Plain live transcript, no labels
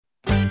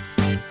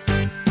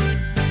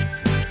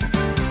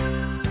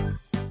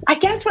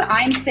guess what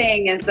I'm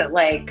saying is that,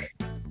 like,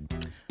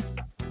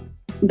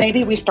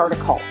 maybe we start a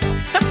cult.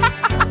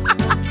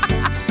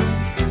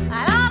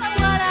 I don't know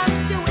what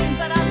I'm doing,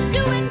 but I'm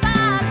doing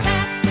my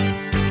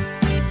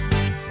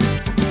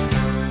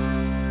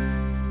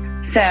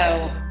best. So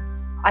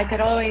I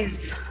could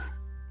always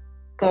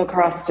go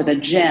across to the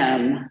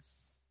gym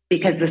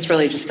because this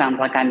really just sounds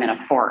like I'm in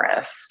a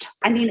forest.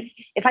 I mean,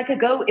 if I could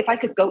go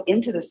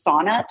into the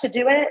sauna to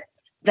do it,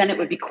 then it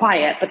would be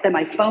quiet, but then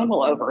my phone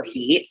will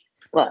overheat.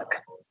 Look,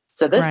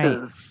 so this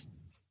is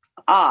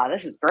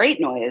great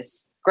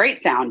noise, great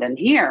sound in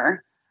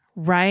here.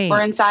 Right.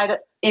 We're inside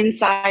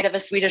of a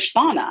Swedish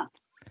sauna.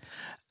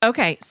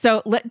 Okay.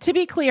 So to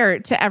be clear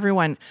to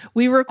everyone,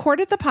 we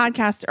recorded the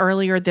podcast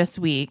earlier this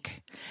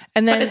week,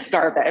 and then but it's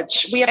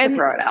garbage. We have to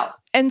throw it out.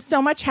 And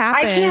so much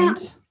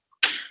happened.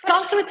 But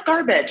also it's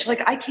garbage.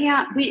 Like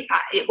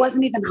it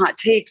wasn't even hot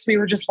takes. We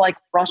were just like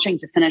rushing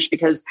to finish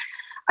because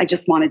I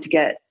just wanted to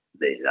get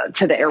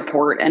to the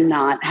airport and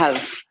not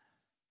have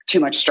too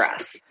much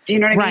stress. Do you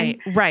know what I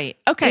mean? Right.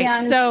 Okay.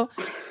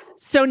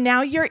 So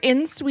now you're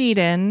in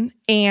Sweden,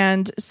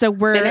 and so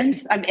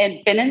I've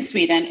been in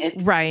Sweden.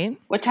 It's right.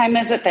 What time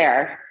is it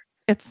there?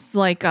 It's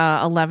like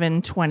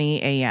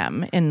 11:20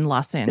 a.m. in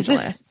Los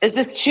Angeles. Is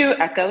this too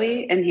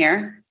echoey in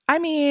here? I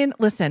mean,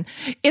 listen,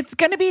 it's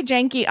going to be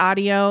janky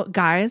audio,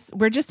 guys.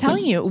 We're just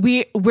telling you,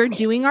 we're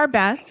doing our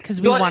best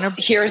because we want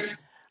to.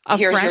 Here's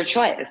your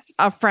choice: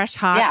 a fresh,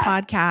 hot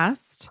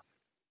podcast.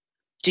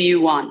 Do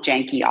you want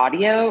janky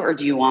audio or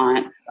do you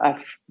want a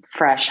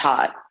fresh,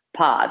 hot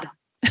pod?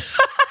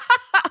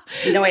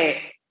 No, wait.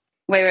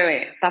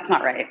 That's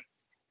not right.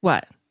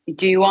 What?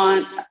 Do you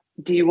want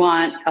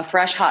a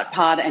fresh, hot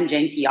pod and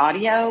janky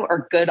audio,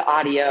 or good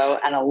audio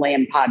and a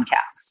lame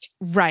podcast?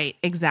 Right,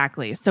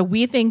 exactly. So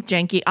we think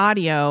janky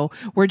audio.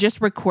 We're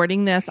just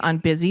recording this on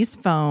Busy's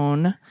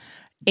phone,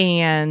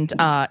 and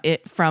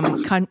it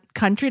from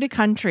country to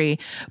country.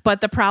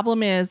 But the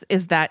problem is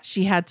that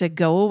she had to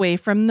go away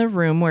from the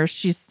room where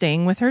she's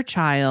staying with her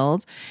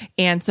child,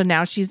 and so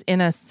now she's in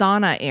a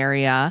sauna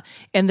area,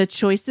 and the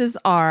choices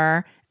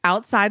are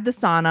outside the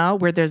sauna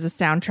where there's a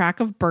soundtrack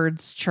of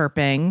birds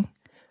chirping,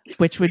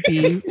 which would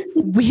be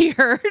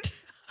weird.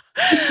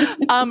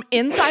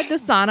 Inside the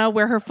sauna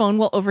where her phone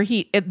will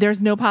overheat. There's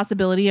no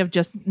possibility of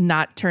just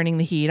not turning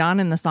the heat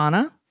on in the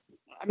sauna.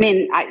 I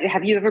mean,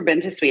 have you ever been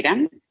to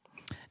Sweden?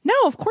 No,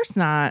 of course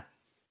not.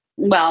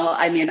 Well,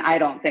 I mean, I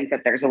don't think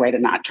that there's a way to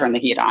not turn the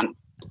heat on.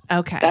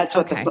 Okay. That's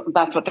what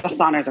the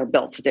saunas are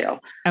built to do. Okay.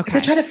 I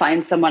could try to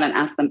find someone and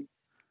ask them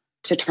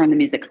to turn the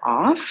music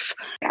off.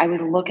 I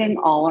was looking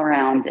all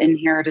around in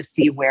here to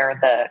see where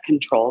the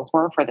controls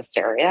were for the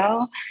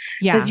stereo.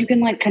 Yeah. Because you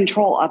can like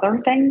control other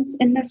things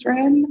in this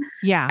room.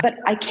 Yeah. But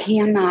I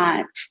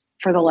cannot,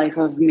 for the life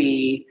of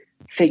me,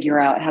 figure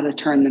out how to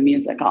turn the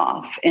music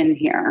off in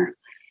here.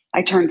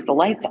 I turned the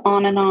lights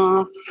on and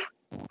off.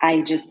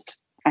 I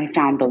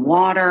found the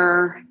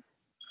water.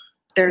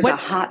 There's a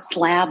hot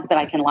slab that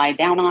I can lie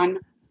down on.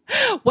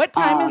 What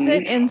time is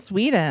it in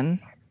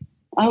Sweden?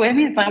 Oh, I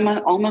mean, it's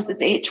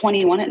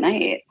 8:21 at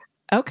night.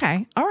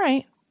 Okay. All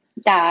right.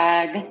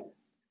 Dag.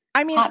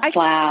 I mean, hot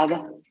slab.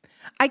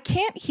 I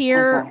can't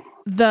hear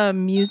the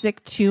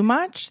music too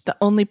much. The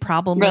only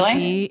problem would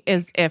be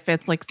is if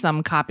it's like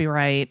some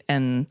copyright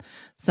and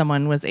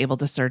someone was able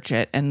to search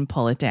it and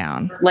pull it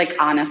down. Like,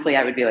 honestly,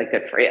 I would be like,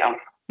 good for you.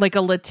 Like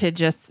a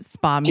litigious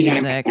spa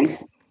music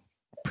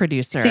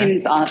producer.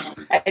 It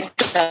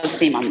does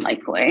seem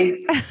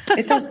unlikely.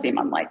 It does seem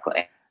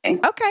unlikely.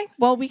 Okay.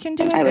 Well, we can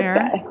do it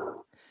there.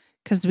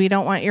 Because we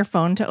don't want your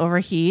phone to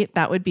overheat.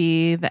 That would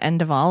be the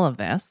end of all of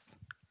this.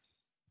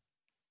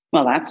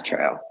 Well, that's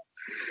true.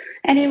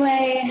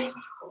 Anyway,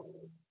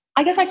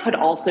 I guess I could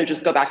also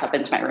just go back up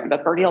into my room,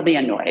 but Birdie will be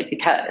annoyed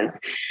because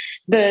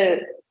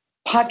the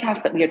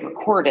podcast that we had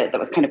recorded that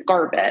was kind of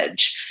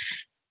garbage,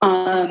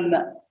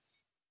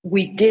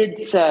 we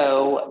did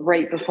so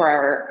right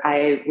before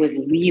I was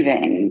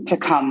leaving to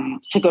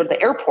go to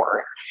the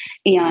airport.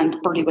 And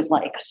Birdie was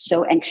like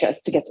so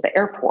anxious to get to the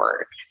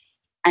airport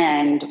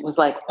and was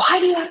like, why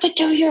do you have to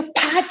do your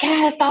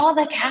podcast all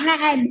the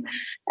time?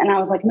 And I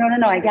was like, no,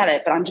 I get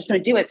it, but I'm just going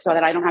to do it so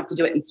that I don't have to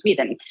do it in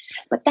Sweden.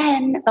 But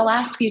then the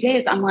last few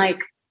days, I'm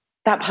like,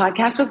 that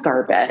podcast was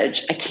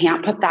garbage. I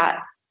can't put that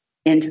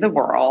into the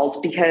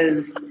world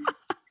because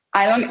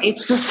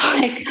it's just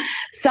like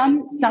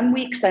some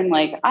weeks I'm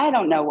like, I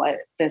don't know what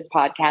this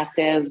podcast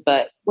is,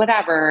 but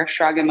whatever,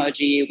 shrug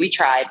emoji, we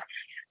tried.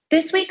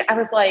 This week I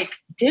was like,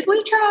 did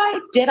we try?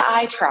 Did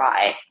I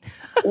try?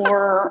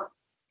 Or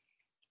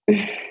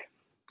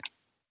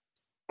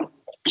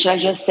should I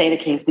just say to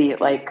Casey,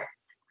 like,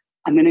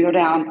 I'm going to go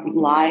down,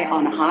 lie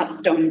on a hot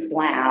stone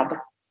slab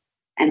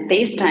and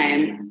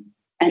FaceTime,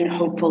 and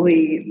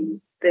hopefully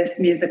this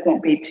music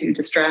won't be too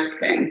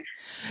distracting.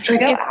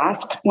 Should I go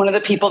ask one of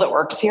the people that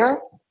works here?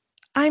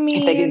 I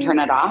mean, if they can turn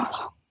it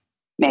off?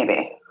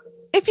 Maybe.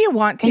 If you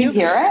want to. Can you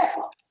hear it?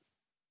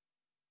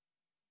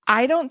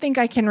 I don't think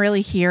I can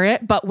really hear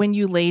it, but when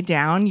you lay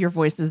down, your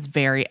voice is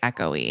very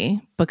echoey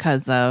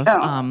because of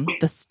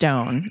the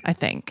stone, I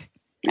think.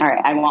 All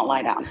right. I won't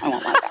lie down.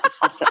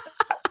 I'll sit.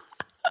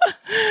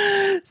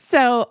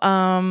 So,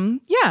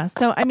 yeah.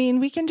 So, I mean,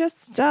 we can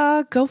just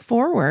go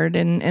forward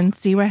and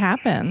see what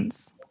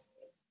happens.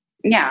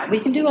 Yeah, we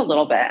can do a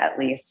little bit at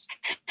least.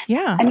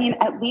 Yeah. I mean,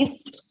 at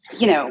least,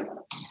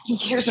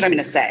 here's what I'm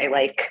going to say.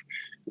 Like,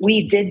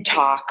 we did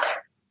talk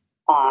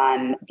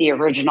on the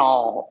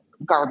original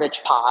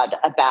Garbage Pod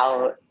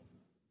about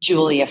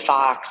Julia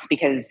Fox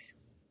because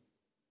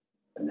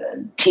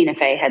Tina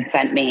Fey had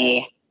sent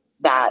me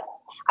that.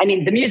 I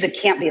mean, the music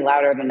can't be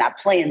louder than that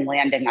plane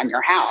landing on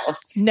your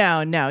house.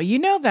 No. You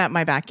know that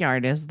my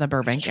backyard is the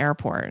Burbank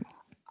Airport.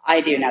 I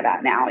do know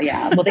that now.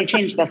 Yeah. Well, they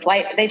changed the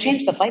flight. They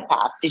changed the flight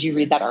path. Did you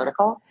read that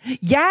article?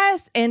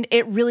 Yes. And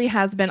it really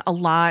has been a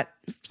lot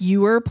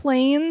fewer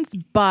planes,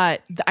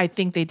 but I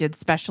think they did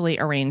specially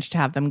arrange to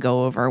have them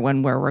go over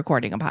when we're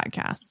recording a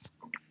podcast.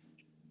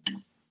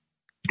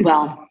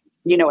 Well,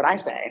 you know what I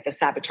say. The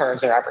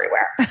saboteurs are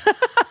everywhere.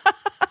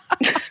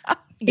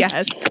 Yes.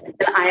 And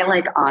I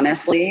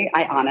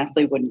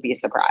honestly wouldn't be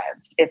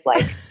surprised if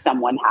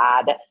someone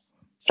had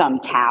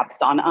some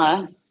taps on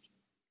us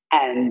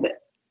and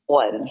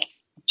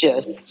was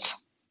just,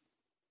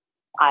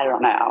 I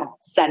don't know,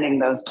 sending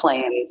those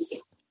planes,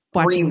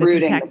 Watching rerouting the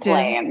detectives.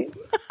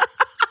 planes.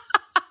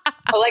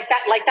 Oh, like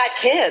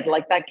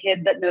that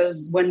kid that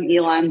knows when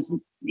Elon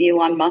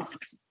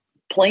Musk's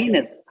plane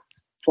is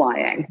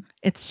flying.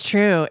 It's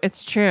true.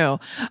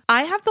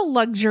 I have the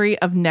luxury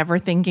of never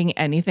thinking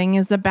anything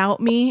is about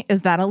me.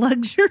 Is that a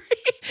luxury?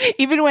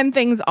 Even when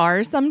things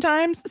are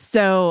sometimes.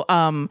 So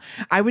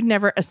I would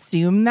never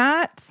assume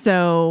that.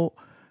 So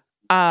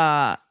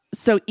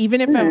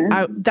even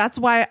if that's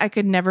why I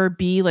could never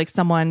be like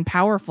someone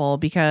powerful,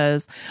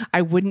 because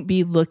I wouldn't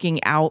be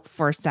looking out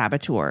for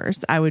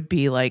saboteurs. I would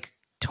be like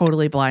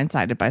totally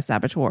blindsided by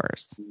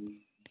saboteurs.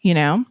 I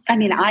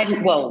mean,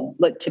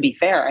 to be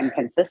fair, I'm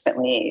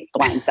consistently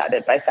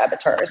blindsided by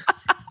saboteurs.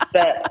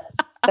 But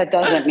that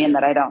doesn't mean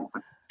that I don't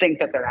think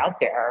that they're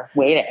out there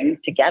waiting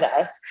to get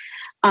us.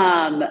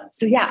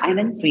 So yeah, I'm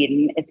in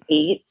Sweden. It's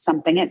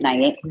 8-something at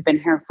night. We've been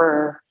here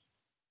for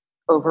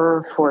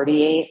over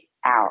 48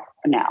 hours.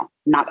 No,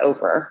 not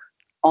over.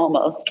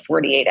 Almost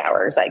 48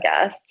 hours, I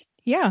guess.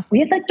 Yeah. We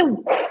had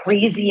the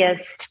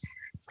craziest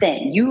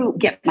thing. You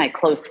get my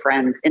close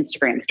friends'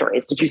 Instagram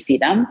stories. Did you see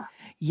them?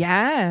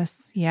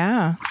 Yes.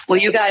 Yeah. Well,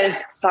 you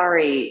guys,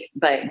 sorry,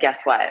 but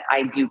guess what?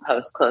 I do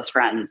post close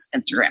friends'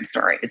 Instagram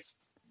stories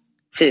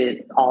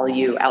to all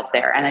you out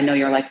there. And I know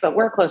you're like, but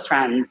we're close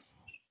friends.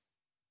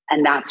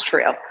 And that's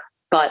true.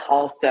 But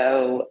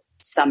also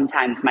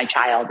sometimes my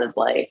child is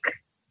like,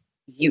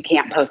 you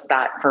can't post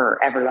that for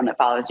everyone that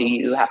follows you.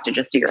 You have to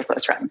just do your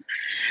close friends.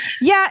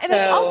 Yeah. And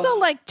it's also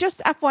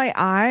just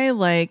FYI,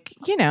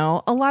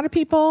 a lot of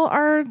people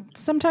are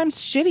sometimes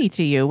shitty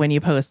to you when you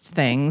post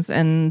things,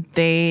 and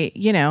they,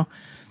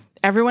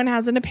 everyone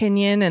has an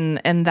opinion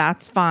and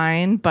that's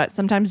fine. But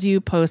sometimes you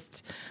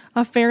post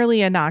a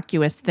fairly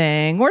innocuous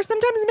thing, or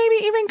sometimes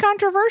maybe even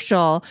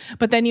controversial,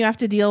 but then you have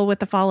to deal with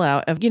the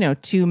fallout of,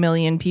 2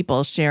 million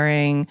people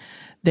sharing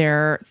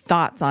their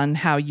thoughts on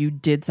how you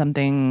did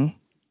something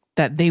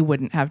that they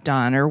wouldn't have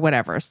done or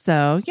whatever.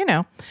 So,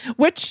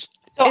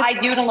 I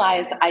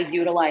utilize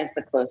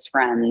the close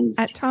friends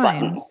at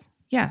times. button.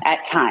 Yes.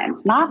 At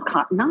times, not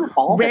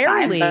all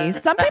rarely. the time.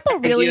 Some people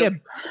really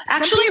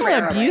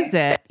rarely abuse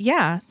it.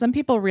 Yeah. Some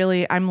people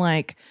really, I'm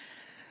like,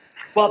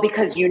 well,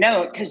 because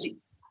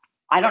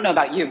I don't know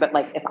about you, but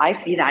if I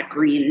see that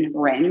green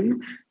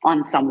ring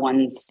on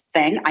someone's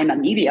thing, I'm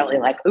immediately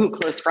like, ooh,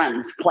 close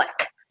friends, click.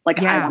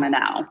 I want to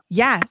know.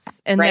 Yes.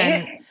 And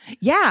right?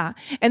 then,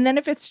 and then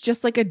if it's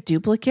just a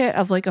duplicate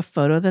of a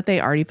photo that they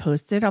already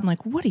posted, I'm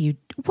like,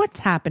 what's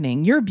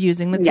happening? You're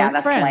abusing the close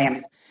friends.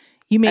 Lame.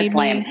 You made me.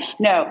 Lame.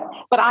 No,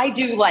 but I'll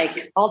do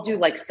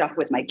stuff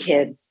with my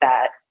kids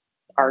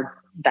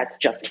that's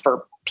just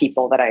for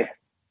people that I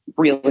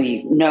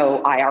really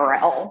know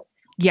IRL.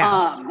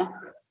 Yeah.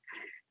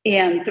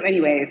 And so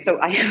anyway,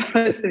 I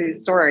posted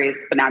these stories,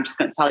 but now I'm just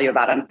going to tell you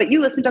about them. But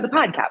you listen to the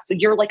podcast, so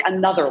you're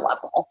another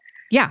level.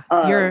 Yeah,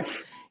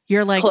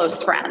 you're like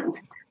close friend.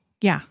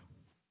 Yeah,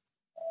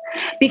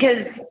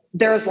 because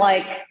there's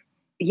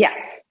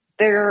yes,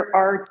 there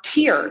are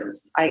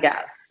tiers, I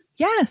guess.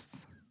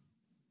 Yes,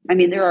 I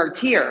mean there are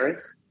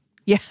tiers.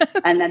 Yes,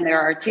 and then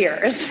there are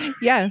tears.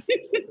 Yes,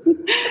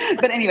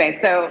 but anyway,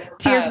 so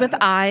tears with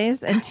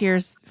eyes and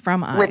tears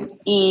from eyes. With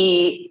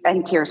E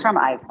and tears from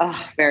eyes. Oh,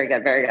 very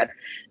good, very good.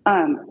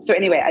 So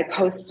anyway, I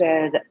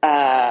posted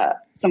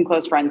some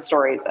close friend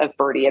stories of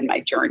Birdie and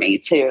my journey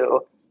to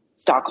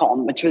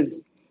Stockholm, which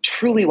was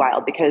truly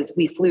wild because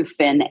we flew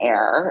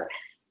Finnair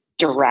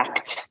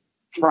direct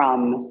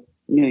from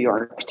New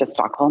York to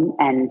Stockholm,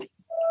 and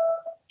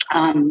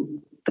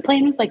the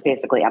plane was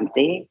basically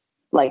empty.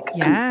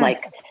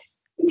 Yes.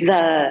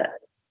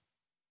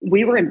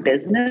 We were in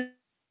business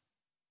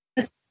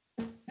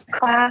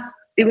class.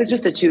 It was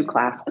just a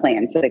 2-class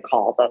plane, so they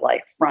call the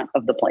front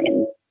of the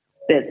plane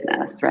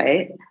business,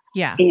 right?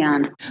 Yeah.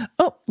 And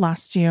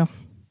lost you.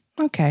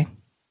 Okay.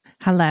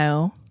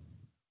 Hello.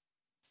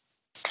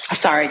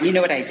 Sorry, you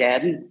know what I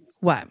did?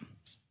 What?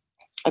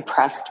 I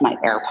pressed my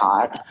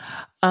AirPod.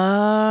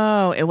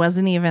 Oh, it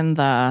wasn't even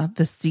the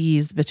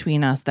seas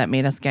between us that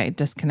made us get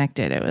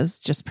disconnected. It was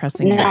just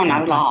pressing. No,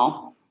 not at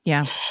all.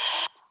 Yeah.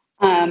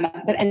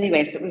 But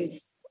anyways, it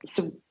was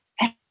so.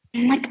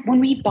 And like when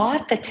we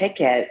bought the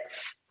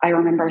tickets, I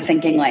remember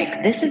thinking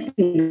like, this is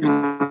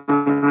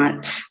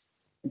not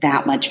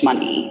that much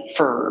money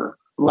for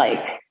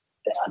like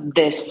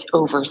this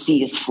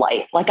overseas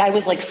flight. Like I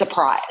was like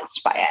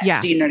surprised by it.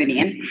 Yeah. Do you know what I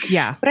mean?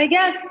 Yeah. But I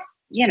guess,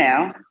 you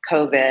know,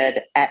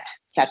 COVID,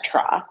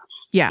 etc.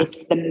 Yeah.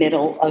 It's the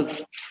middle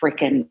of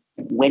freaking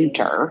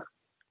winter.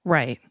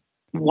 Right.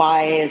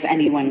 Why is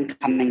anyone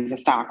coming to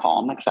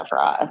Stockholm except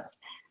for us?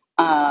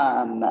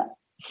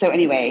 So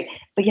anyway,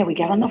 but yeah, we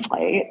get on the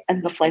flight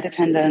and the flight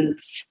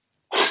attendants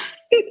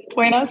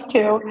point us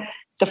to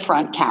the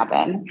front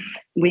cabin.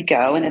 We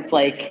go and it's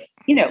like,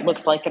 you know, it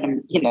looks like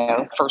an, you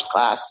know, first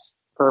class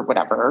or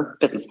whatever,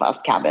 business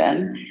class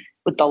cabin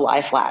with the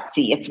lie flat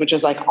seats, which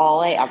is like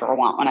all I ever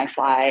want when I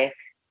fly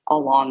a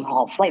long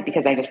haul flight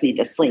because I just need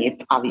to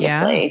sleep.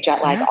 Obviously,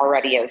 jet lag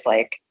already is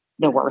like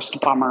the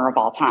worst bummer of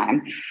all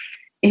time.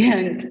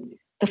 And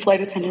the flight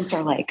attendants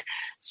are like,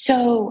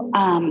 so,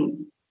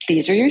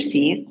 these are your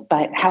seats,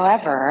 but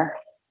however,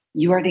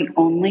 you are the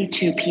only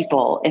two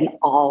people in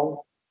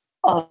all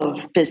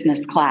of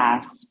business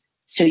class.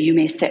 So you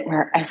may sit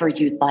wherever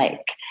you'd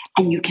like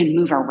and you can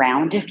move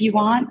around if you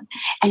want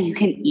and you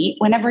can eat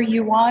whenever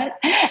you want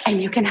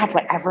and you can have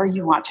whatever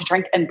you want to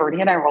drink. And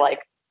Bertie and I were like,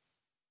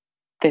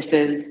 this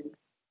is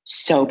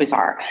so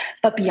bizarre.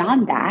 But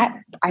beyond that,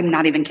 I'm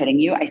not even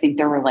kidding you. I think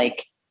there were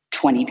like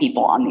 20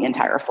 people on the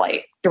entire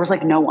flight. There was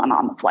like no one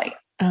on the flight.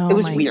 Oh, it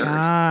was weird.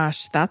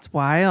 Gosh, that's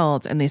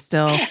wild. And they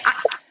still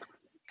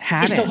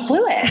had they still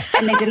flew it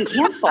and they didn't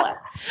cancel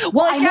it.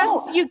 Well, I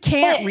guess you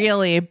can't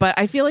really, but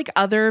I feel like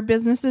other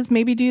businesses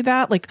maybe do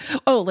that. Like,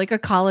 oh, like a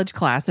college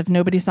class. If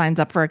nobody signs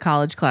up for a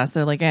college class,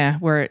 they're like,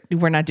 we're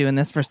not doing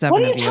this for 7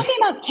 of you. What are you talking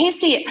about,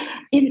 Casey?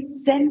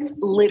 Since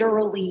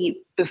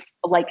literally the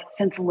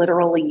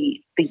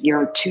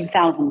year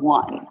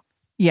 2001.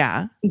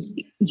 Yeah.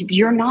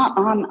 You're not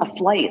on a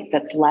flight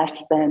that's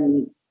less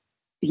than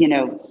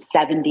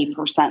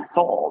 70%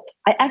 sold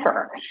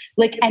ever.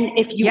 Like, and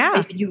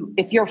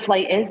if your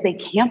flight is, they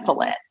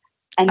cancel it.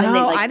 And then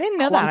I didn't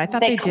know that. I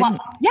thought they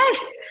didn't. Yes.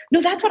 No,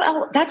 that's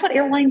what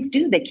airlines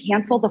do. They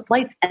cancel the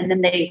flights and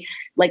then they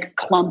like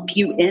clump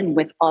you in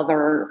with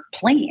other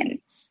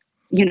planes,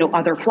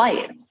 other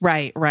flights.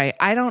 Right.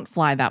 I don't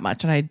fly that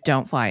much and I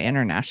don't fly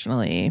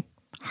internationally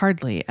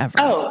hardly ever.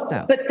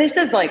 But this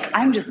is like,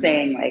 I'm just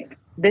saying like,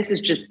 this has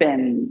just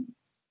been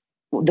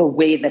the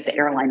way that the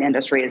airline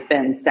industry has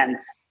been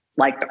since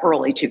like the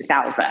early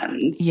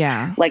 2000s.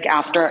 Yeah. Like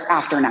after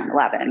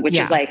 9/11, which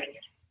is like,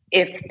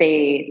 if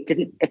they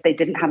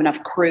didn't have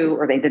enough crew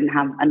or they didn't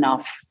have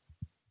enough,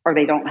 or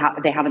they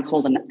haven't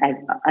sold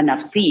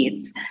enough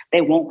seats,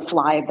 they won't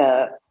fly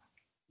the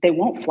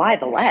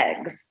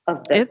legs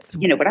of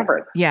the,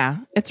 whatever. Yeah.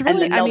 It's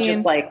really, and then they'll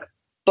just like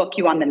book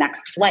you on the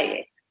next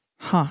flight.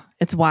 Huh.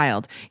 It's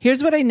wild.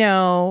 Here's what I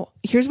know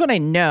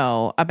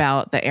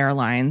about the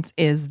airlines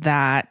is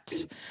that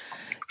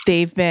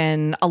they've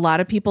been, a lot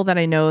of people that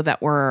I know that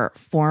were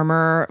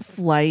former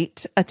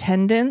flight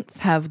attendants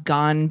have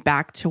gone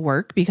back to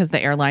work because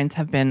the airlines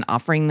have been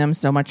offering them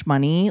so much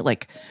money,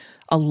 like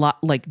a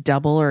lot, like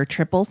double or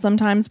triple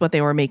sometimes what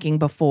they were making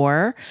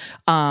before,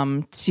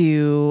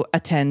 to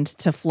attend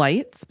to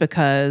flights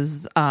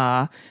because,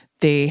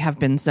 they have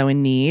been so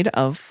in need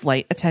of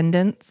flight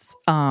attendants,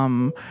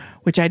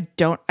 which I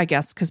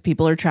guess because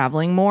people are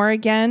traveling more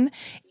again.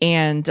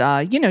 And,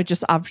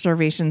 just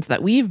observations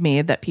that we've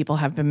made that people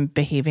have been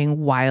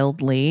behaving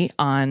wildly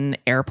on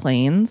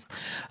airplanes.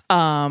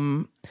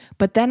 But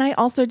then I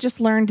also just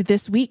learned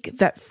this week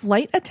that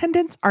flight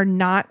attendants are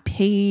not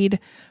paid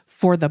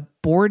for the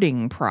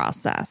boarding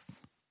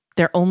process.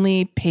 They're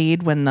only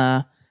paid when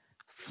the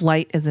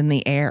flight is in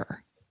the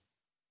air.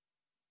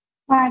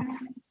 What?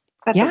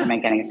 That doesn't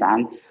make any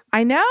sense.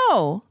 I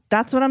know.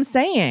 That's what I'm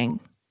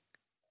saying.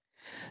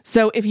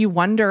 So if you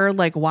wonder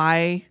like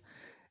why,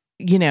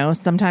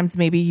 sometimes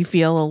maybe you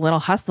feel a little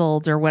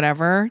hustled or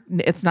whatever,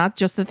 it's not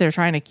just that they're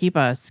trying to keep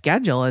a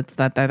schedule. It's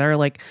that they're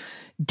like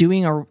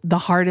doing the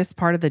hardest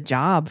part of the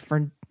job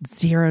for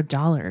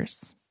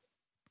 $0.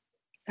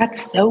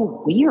 That's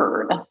so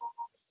weird.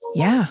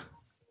 Yeah.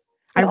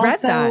 I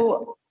read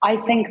that. I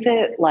think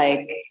that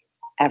like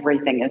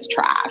everything is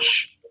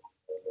trash.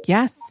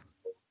 Yes.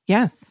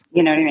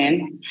 You know what I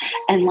mean?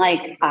 And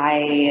like,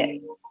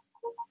 I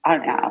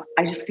don't know.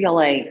 I just feel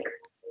like,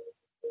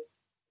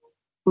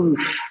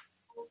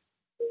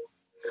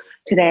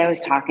 Today I was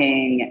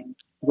talking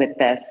with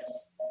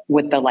this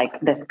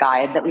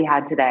guide that we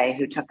had today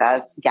who took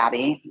us,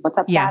 Gabby. What's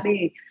up,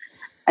 Gabby?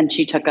 And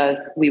she took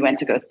us, we went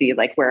to go see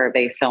like where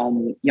they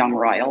film Young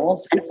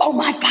Royals. And oh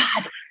my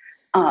God,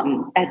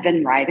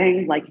 Edvin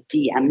Riding like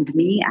DM'd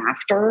me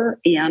after,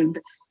 and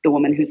the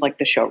woman who's like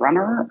the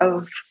showrunner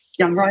of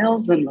Young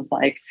Royals, and was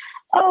like,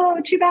 oh,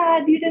 too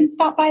bad you didn't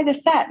stop by the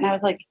set. And I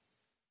was like,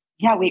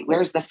 yeah, wait,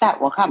 where's the set?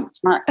 We'll come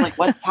tomorrow. Like,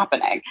 what's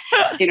happening?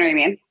 Do you know what I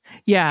mean?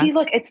 Yeah. See,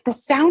 look, the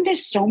sound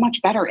is so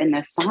much better in the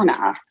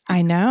sauna.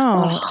 I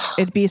know. Ugh.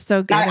 It'd be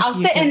so good. Now, if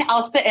you could-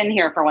 I'll sit in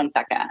here for 1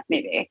 second,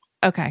 maybe.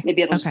 Okay.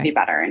 Maybe it'll just be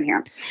better in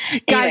here.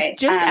 Guys, Anyway,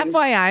 just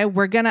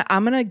FYI,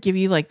 I'm going to give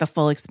you like the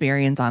full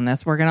experience on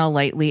this. We're going to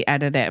lightly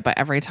edit it, but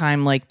every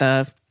time like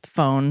the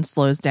phone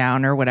slows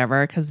down or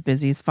whatever, because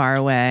Busy's far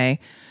away,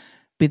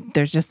 but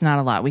there's just not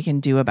a lot we can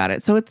do about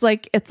it. So it's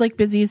like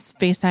Busy's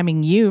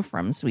FaceTiming you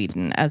from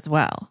Sweden as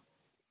well.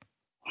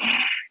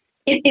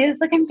 It is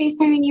like I'm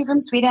FaceTiming you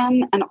from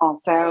Sweden. And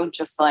also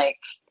just like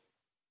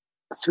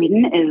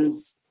Sweden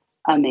is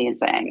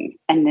amazing.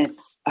 And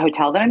this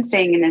hotel that I'm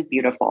staying in is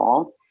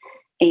beautiful.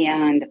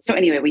 And so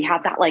anyway, we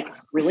had that like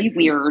really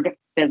weird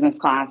business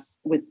class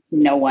with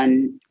no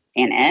one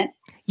in it.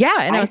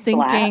 Yeah. And I was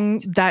slept. thinking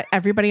that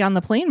everybody on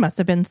the plane must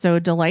have been so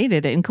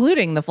delighted,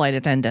 including the flight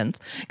attendants,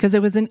 because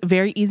it was a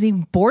very easy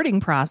boarding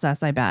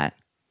process, I bet.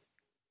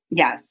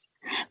 Yes.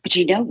 But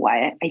you know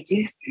what? I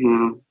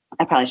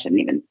probably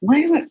shouldn't even.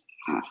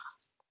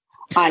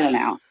 I don't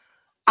know.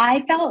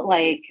 I felt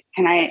like,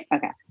 I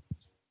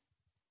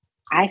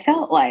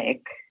felt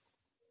like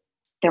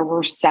there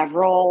were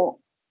several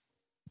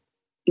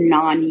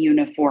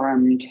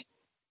non-uniformed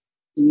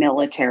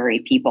military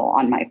people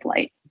on my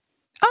flight.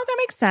 Oh, that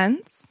makes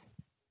sense.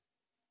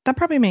 That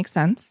probably makes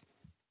sense.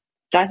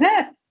 Does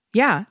it?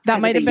 Yeah,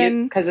 that might have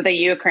been because of the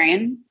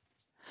Ukraine.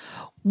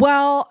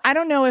 Well, I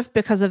don't know if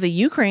because of the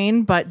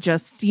Ukraine, but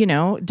just,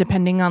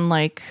 depending on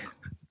like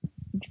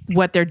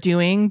what they're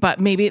doing, but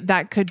maybe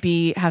that could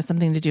have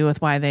something to do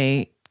with why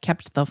they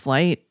kept the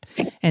flight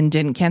and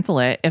didn't cancel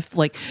it. If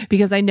like,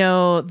 because I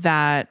know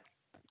that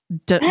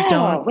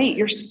wait,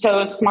 you're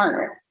so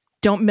smart.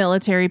 Don't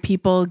military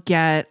people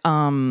get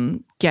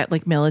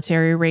like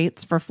military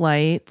rates for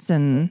flights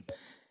and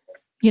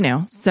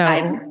so I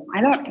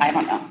don't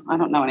know. I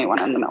don't know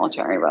anyone in the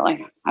military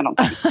really. I don't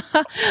think.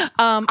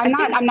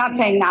 I'm not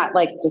saying that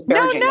like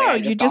disparaging. No,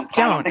 you just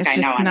don't. It's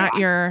just not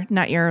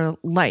your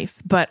life.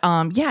 But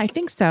yeah, I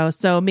think so.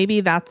 So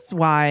maybe that's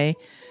why,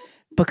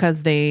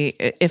 because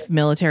if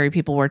military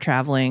people were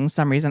traveling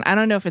some reason, I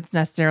don't know if it's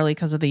necessarily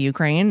because of the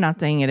Ukraine, not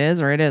saying it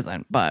is or it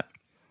isn't, but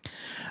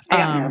I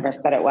got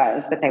nervous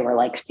that they were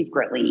like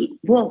secretly,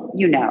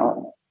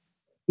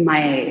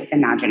 my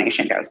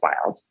imagination goes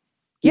wild.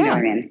 You know what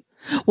I mean?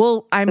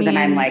 Well, then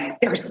I'm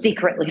like, they're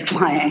secretly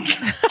flying.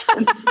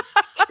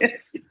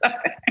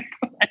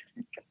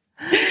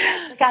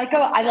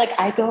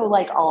 I go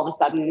like all of a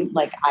sudden,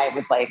 like I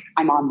was like,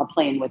 I'm on the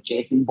plane with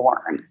Jason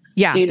Bourne.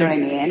 Yeah. Do you know what I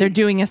mean? They're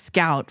doing a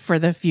scout for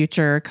the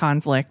future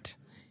conflict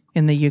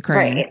in the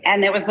Ukraine. Right.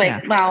 And it was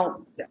like,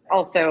 well,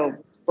 also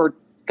we're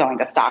going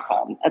to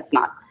Stockholm. It's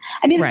not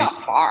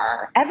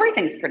far.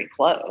 Everything's pretty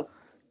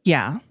close.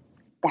 Yeah.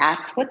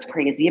 That's what's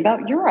crazy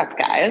about Europe,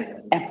 guys.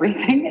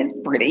 Everything is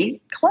pretty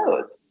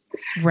close.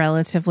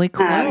 Relatively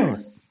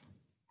close.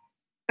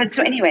 But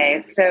so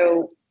anyway,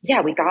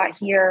 we got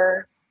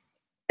here.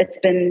 It's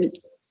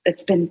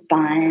been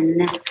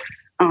fun.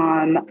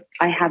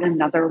 I had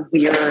another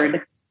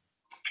weird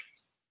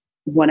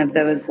one of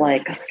those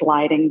like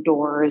sliding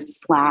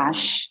doors /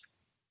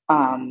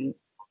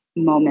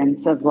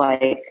 moments of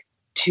like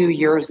 2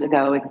 years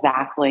ago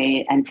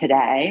exactly and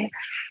today.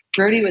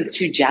 Brody was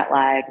too jet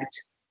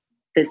lagged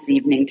this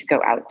evening to go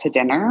out to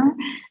dinner.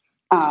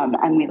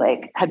 And we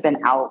like had been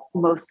out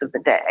most of the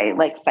day,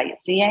 like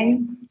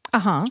sightseeing.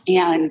 Uh-huh.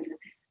 And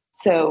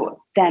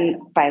so then,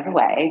 by the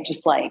way,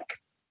 just like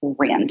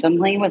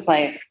randomly was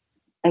like,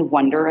 I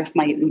wonder if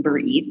my Uber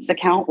Eats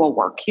account will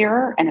work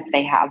here and if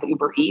they have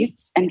Uber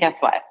Eats. And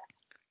guess what?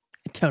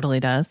 It totally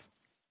does.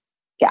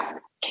 Yeah.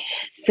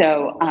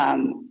 So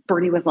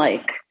Bertie was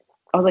like,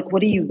 I was like,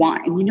 what do you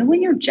want? And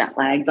when you're jet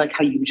lagged, like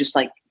how you just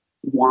like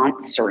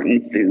want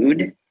certain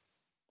food.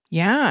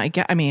 Yeah,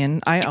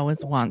 I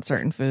always want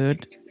certain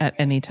food at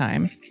any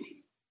time.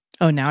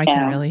 Oh, now I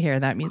can really hear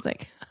that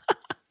music.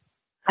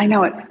 I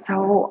know, it's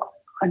so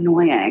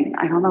annoying.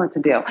 I don't know what to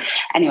do.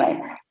 Anyway,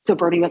 so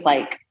Bertie was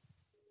like,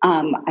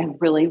 I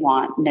really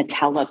want a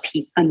Nutella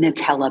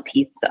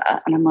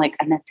pizza. And I'm like,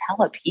 a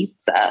Nutella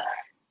pizza?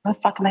 Where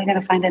the fuck am I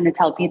going to find a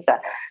Nutella pizza?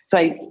 So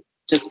I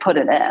just put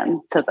it in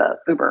to the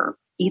Uber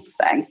Eats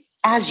thing.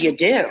 As you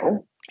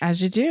do.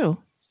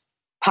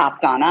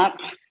 Popped on up.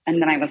 And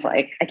then I was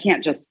like, I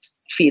can't just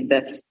feed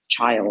this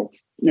child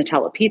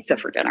Nutella pizza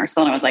for dinner.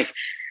 So then I was like,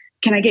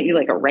 can I get you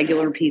like a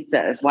regular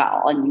pizza as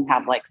well? And you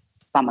have like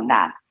some of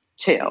that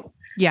too.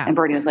 Yeah. And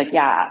Bertie was like,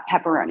 yeah,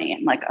 pepperoni.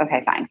 I'm like,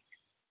 okay, fine.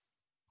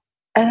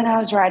 And then I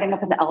was riding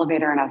up in the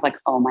elevator and I was like,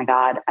 oh my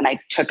God. And I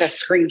took a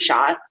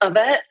screenshot of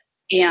it.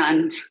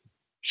 And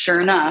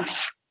sure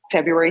enough,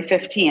 February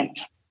 15th,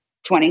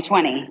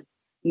 2020,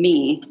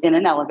 me in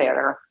an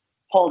elevator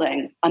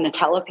holding a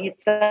Nutella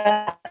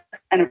pizza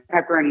and a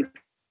pepperoni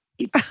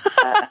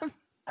pizza,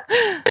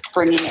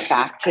 bringing it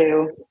back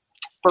to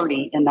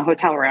Bertie in the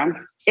hotel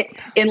room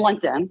in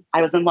London.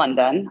 I was in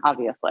London,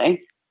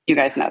 obviously. You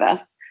guys know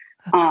this.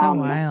 That's so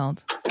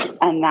wild.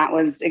 And that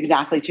was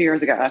exactly 2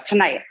 years ago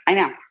tonight. I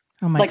know.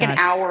 Oh my God. God. An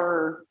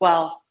hour.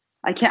 Well,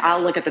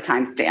 I'll look at the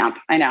timestamp.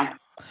 I know. Should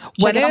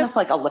What I get on if this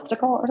like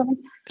elliptical or something?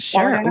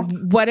 Sure. Or-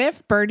 What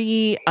if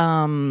Birdie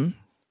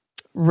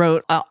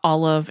wrote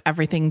all of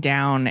everything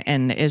down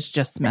and is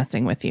just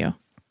messing with you?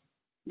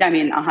 I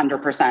mean,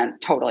 100%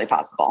 totally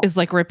possible. Is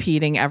like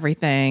repeating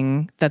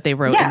everything that they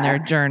wrote in their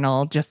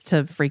journal just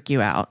to freak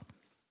you out.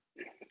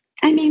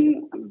 I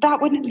mean,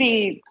 that wouldn't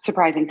be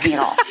surprising to me at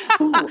all.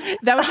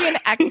 That would be an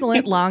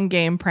excellent long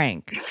game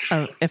prank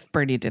if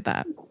Birdie did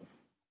that.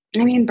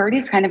 I mean,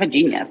 Birdie's kind of a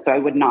genius, so I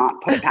would not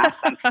put it past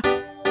them.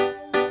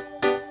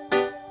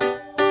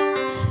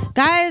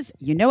 Guys,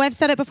 you know I've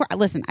said it before.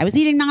 Listen, I was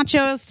eating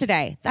nachos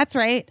today. That's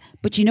right.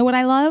 But you know what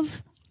I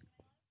love?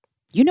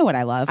 You know what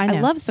I love?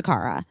 I love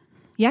Sakara.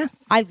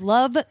 Yes. I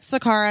love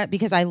Sakara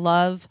because I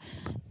love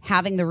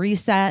having the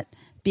reset,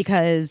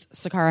 because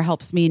Sakara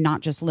helps me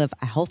not just live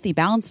a healthy,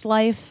 balanced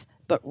life,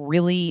 but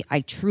really,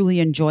 I truly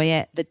enjoy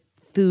it. The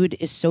food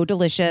is so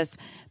delicious,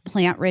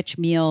 plant-rich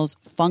meals,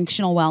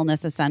 functional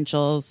wellness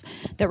essentials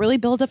that really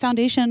build a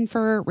foundation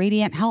for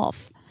radiant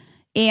health.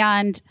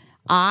 And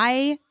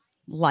I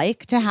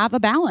like to have a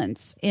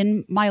balance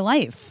in my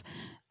life.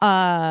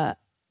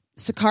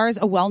 Sakara is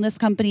a wellness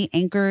company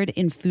anchored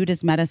in food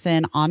as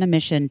medicine, on a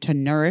mission to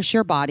nourish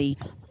your body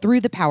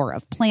through the power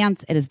of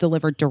plants. It is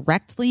delivered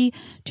directly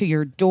to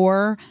your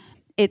door.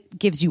 It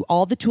gives you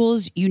all the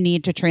tools you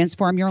need to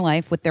transform your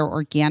life with their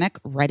organic,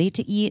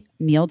 ready-to-eat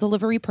meal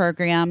delivery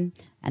program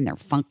and their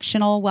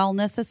functional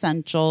wellness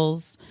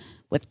essentials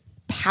with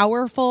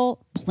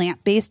powerful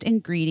plant-based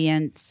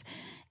ingredients.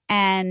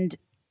 And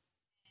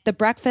the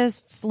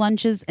breakfasts,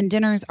 lunches, and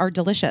dinners are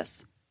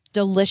delicious.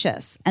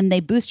 And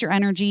they boost your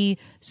energy,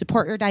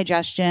 support your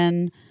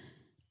digestion.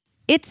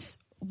 It's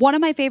one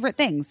of my favorite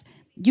things.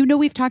 You know,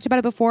 we've talked about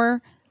it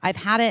before. I've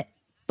had it,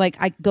 like,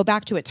 I go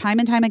back to it time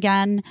and time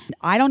again.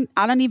 I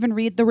don't even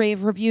read the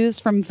rave reviews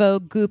from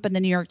Vogue, Goop, and the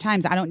New York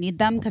Times. I don't need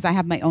them because I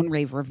have my own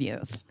rave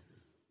reviews.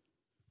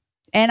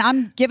 And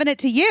I'm giving it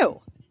to you.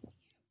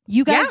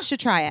 You guys should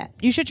try it.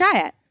 You should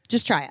try it.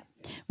 Just try it.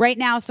 Right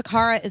now,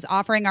 Sakara is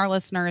offering our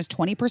listeners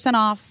 20%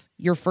 off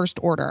your first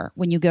order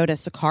when you go to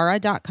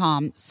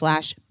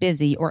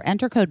sakara.com/busy or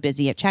enter code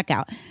busy at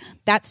checkout.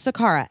 That's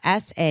Sakara,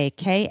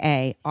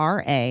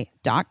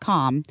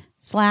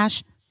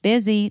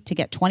 SAKARA.com/busy to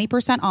get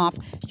 20% off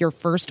your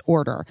first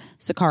order.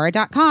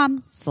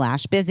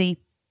 Sakara.com/busy.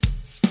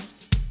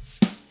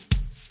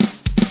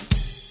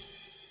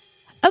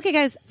 Okay,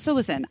 guys. So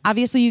listen,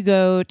 obviously you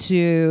go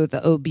to the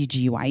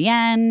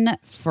OBGYN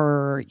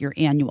for your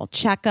annual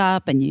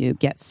checkup and you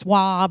get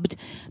swabbed,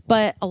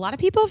 but a lot of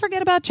people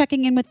forget about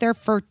checking in with their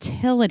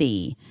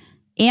fertility.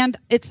 And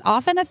it's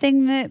often a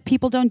thing that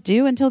people don't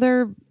do until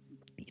they're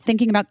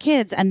thinking about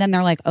kids. And then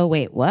they're like, oh,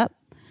 wait, what?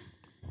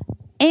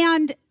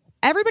 And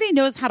everybody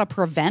knows how to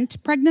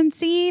prevent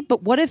pregnancy,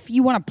 but what if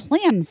you want to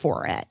plan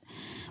for it?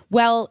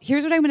 Well,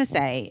 here's what I'm going to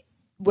say.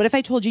 What if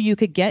I told you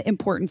could get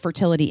important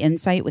fertility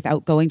insight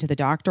without going to the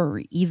doctor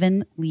or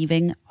even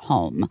leaving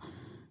home?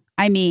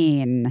 I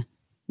mean,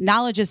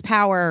 knowledge is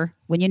power.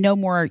 When you know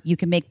more, you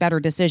can make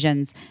better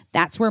decisions.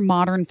 That's where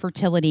modern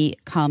fertility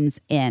comes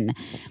in.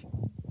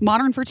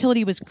 Modern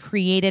fertility was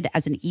created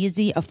as an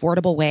easy,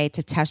 affordable way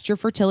to test your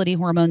fertility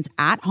hormones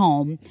at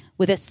home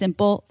with a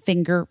simple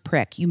finger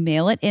prick. You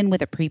mail it in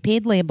with a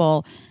prepaid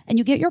label and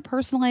you get your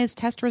personalized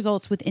test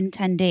results within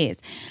 10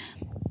 days.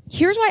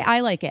 Here's why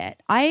I like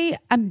it. I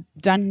am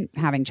done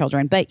having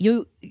children, but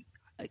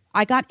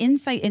I got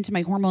insight into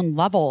my hormone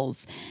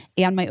levels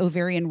and my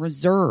ovarian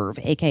reserve,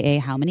 aka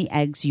how many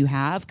eggs you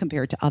have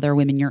compared to other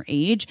women your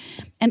age,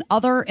 and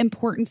other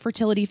important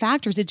fertility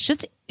factors. It's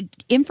just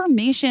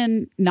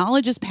information.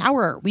 Knowledge is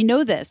power. We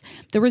know this.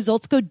 The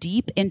results go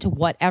deep into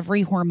what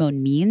every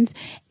hormone means,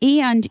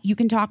 and you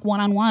can talk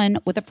one-on-one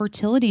with a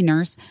fertility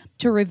nurse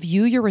to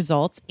review your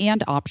results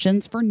and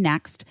options for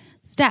next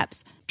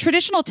steps.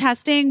 Traditional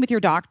testing with your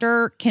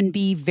doctor can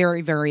be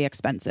very, very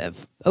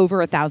expensive,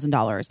 over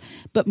 $1,000.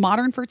 But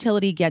modern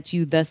fertility gets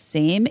you the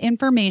same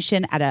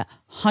information at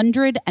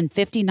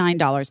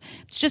 $159.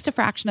 It's just a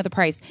fraction of the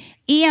price.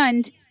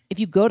 And if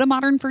you go to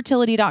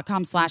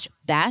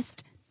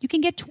modernfertility.com/best, you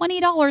can get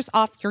 $20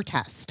 off your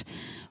test.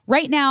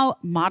 Right now,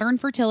 Modern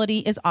Fertility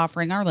is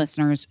offering our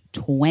listeners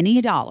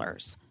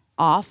 $20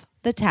 off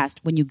the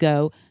test when you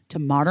go to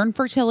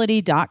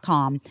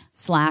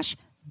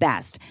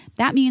modernfertility.com/best.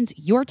 That means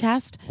your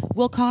test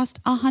will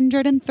cost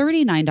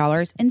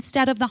 $139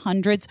 instead of the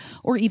hundreds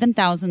or even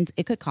thousands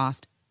it could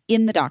cost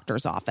in the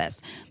doctor's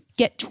office.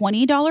 Get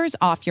 $20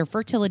 off your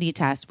fertility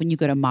test when you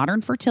go to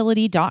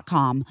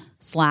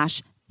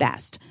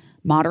modernfertility.com/best.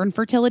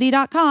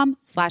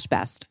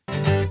 modernfertility.com/best.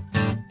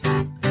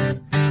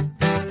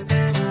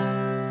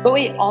 But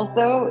wait,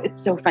 also,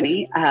 it's so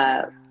funny.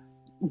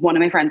 One of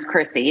my friends,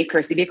 Chrissy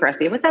B.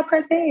 Chrissy. What's up,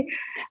 Chrissy?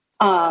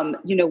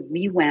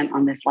 We went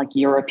on this like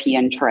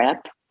European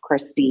trip,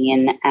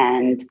 Christine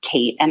and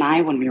Kate and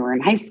I, when we were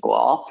in high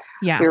school.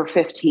 Yeah. We were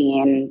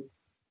 15.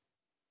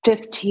 I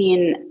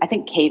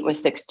think Kate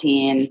was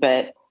 16,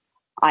 but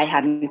I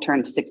hadn't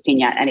turned 16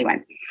 yet.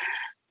 Anyway.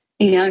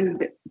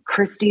 And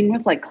Christine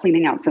was like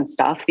cleaning out some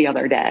stuff the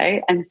other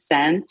day and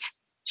sent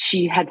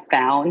she had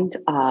found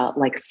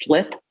like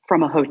slip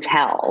from a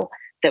hotel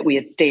that we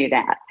had stayed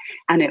at.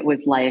 And it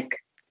was like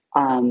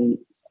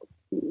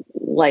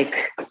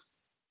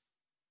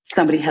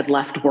somebody had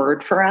left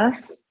word for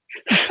us.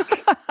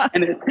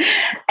 and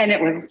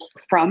it was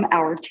from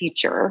our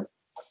teacher.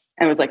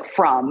 And it was like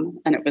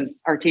and it was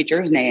our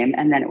teacher's name.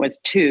 And then it was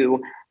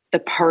to the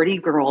party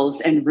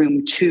girls in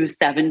room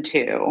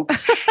 272.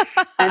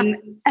 and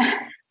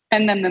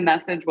then the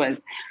message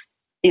was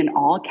in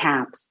all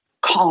caps,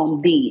 call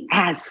me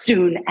as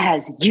soon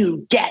as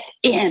you get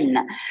in.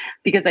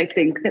 Because I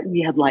think that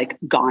we had like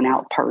gone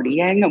out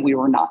partying and we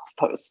were not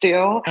supposed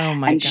to. Oh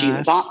my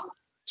gosh.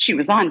 She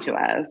was on to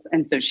us.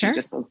 And so she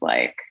just was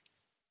like,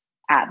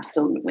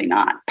 absolutely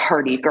not,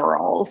 party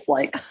girls.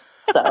 Like,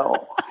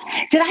 so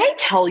did I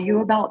tell you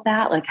about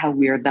that? Like how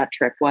weird that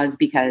trip was?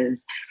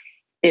 Because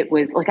it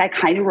was like, I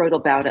kind of wrote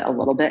about it a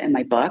little bit in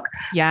my book.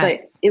 Yes. But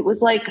it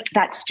was like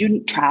that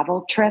student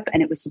travel trip.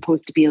 And it was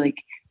supposed to be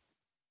like,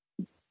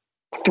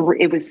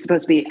 it was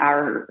supposed to be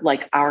our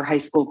high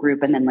school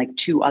group and then like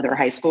 2 other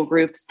high school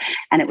groups.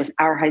 And it was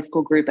our high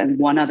school group and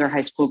 1 other high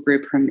school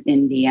group from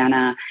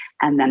Indiana.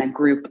 And then a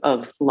group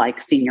of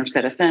like senior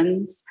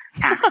citizens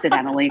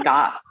accidentally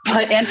got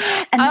put in.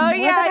 And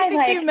I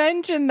think you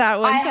mentioned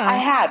that one time. I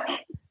have.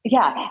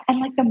 Yeah.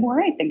 And like, the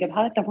more I think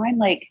about it, the more I'm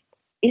like,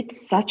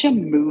 it's such a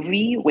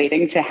movie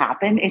waiting to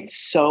happen. It's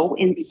so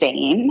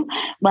insane.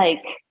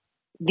 Like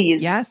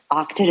these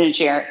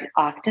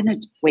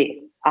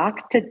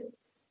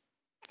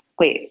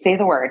say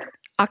the word.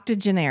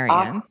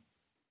 Octogenarian.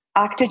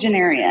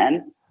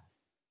 Octogenarian.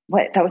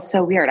 What? That was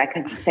so weird. I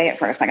couldn't say it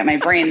for a second. My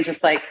brain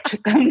just like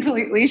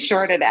completely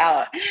shorted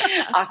out.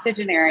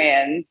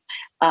 Octogenarians,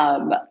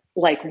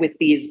 like with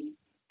these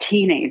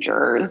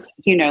teenagers,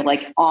 you know,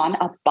 like on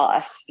a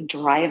bus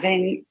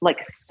driving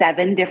like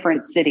 7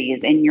 different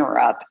cities in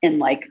Europe in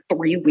like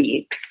 3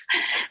 weeks.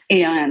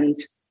 And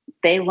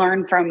they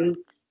learn from,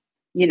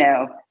 you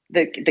know,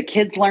 the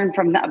kids learn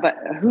from that, but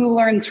who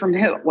learns from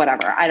who?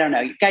 Whatever. I don't know.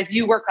 You guys,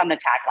 you work on the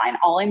tagline.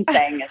 All I'm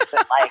saying is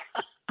that like,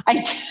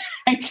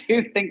 I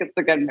do think it's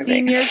a good movie.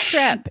 Senior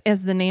Trip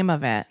is the name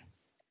of it.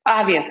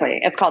 Obviously,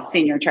 it's called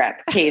Senior Trip,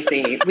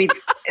 Casey.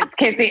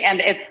 Casey,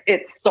 and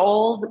it's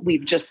sold.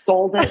 We've just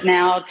sold it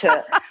now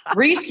to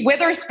Reese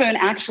Witherspoon.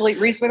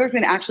 Reese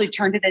Witherspoon actually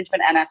turned it into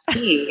an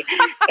NFT,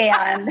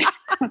 and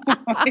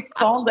we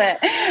sold it.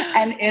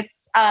 And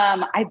it's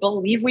I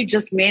believe we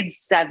just made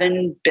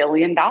 $7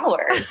 billion.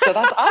 So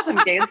that's awesome,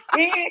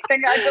 Casey.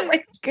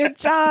 Congratulations! Good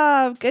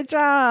job. Good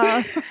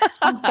job.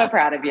 I'm so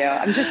proud of you.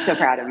 I'm just so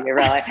proud of you,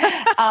 really.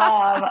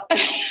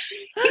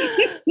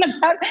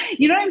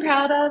 You know what I'm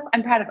proud of?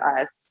 I'm proud of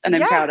us. And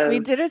I'm proud of we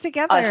did it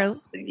together. Us.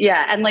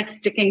 Yeah. And like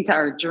sticking to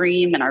our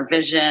dream and our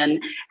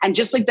vision and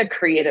just like the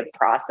creative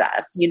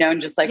process, you know,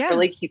 and just like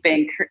really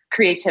keeping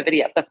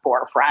creativity at the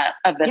forefront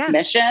of this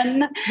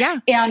mission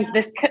and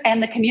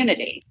the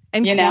community,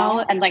 and you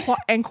know, and like,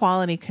 and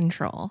quality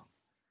control.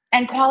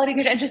 And quality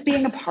control and just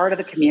being a part of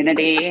the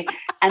community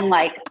and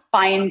like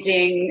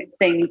finding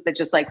things that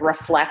just like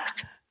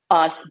reflect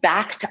us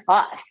back to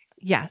us.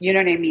 Yes. You know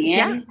what I mean?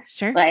 Yeah,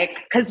 sure. Like,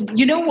 because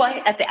you know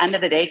what? At the end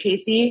of the day,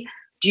 Casey,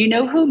 do you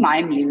know who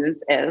my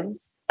muse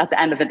is at the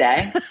end of the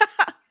day?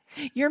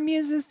 Your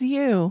muse is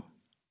you.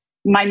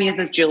 My muse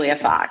is Julia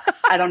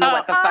Fox. I don't know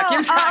what the fuck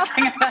you're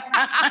talking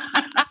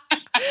about.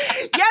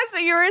 Yeah, so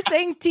you were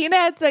saying Tina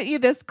had sent you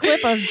this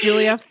clip of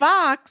Julia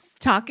Fox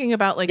talking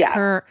about like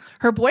her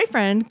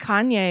boyfriend,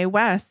 Kanye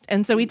West.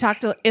 And so we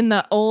talked in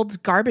the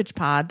old garbage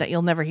pod that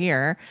you'll never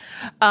hear.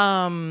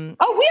 We're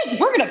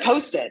going to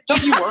post it.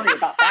 Don't you worry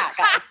about that,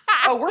 guys.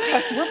 Oh,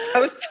 we're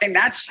posting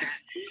that shit.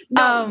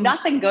 No,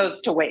 nothing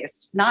goes to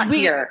waste. Not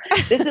here.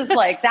 This is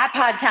like, that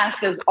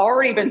podcast has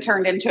already been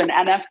turned into an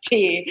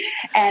NFT,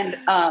 and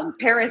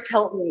Paris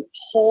Hilton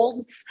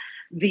holds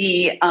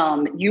the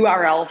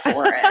URL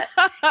for it.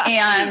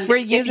 And we're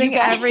using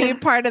every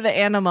part of the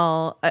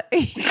animal.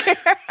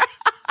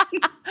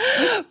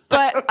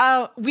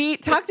 But we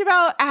talked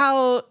about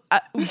how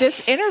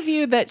this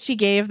interview that she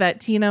gave that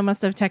Tina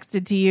must have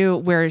texted to you,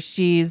 where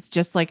she's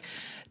just like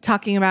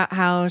talking about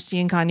how she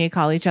and Kanye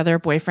call each other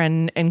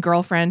boyfriend and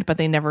girlfriend, but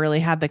they never really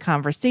had the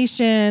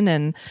conversation,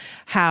 and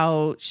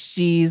how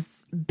she's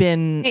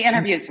been the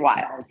interview's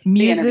wild.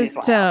 Muses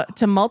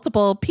to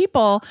multiple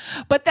people.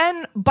 But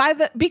then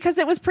because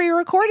it was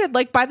pre-recorded,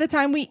 like by the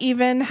time we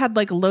even had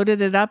like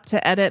loaded it up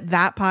to edit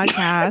that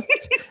podcast,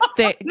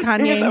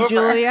 Kanye and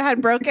Julia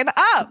had broken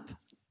up.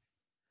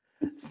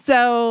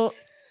 So,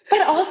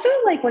 but also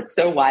like what's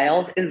so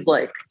wild is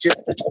like just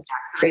the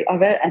trajectory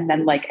of it. And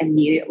then like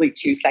immediately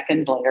 2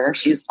 seconds later,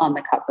 she's on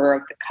the cover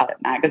of the Cut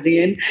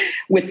magazine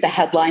with the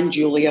headline,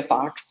 Julia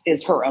Fox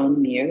is her own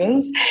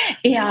muse.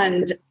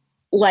 And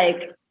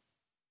like,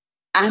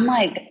 I'm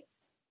like,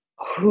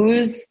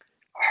 who's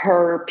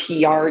her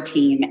PR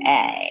team,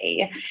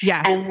 A?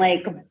 Yes. And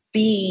like,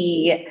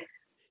 B,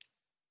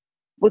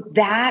 well,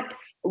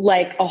 that's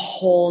like a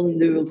whole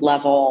new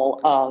level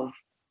of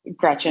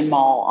Gretchen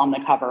Mol on the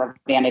cover of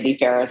Vanity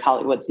Fair as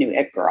Hollywood's new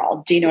it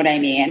girl. Do you know what I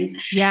mean?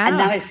 Yeah. And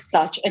that is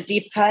such a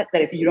deep cut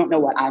that if you don't know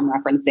what I'm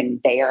referencing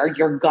there,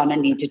 you're gonna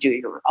need to do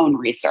your own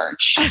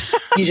research.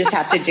 You just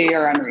have to do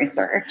your own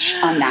research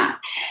on that.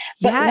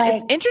 But yeah, like,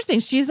 it's interesting.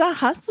 She's a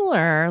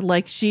hustler.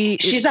 Like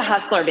she's a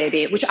hustler,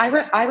 baby, which I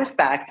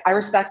respect. I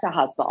respect a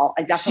hustle.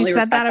 I she definitely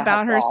said that respect a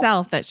about hustle.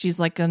 herself, that she's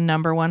like a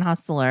number one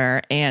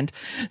hustler. And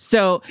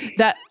so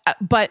that,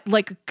 but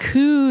like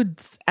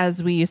kudos,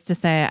 as we used to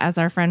say, as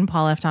our friend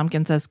Paul F.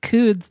 Tompkins says,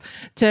 kudos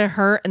to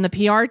her and the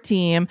PR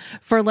team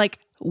for like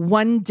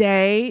one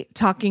day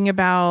talking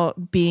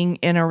about being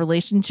in a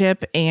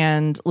relationship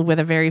and with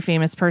a very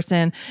famous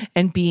person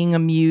and being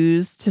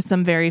amused to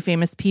some very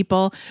famous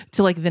people,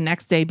 to like the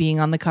next day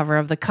being on the cover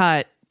of The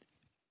Cut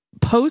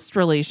post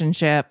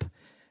relationship,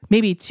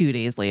 maybe 2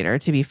 days later,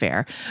 to be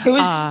fair.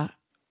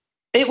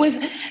 It was,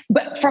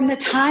 but from the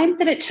time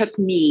that it took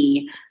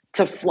me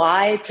to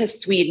fly to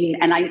Sweden,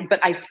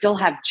 but I still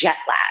have jet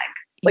lag.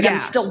 Like I'm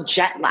still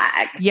jet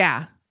lagged.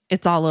 Yeah,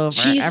 it's all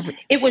over.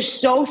 It was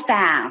so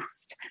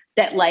fast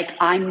that like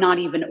I'm not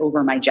even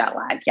over my jet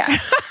lag yet.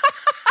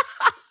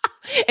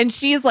 And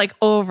she's like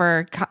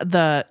over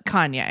the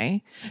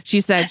Kanye.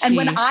 She said, and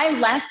when I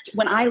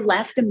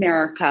left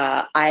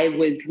America, I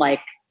was like,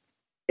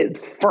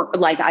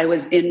 I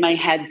was in my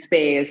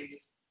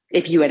headspace.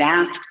 If you had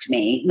asked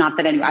me, not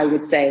that I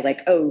would say like,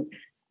 oh,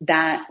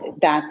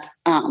 that's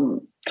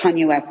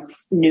Kanye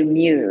West's new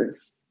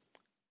muse.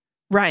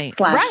 Right.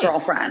 /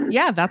 girlfriend.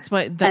 Yeah, that's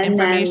what the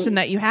information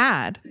that you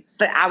had.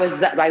 But I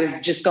was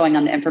just going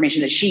on the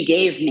information that she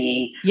gave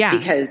me. Yeah.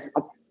 Because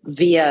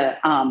via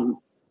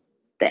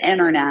the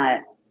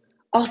internet.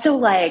 Also,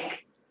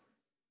 like,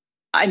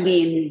 I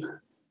mean,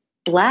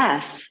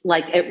 bless,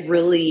 like it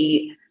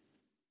really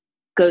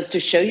goes to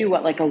show you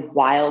what like a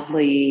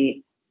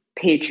wildly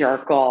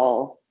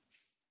patriarchal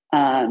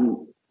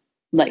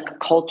like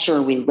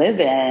culture we live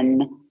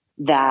in,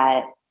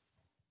 that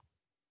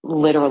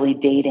literally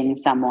dating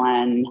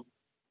someone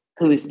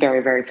who's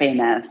very, very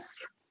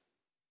famous.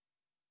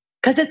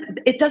 Because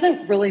it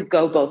doesn't really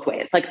go both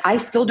ways. Like, I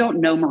still don't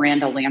know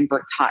Miranda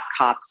Lambert's hot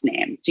cop's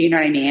name. Do you know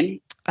what I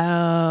mean?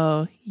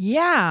 Oh,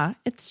 yeah,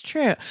 it's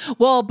true.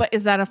 Well, but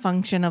is that a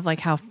function of like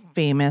how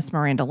famous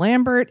Miranda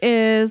Lambert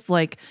is?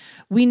 Like,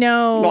 we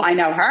know. Well, I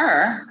know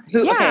her.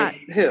 Who? Yeah.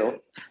 Okay, who?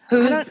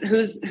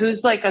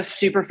 Who's like a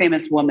super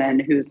famous woman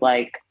who's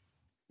like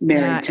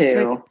married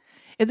to?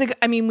 It's like,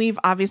 I mean, we've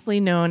obviously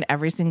known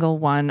every single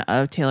one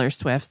of Taylor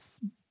Swift's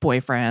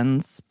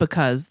boyfriends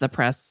because the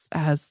press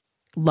has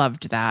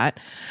loved that.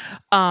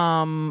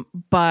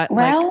 But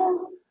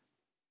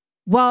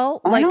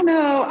well, I don't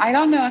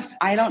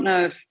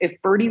know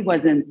if Birdie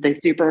wasn't the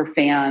super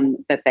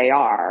fan that they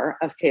are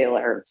of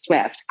Taylor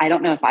Swift. I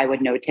don't know if I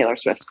would know Taylor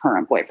Swift's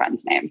current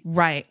boyfriend's name.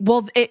 Right.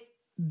 Well, it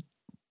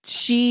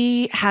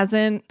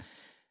hasn't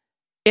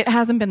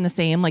been the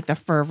same, like the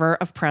fervor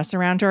of press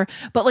around her,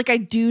 but like I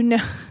do know.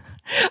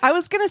 I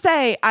was gonna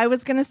say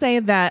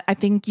that I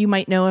think you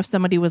might know if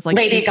somebody was like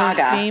Lady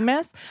Gaga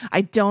famous.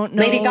 I don't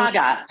know. Lady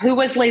Gaga. Who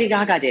was Lady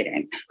Gaga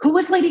dating? Who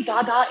was Lady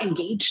Gaga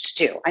engaged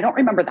to? I don't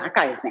remember that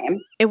guy's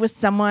name. It was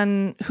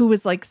someone who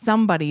was like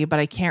somebody, but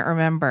I can't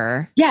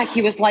remember. Yeah,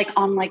 he was like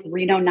on like not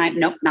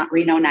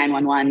Reno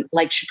 911,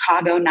 like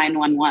Chicago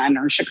 911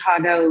 or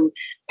Chicago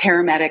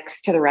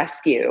paramedics to the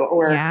rescue,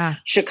 or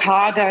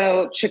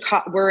Chicago.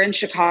 We're in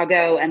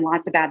Chicago and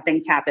lots of bad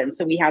things happen.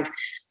 So we have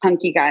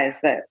hunky guys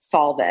that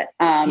solve it.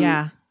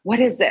 What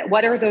is it?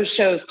 What are those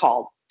shows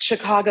called?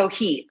 Chicago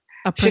Heat,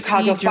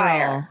 Chicago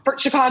Fire,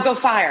 Chicago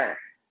Fire.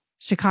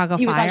 He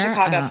was on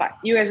Chicago Fire.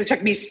 You guys, it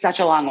took me such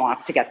a long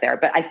walk to get there,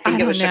 but I think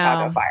it was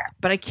Chicago Fire.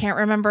 But I can't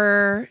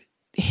remember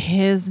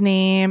his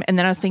name. And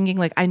then I was thinking,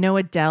 like, I know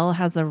Adele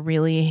has a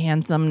really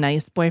handsome,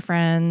 nice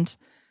boyfriend.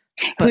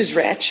 Who's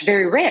rich,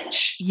 very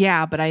rich.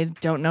 Yeah, but I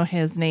don't know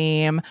his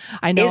name.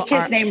 I know. Is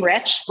his name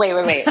Rich? Wait.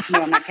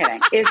 No, I'm not kidding.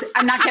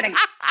 I'm not kidding.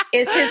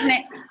 Is his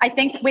name? I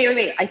think.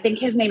 Wait. I think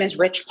his name is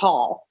Rich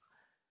Paul.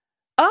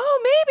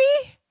 Oh,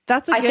 maybe.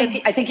 That's a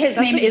good. I think his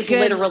name is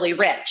literally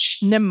Rich.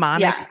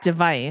 Mnemonic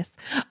device.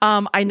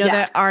 I know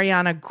that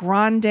Ariana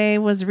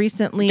Grande was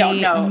recently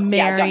married.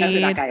 Yeah, don't know who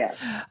that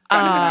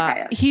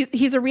guy is.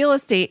 He's a real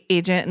estate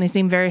agent, and they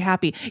seem very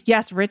happy.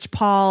 Yes, Rich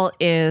Paul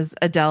is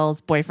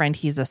Adele's boyfriend.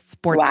 He's a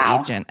sports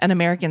agent, an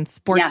American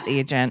sports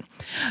agent.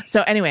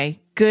 So anyway,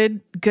 good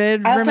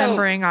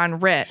remembering on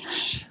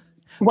Rich.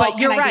 Well, but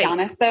you're right. Be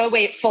honest, though.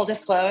 Wait, full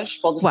disclosure.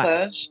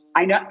 What?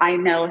 I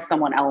know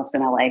someone else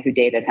in LA who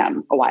dated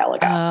him a while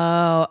ago.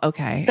 Oh,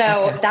 okay.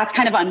 So that's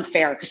kind of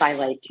unfair because I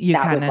like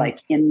that was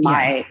like in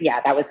my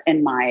that was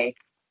in my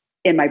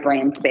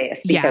brain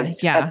space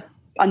because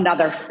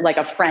another like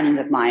a friend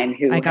of mine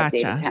who had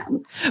dated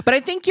him. But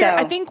I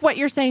think what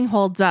you're saying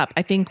holds up.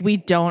 I think we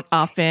don't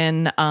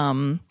often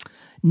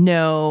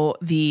know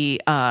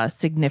the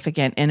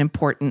significant and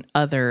important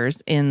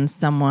others in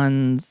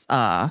someone's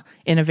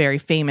in a very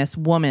famous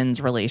woman's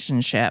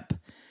relationship,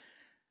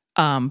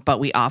 but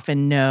we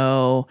often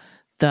know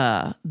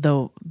the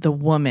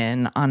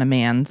woman on a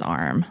man's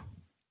arm.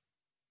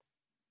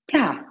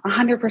 Yeah,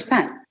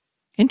 100%.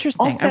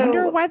 Interesting. I Also-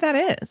 wonder why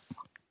that is.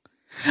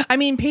 I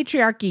mean,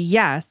 patriarchy,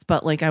 yes,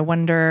 but like, I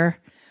wonder.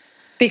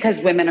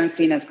 Because women are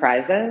seen as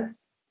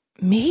prizes.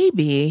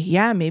 Maybe.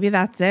 Yeah, maybe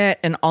that's it.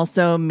 And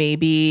also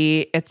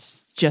maybe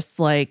it's just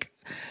like,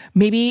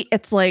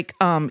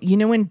 you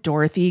know, when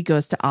Dorothy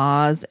goes to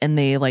Oz and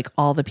they like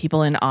all the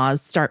people in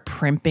Oz start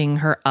primping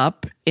her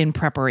up in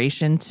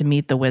preparation to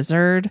meet the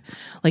wizard.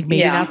 Like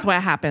maybe that's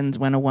what happens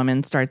when a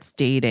woman starts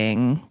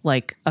dating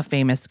like a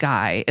famous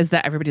guy, is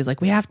that everybody's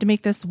like, we have to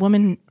make this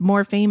woman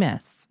more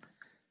famous.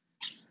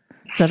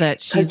 So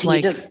that she's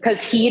like,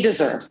 because he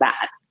deserves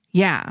that.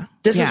 yeah.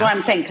 This yeah. is what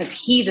I'm saying, because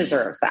he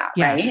deserves that,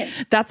 right?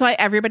 That's why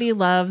everybody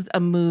loves a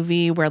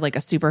movie where like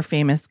a super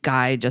famous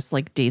guy just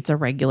like dates a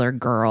regular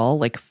girl,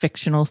 like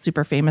fictional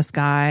super famous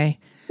guy.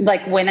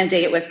 Like Win a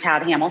Date with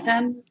Tad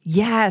Hamilton.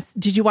 Yes.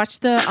 Did you watch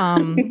the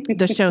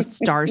show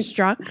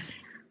Starstruck?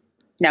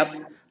 Nope.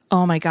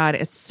 Oh my God,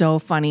 it's so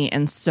funny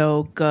and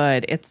so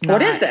good. It's not.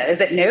 What is it?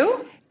 Is it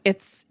new?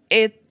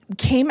 It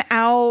came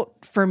out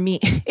for me.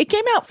 It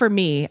came out for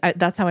me.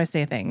 That's how I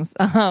say things.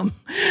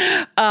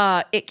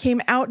 It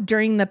came out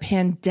during the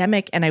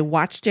pandemic, and I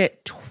watched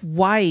it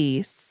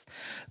twice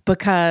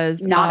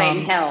because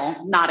Notting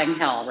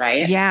Hill,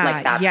 right? Yeah,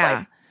 like that's yeah.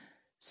 like,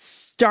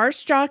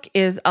 Starstruck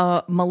is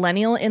a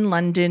millennial in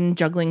London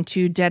juggling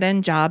two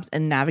dead-end jobs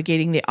and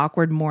navigating the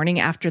awkward morning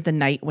after the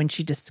night when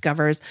she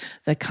discovers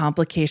the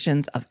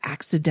complications of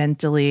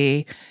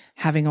accidentally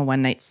having a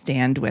one-night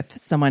stand with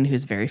someone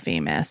who's very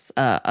famous,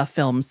 a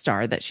film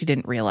star that she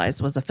didn't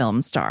realize was a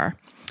film star.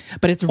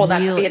 But it's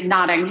that's the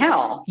Notting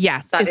Hill.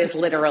 Yes. That is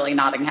literally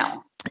Notting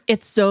Hill.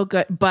 It's so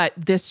good. But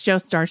this show,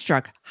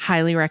 Starstruck,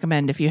 highly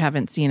recommend if you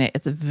haven't seen it.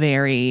 It's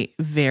very,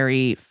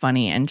 very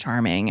funny and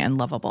charming and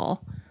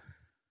lovable.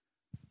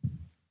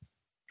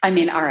 I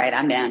mean, all right,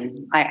 I'm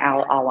in.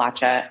 I'll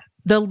watch it.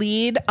 The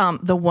lead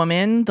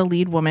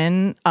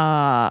woman,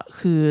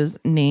 whose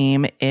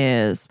name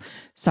is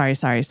sorry.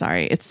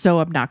 It's so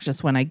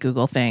obnoxious when I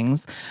Google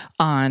things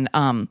on,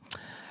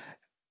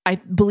 I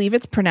believe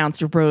it's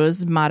pronounced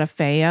Rose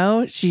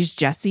Matafeo. She's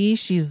Jessie.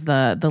 She's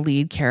the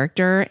lead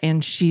character,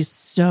 and she's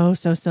so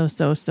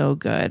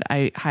good.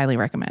 I highly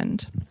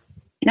recommend.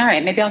 All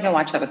right, maybe I'll go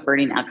watch that with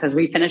Birdie now, because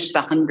we finished the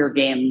Hunger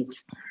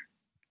Games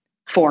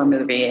 4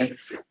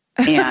 movies.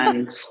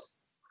 And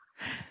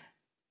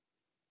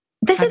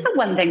this is the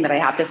one thing that I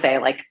have to say,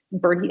 like,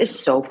 Birdie is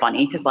so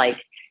funny because, like,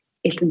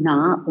 it's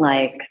not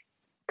like,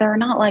 they're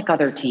not like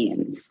other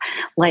teens.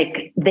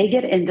 Like, they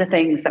get into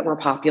things that were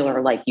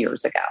popular like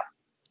years ago.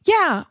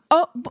 Yeah.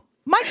 Oh,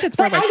 my kids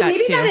were like that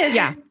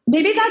too.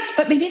 Maybe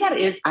that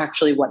is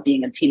actually what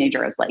being a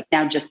teenager is like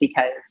now, just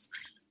because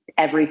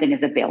everything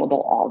is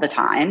available all the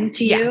time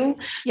to you.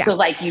 Yeah. So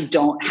like, you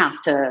don't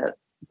have to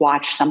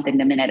watch something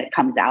the minute it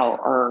comes out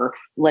or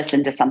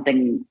listen to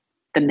something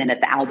the minute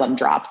the album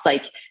drops.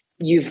 Like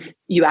you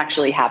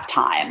actually have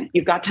time.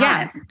 You've got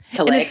time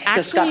to like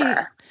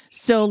discover.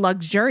 So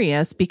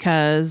luxurious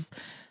because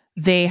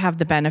they have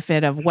the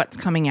benefit of what's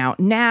coming out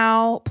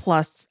now,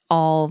 plus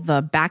all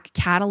the back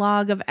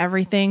catalog of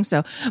everything.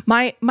 So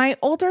my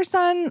older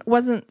son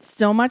wasn't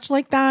so much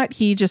like that.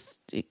 He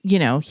just,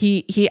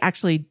 he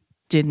actually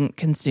didn't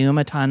consume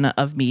a ton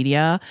of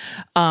media.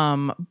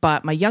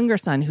 But my younger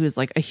son, who's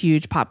like a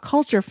huge pop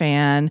culture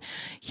fan,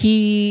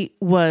 he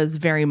was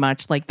very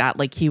much like that.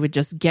 Like he would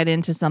just get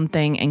into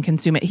something and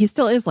consume it. He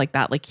still is like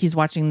that. Like he's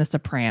watching The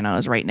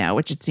Sopranos right now,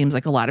 which it seems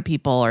like a lot of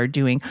people are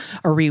doing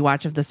a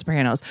rewatch of The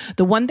Sopranos.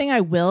 The one thing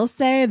I will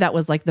say that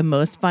was like the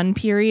most fun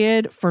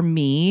period for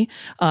me,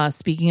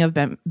 speaking of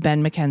Ben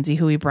McKenzie,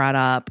 who we brought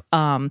up,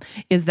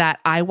 is that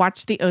I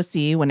watched The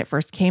OC when it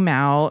first came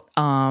out,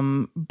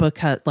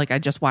 because like I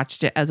just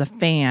watched it as a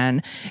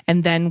fan,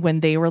 and then when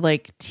they were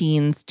like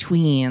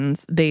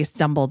tweens, they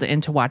stumbled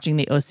into watching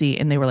The OC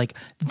and they were like,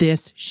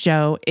 this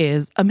show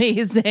is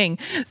amazing.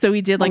 So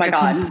we did like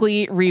a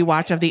complete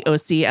rewatch of The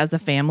OC as a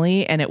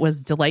family, and it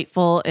was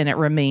delightful, and it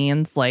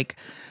remains like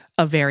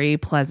a very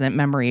pleasant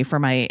memory for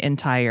my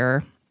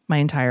entire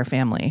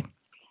family.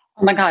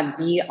 Oh my God,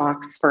 B.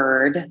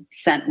 Oxford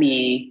sent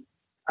me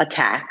a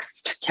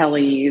text.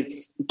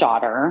 Kelly's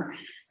daughter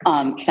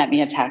sent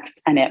me a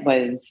text, and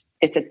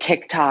it's a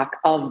TikTok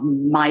of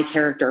my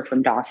character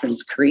from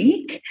Dawson's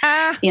Creek.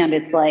 And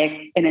it's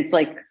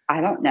like, I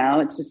don't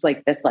know. It's just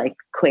like this like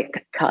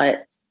quick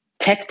cut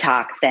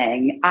TikTok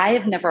thing. I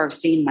have never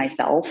seen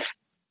myself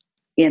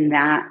in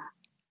that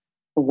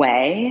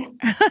way.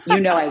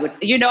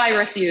 I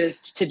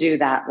refused to do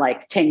that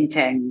like Ting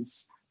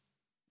Ting's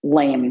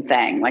lame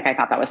thing. Like I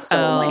thought that was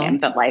so lame,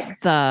 but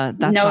like that's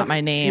not my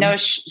name. No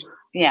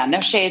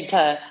shade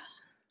to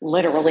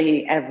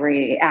literally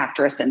every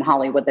actress in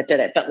Hollywood that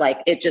did it, but like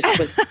it just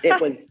was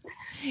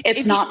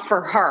it's not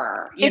for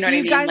her. You know what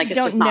I mean? Guys like it's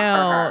don't just not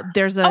know,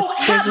 for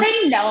her.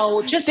 they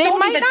know. Just they don't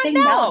might even not say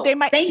know.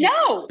 no. They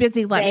know.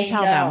 Busy, let me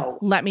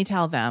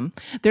tell them.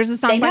 There's a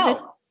song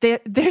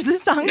there's a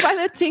song by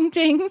the Ting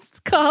Tings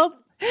called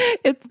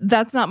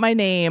That's Not My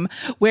Name,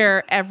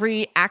 where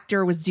every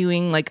actor was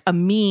doing like a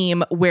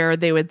meme where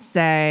they would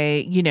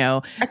say, you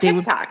know, A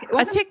TikTok. It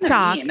wasn't a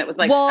TikTok. A meme. It was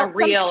like a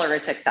reel or a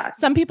TikTok.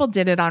 Some people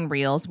did it on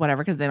Reels,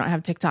 whatever, because they don't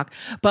have TikTok.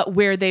 But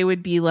where they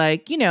would be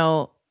like, you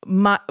know,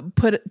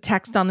 put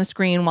text on the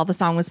screen while the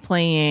song was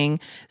playing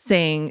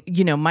saying,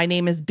 you know, my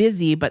name is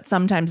Busy, but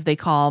sometimes they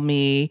call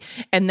me,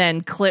 and then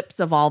clips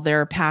of all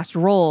their past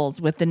roles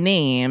with the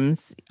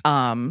names.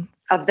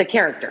 Of the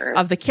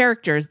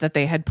characters that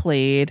they had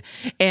played.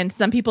 And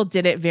some people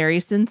did it very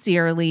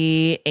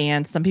sincerely,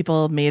 and some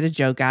people made a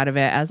joke out of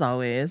it, as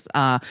always.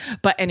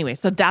 But anyway,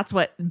 so that's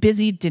what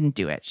Busy didn't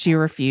do it. She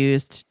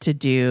refused to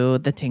do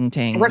the ting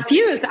ting.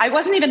 Refused. It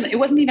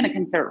wasn't even a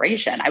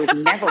consideration. I was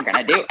never going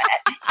to do it.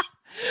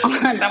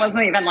 That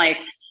wasn't even like,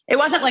 it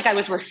wasn't like I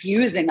was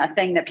refusing a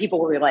thing that people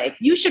were like,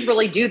 you should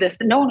really do this.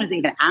 No one was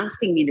even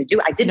asking me to do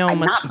it. I didn't. No one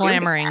was not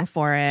clamoring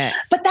for it.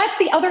 But that's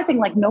the other thing.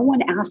 Like, no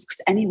one asks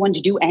anyone to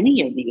do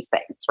any of these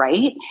things,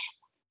 right?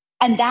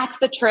 And that's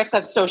the trick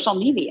of social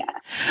media.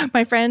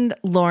 My friend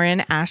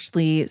Lauren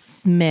Ashley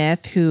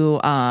Smith, who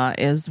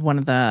is one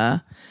of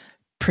the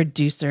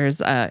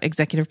producers,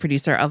 executive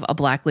producer of a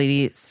Black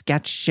Lady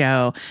sketch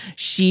show,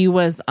 she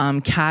was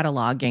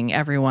cataloging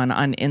everyone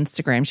on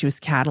Instagram. She was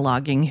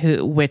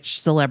cataloging which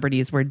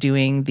celebrities were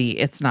doing the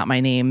 "It's Not My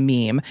Name"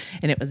 meme,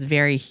 and it was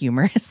very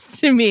humorous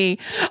to me.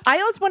 I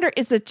always wonder,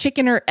 it's a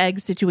chicken or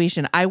egg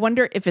situation. I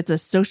wonder if it's a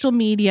social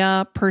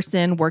media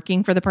person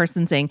working for the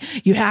person saying,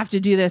 you have to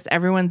do this,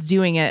 everyone's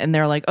doing it, and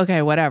they're like,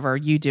 okay, whatever,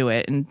 you do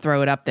it and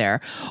throw it up there.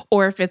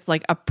 Or if it's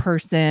like a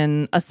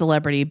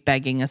celebrity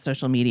begging a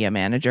social media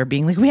manager,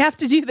 being like, we have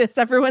to do this,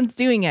 everyone's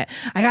doing it,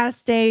 I gotta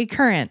stay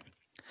current.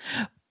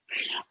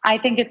 I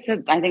think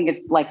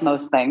it's like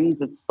most things.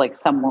 It's like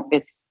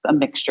it's a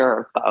mixture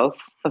of both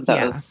of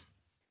those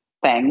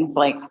things.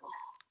 Like,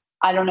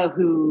 I don't know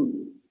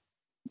who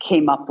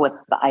came up with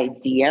the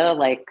idea,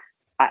 like,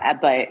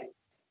 but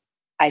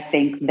I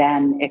think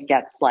then it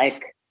gets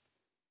like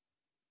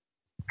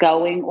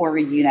going, or,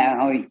 you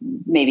know,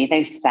 maybe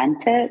they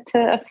sent it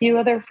to a few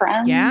other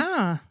friends.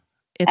 Yeah.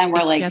 And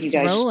we're like,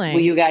 will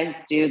you guys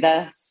do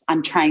this?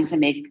 I'm trying to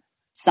make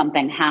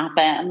something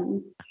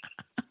happen.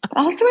 But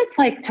also, it's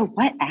like, to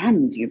what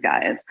end, you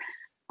guys?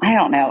 I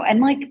don't know. And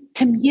like,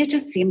 to me, it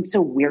just seems so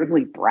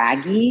weirdly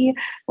braggy,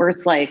 where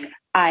it's like,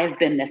 I've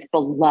been this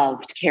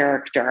beloved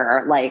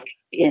character, like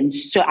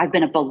I've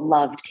been a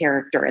beloved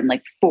character in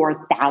like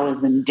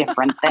 4,000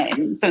 different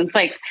things. And it's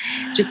like,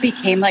 just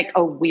became like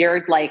a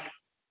weird, like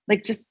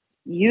just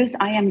use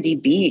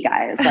IMDb,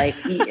 guys. Like,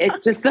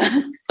 it's just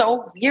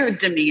so weird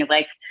to me.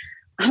 Like,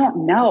 I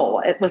don't know.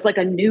 It was like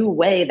a new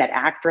way that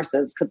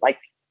actresses could like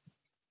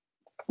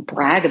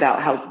brag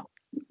about how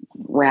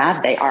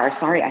rad they are.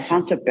 Sorry, I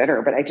sound so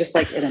bitter, but I just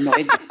like, it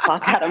annoyed the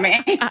fuck out of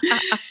me.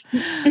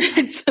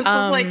 It just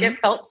was like, it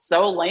felt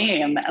so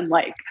lame and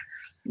like.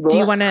 Do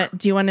you want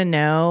to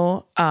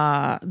know,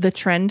 the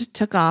trend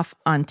took off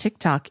on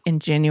TikTok in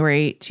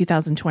January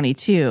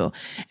 2022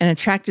 and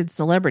attracted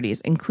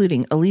celebrities,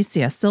 including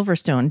Alicia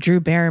Silverstone,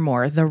 Drew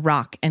Barrymore, The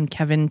Rock, and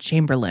Kevin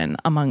Chamberlain,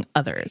 among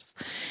others.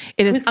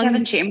 Who's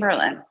Kevin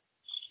Chamberlain?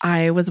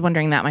 I was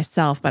wondering that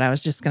myself, but I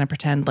was just going to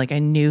pretend like I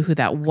knew who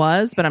that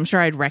was, but I'm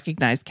sure I'd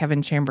recognize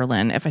Kevin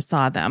Chamberlain if I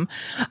saw them.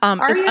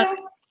 Are you?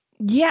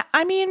 Yeah,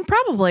 I mean,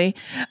 probably.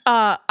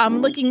 I'm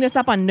looking this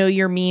up on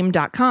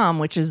knowyourmeme.com,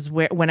 which is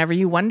where, whenever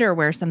you wonder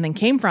where something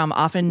came from,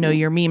 often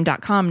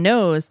knowyourmeme.com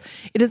knows.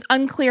 It is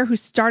unclear who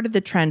started the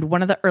trend.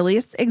 One of the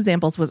earliest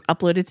examples was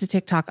uploaded to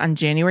TikTok on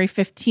January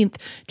 15th,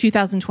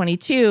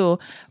 2022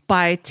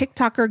 by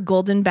TikToker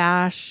Golden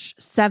Bash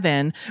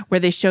 7,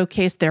 where they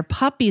showcased their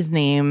puppy's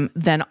name,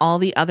 then all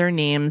the other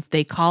names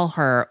they call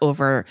her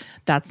over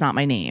That's Not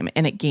My Name.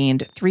 And it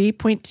gained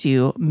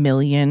 3.2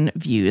 million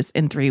views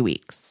in 3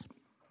 weeks.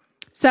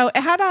 So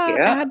it had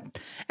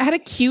a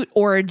cute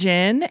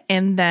origin,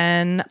 and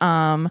then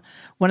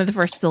one of the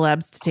first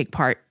celebs to take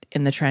part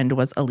in the trend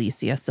was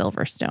Alicia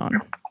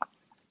Silverstone,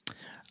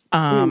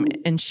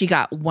 and she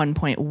got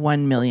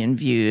 1.1 million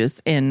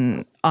views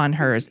on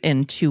hers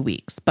in 2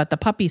 weeks. But the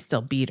puppy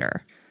still beat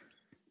her.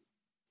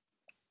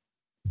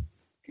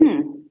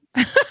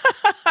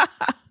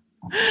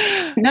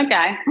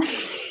 Okay,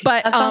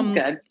 but that sounds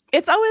good.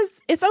 It's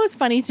always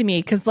funny to me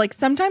because like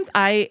sometimes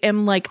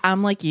I'm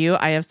like you.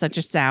 I have such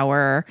a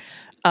sour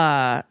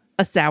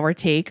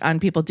take on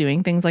people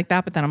doing things like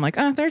that. But then I'm like,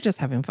 oh, they're just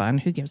having fun.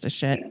 Who gives a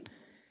shit?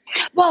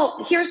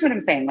 Well, here's what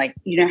I'm saying. Like,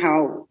 you know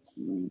how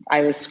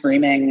I was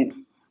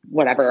screaming,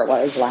 whatever it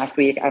was last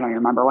week. I don't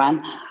remember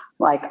when.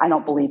 Like, I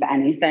don't believe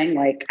anything.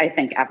 Like, I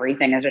think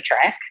everything is a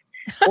trick.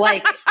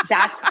 Like,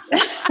 that's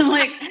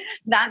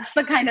that's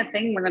the kind of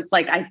thing where it's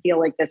like, I feel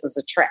like this is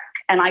a trick.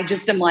 And I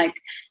just am like,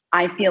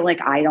 I feel like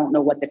I don't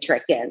know what the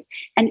trick is.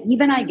 And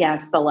even I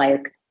guess the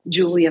like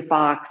Julia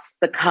Fox,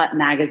 the Cut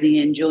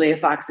magazine, Julia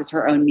Fox is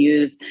her own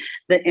muse,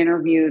 the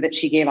interview that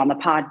she gave on the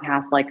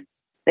podcast, like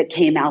that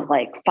came out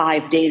like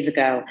 5 days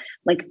ago,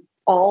 like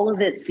all of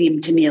it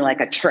seemed to me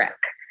like a trick.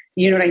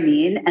 You know what I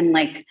mean? And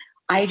like,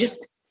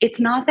 it's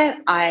not that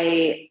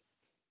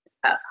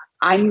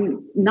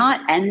I'm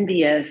not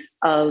envious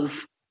of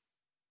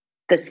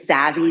the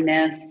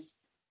savviness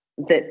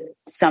that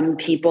some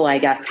people, I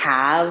guess,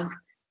 have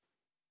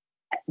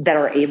that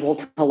are able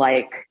to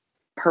like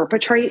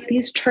perpetrate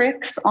these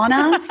tricks on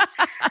us.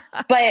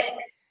 But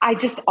I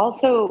just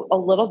also a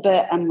little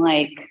bit, I'm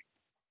like,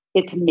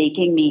 it's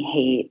making me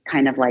hate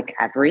kind of like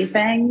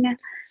everything.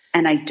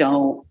 And I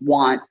don't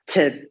want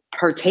to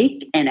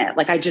partake in it.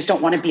 Like, I just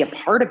don't want to be a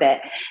part of it.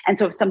 And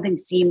so if something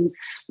seems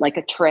like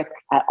a trick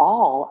at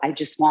all, I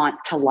just want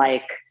to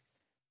like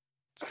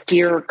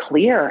steer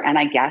clear and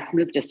I guess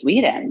move to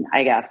Sweden,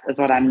 I guess is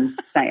what I'm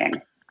saying.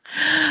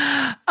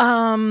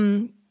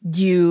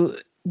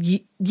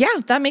 Yeah,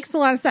 that makes a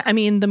lot of sense. I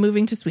mean, the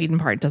moving to Sweden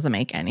part doesn't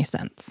make any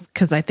sense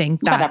because I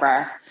think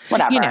that's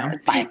whatever, you know,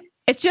 it's fine.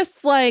 It's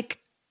just like,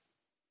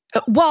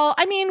 well,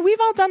 I mean, we've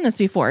all done this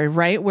before,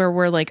 right? Where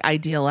we're like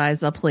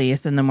idealize a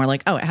place and then we're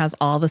like, oh, it has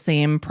all the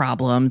same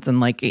problems. And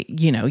like,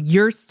 you know,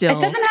 you're still.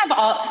 It doesn't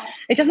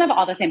have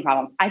all the same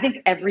problems. I think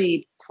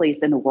every place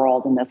in the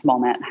world in this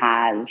moment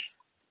has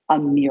a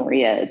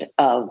myriad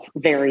of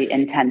very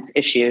intense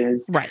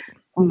issues. Right.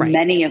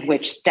 Many of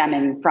which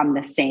stemming from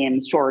the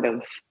same sort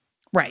of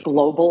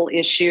global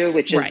issue,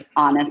 which is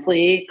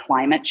honestly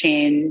climate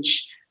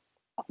change,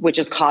 which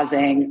is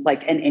causing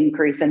like an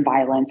increase in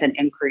violence, an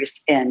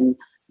increase in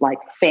like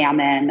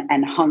famine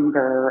and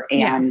hunger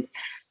and,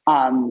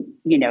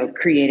 you know,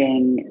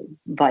 creating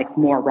like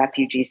more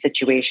refugee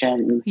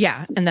situations.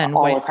 Yeah. And then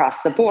all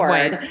across the board.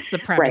 White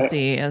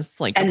supremacy is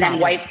like, and then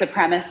white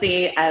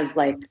supremacy as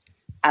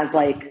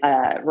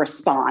a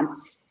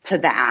response to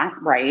that.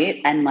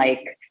 Right. And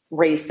like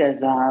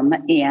racism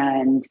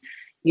and,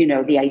 you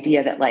know, the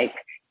idea that like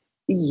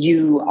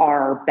you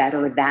are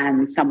better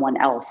than someone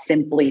else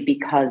simply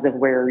because of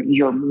where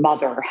your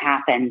mother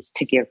happened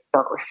to give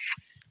birth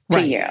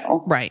to you.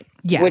 Right.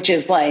 Yeah. Which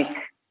is like,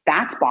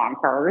 that's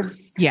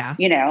bonkers. Yeah.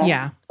 You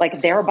know,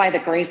 like there by the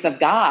grace of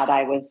God,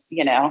 I was,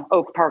 you know,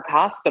 Oak Park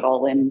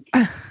Hospital in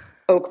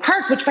Oak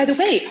Park, which by the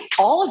way,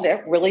 all of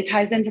it really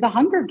ties into the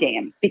Hunger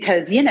Games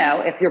because, you know,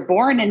 if you're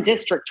born in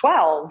District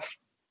 12,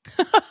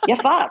 you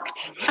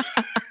fucked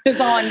is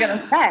all I'm going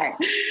to say,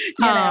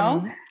 you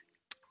know?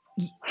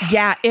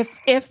 Yeah.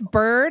 If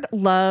Bird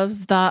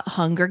loves the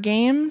Hunger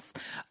Games,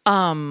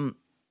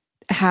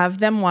 have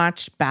them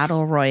watch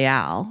Battle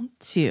Royale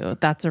too.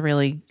 That's a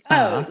really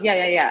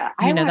yeah.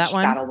 You know that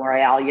one? Battle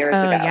Royale years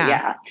ago.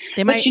 Yeah.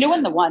 But you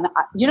know the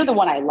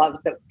one I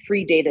loved that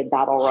predated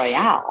Battle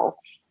Royale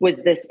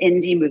was this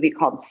indie movie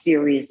called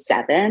Series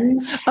 7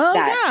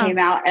 that came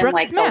out in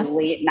Brooke Smith. The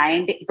late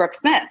 90s. Brooke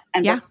Smith.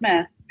 And Brooke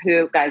Smith,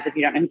 who, guys, if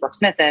you don't know who Brooke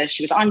Smith is,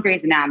 she was on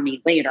Grey's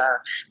Anatomy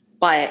later,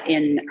 but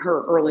in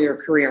her earlier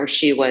career,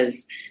 she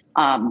was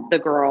the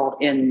girl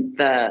in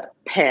the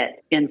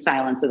pit in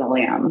Silence of the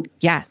Lambs.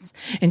 Yes.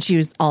 And she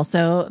was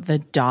also the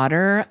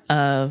daughter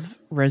of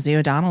Rosie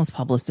O'Donnell's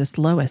publicist,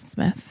 Lois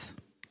Smith.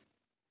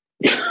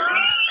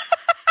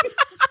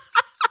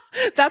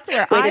 That's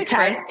where I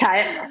tie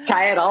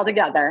it all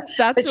together.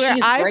 That's where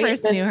I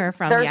first knew her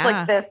from. There's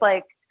like this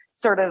like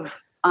sort of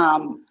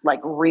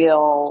like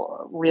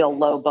real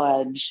low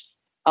budge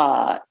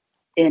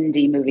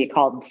indie movie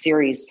called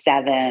Series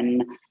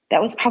 7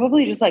 that was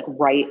probably just like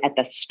right at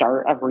the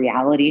start of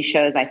reality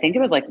shows. I think it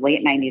was like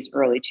late 90s,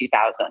 early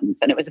 2000s.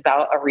 And it was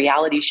about a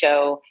reality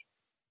show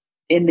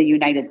in the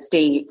United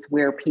States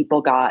where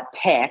people got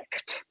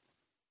picked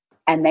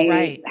and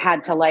they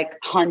had to like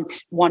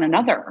hunt one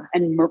another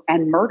and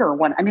murder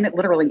one. I mean, it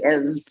literally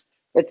is,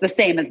 it's the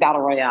same as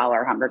Battle Royale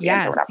or Hunger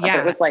Games or whatever. Yeah.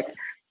 It was like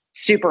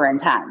super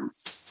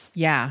intense.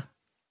 Yeah.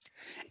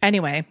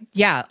 Anyway,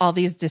 all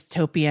these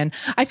dystopian.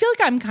 I feel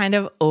like I'm kind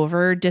of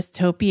over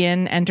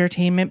dystopian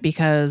entertainment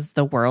because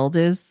the world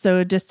is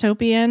so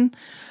dystopian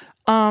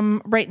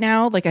right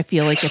now. Like I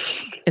feel like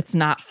it's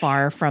not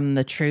far from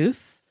the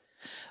truth.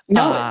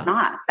 No, it's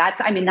not.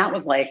 That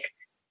was like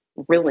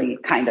really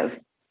kind of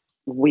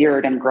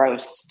weird and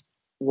gross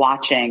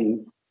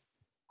watching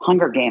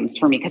Hunger Games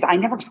for me because I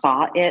never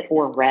saw it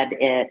or read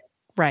it.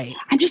 Right.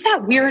 I'm just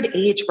that weird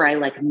age where I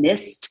like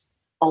missed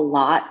a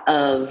lot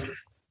of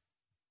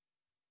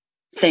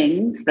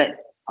things that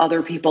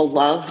other people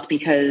loved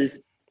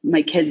because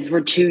my kids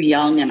were too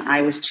young and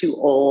I was too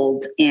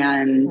old.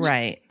 And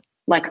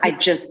like, I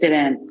just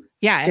didn't.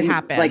 Yeah, it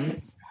happens. Like,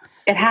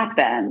 it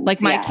happens. Like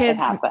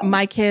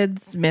my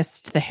kids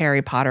missed the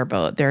Harry Potter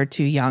boat. They're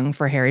too young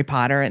for Harry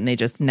Potter and they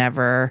just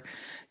never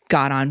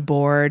got on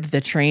board the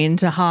train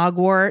to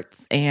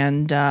Hogwarts.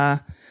 And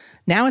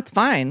now it's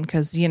fine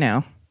because, you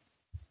know.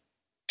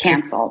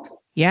 Canceled.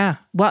 Yeah.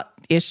 What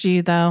is she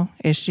though?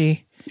 Is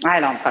she?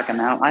 I don't fucking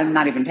know. I'm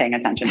not even paying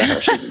attention to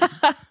her. She's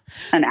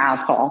an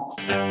asshole.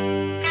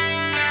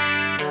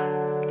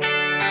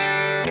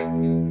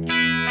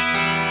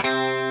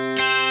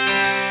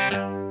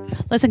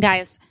 Listen,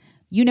 guys,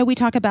 you know we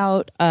talk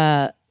about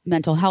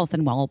mental health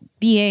and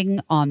well-being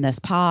on this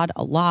pod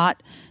a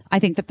lot. I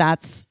think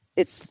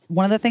it's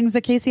one of the things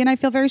that Casey and I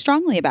feel very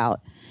strongly about.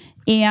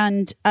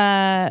 And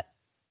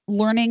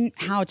learning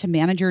how to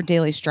manage your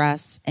daily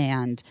stress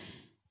and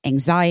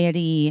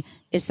anxiety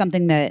is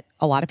something that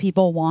a lot of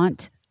people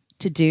want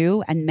to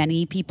do, and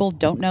many people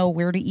don't know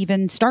where to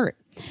even start.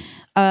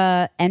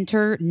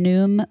 Enter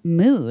Noom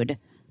Mood.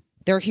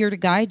 They're here to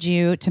guide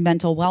you to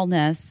mental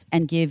wellness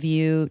and give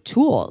you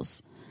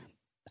tools.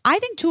 I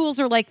think tools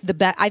are like the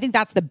best. I think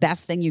that's the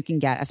best thing you can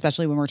get,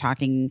 especially when we're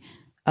talking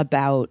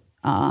about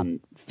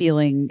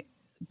feeling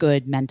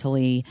good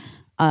mentally.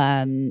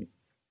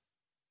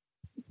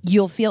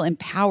 You'll feel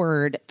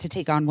empowered to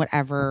take on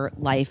whatever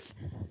life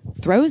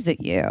throws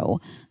at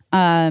you.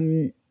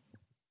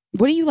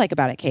 What do you like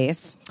about it,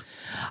 Case?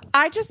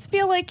 I just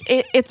feel like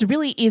it's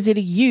really easy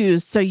to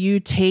use. So you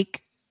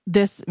take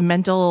this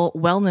mental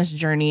wellness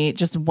journey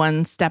just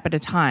one step at a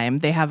time.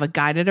 They have a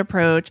guided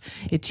approach.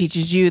 It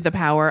teaches you the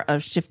power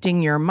of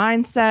shifting your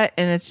mindset,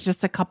 and it's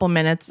just a couple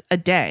minutes a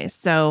day.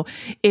 So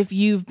if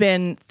you've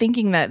been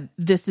thinking that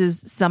this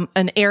is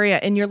an area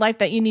in your life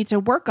that you need to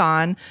work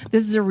on,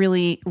 this is a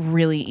really,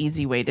 really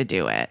easy way to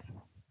do it.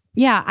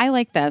 Yeah, I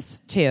like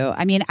this too.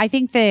 I mean, I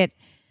think that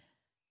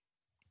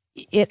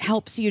it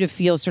helps you to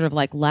feel sort of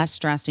like less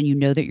stressed, and you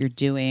know that you're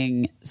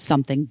doing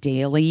something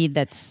daily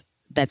that's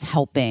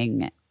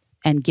helping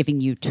and giving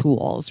you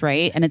tools,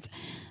 right? And it's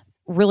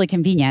really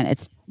convenient.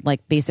 It's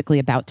like basically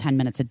about 10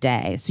 minutes a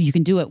day. So you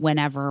can do it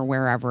whenever,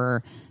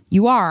 wherever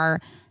you are.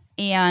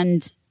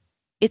 And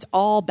it's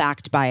all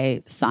backed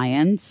by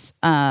science.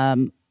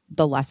 The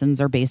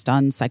lessons are based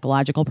on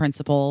psychological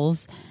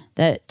principles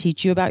that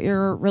teach you about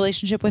your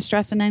relationship with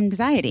stress and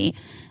anxiety.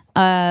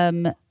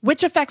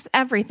 Which affects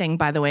everything,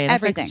 by the way. It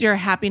affects your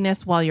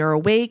happiness while you're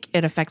awake.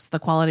 It affects the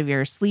quality of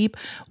your sleep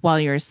while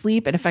you're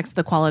asleep. It affects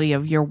the quality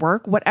of your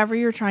work. Whatever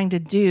you're trying to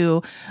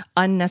do,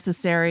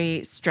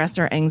 unnecessary stress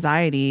or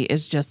anxiety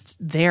is just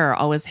there,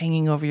 always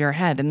hanging over your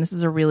head. And this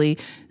is a really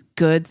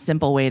good,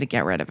 simple way to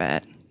get rid of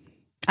it.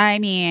 I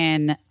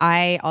mean,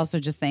 I also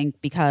just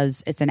think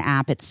because it's an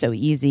app, it's so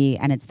easy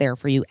and it's there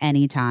for you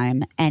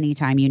anytime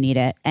you need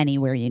it,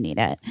 anywhere you need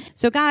it.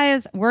 So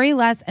guys, worry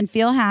less and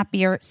feel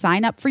happier.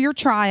 Sign up for your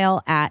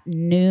trial at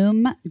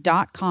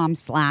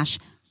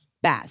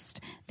Noom.com/best.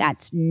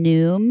 That's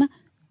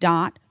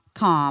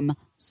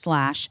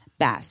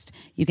Noom.com/best.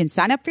 You can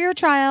sign up for your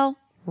trial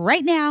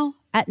right now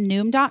at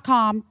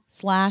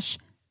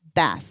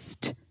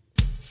Noom.com/best.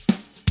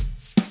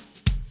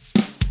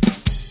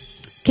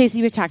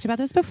 Casey, we've talked about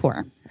this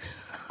before.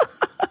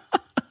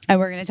 And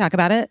we're going to talk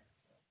about it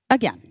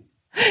again.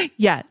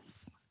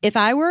 Yes. If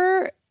I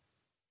were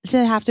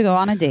to have to go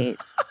on a date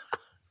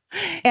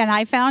and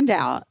I found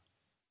out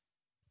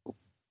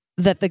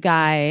that the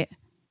guy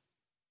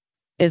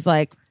is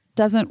like,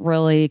 doesn't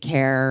really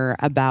care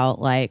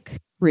about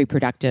like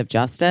reproductive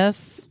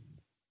justice.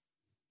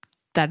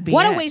 That'd be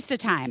what it. a waste of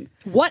time.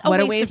 What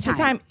a waste of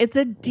time. It's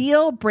a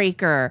deal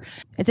breaker.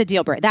 It's a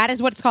deal breaker. That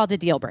is what it's called, a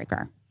deal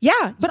breaker.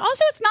 Yeah. But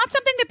also it's not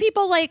something that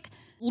people like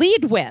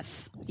lead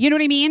with. You know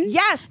what I mean?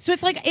 Yes. So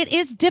it's like, it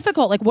is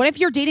difficult. Like, what if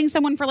you're dating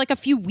someone for like a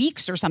few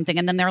weeks or something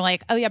and then they're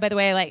like, oh yeah, by the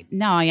way, like,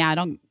 no, yeah, I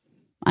don't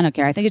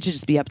care. I think it should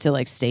just be up to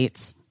like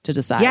states to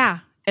decide. Yeah.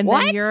 And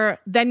what?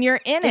 then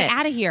you're in Get it.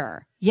 out of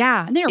here.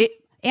 Yeah.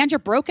 And you're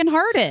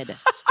brokenhearted.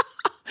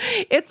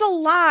 It's a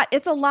lot.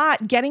 It's a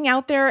lot. Getting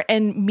out there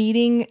and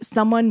meeting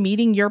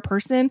your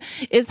person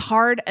is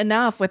hard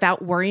enough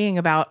without worrying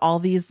about all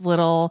these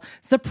little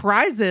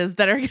surprises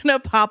that are going to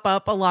pop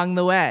up along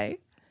the way.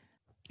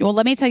 Well,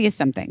 let me tell you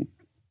something.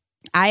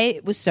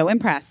 I was so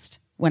impressed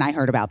when I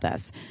heard about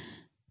this.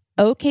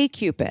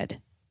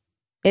 OkCupid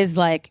is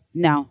like,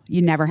 no,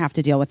 you never have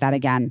to deal with that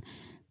again.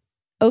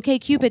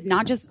 OkCupid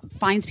not just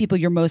finds people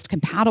you're most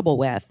compatible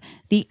with.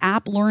 The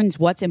app learns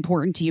what's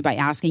important to you by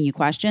asking you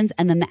questions.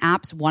 And then the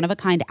app's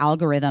one-of-a-kind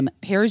algorithm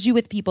pairs you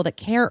with people that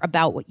care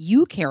about what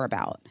you care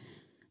about,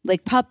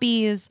 like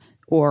puppies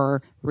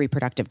or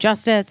reproductive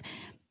justice.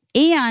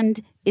 And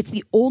it's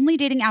the only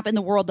dating app in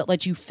the world that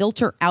lets you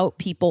filter out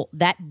people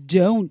that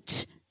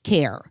don't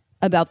care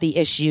about the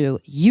issue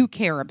you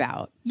care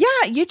about.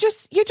 Yeah, you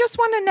just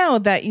want to know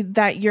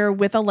that you're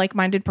with a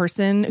like-minded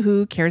person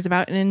who cares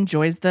about and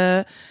enjoys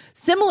the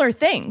similar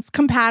things,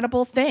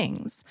 compatible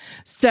things.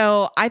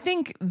 So I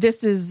think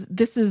this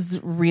is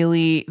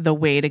really the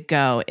way to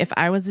go. If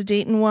I was a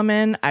dating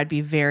woman, I'd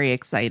be very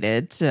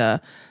excited to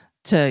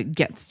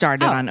get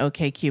started on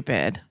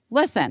OkCupid.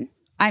 Listen,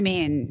 I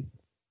mean,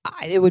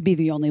 it would be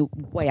the only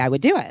way I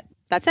would do it.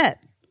 That's it.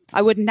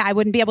 I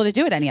wouldn't be able to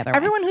do it any other way.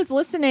 Everyone who's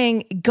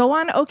listening, go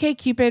on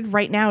OkCupid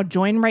right now.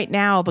 Join right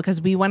now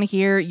because we want to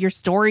hear your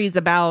stories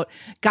about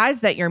guys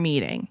that you're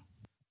meeting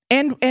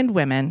and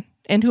women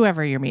and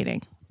whoever you're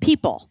meeting.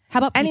 People. How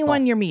about people?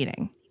 Anyone you're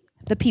meeting?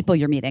 The people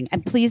you're meeting.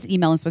 And please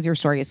email us with your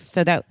stories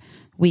so that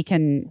we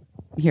can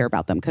hear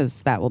about them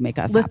because that will make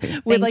us happy.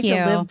 We'd like to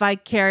live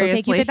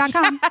vicariously.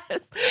 OkCupid.com.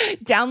 Yes.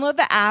 Download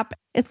the app.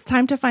 It's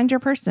time to find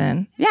your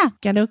person. Yeah.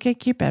 Get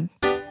OkCupid.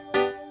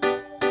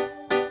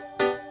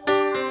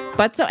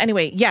 But so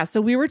anyway, yeah, so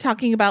we were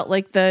talking about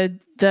like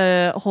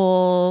the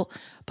whole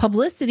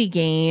publicity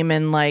game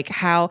and like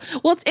how,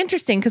 well, it's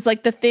interesting because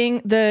like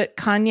the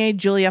Kanye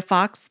Julia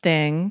Fox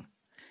thing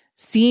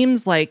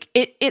seems like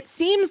it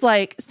seems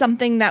like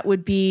something that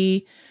would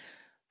be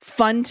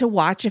fun to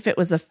watch if it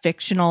was a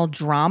fictional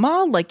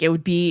drama. Like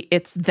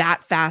it's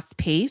that fast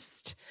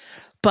paced.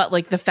 But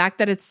like the fact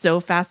that it's so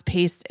fast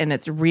paced and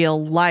it's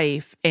real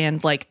life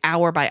and like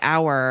hour by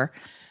hour.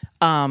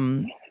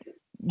 And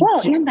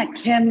that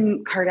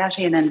Kim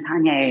Kardashian and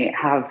Kanye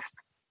have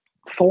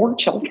 4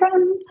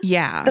 children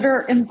that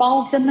are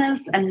involved in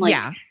this. And like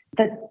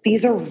that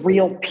these are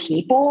real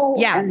people.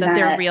 Yeah, and that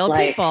they're real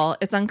people.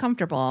 It's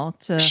uncomfortable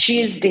to.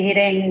 She's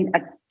dating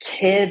a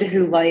kid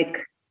who like,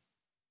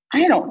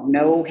 I don't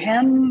know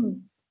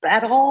him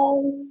at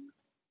all.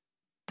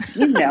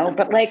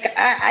 But like,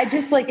 I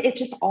just like, it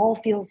just all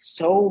feels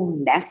so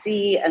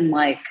messy and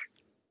like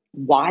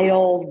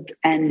wild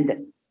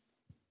and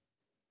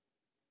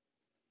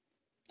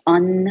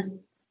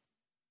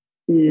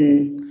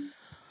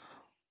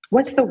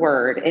what's the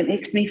word? It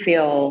makes me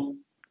feel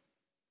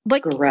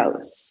like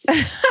gross.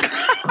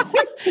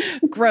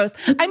 Gross.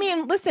 I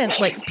mean, listen,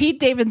 like Pete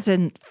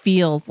Davidson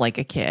feels like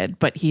a kid,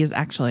 but he's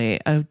actually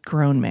a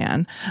grown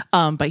man.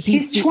 But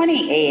he's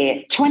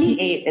 28.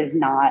 28 is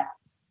not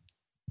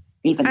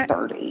even 30.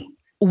 Do you know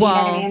what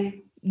I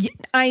mean?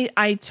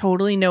 I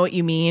totally know what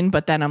you mean,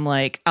 but then I'm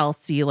like, I'll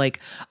see like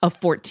a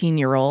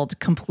 14-year-old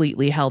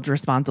completely held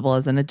responsible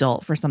as an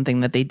adult for something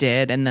that they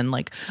did, and then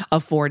like a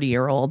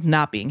 40-year-old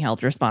not being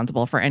held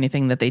responsible for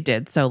anything that they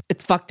did. So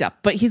it's fucked up.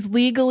 But he's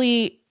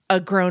legally a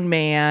grown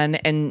man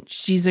and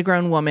she's a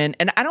grown woman,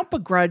 and I don't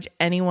begrudge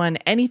anyone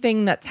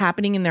anything that's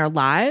happening in their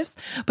lives,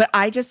 but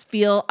I just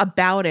feel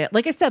about it.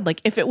 Like I said,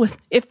 like if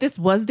this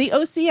was the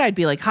OC, I'd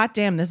be like, hot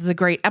damn, this is a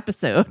great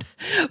episode.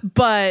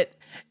 But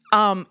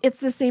it's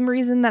the same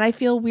reason that I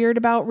feel weird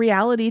about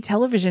reality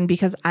television,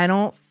 because I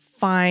don't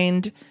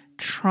find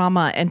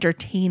trauma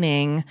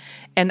entertaining,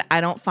 and I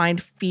don't find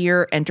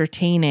fear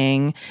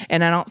entertaining,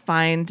 and I don't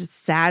find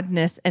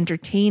sadness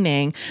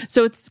entertaining.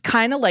 So it's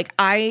kind of like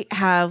I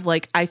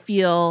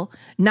feel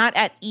not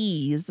at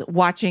ease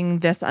watching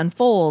this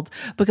unfold,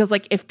 because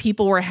like if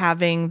people were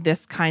having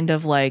this kind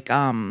of like,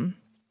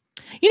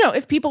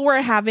 if people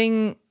were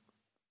having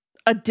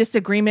a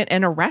disagreement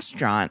in a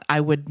restaurant, I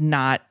would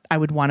want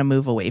to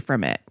move away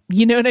from it.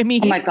 You know what I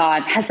mean? Oh my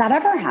God. Has that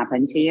ever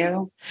happened to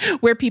you?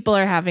 Where people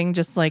are having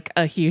just like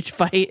a huge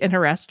fight in a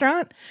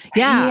restaurant?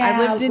 Yeah, I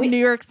lived in New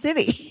York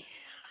City.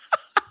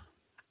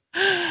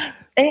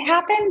 It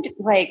happened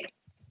like,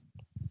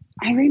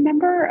 I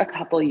remember a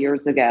couple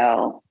years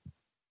ago.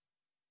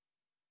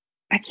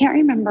 I can't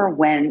remember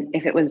when,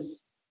 if it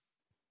was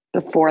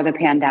before the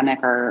pandemic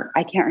or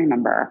I can't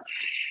remember,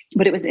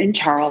 but it was in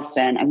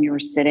Charleston and we were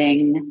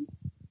sitting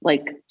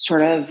like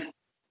sort of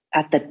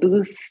at the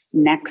booth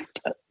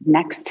next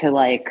to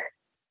like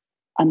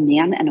a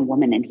man and a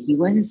woman. And he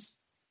was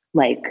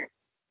like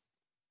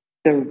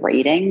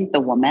berating the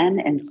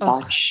woman in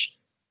such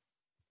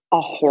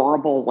a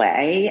horrible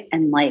way.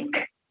 And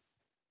like,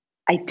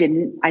 I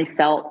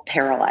felt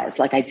paralyzed.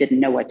 Like I didn't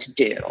know what to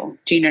do.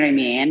 Do you know what I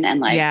mean? And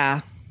like,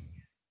 yeah.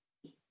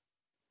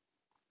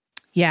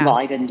 Well,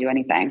 I didn't do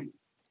anything.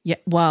 Yeah.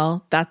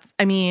 Well,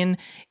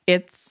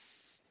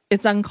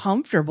 it's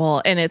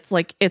uncomfortable. And it's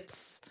like,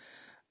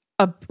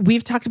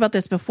 we've talked about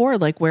this before,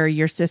 like where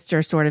your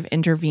sister sort of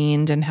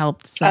intervened and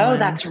helped someone. Oh,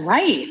 that's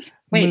right.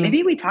 Wait,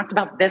 maybe we talked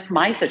about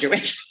my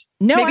situation.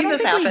 No, maybe I don't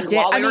this think we happened did.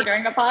 while we were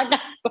doing a podcast.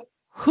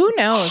 Who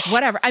knows?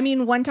 Whatever. I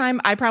mean, one time,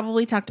 I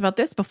probably talked about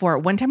this before.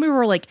 One time we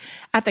were like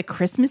at the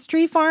Christmas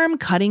tree farm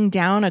cutting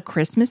down a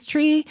Christmas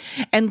tree.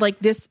 And like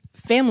this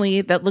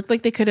family that looked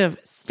like they could have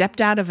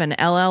stepped out of an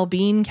LL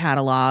Bean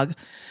catalog,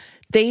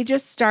 they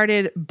just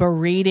started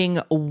berating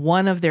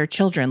one of their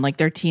children, like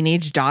their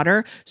teenage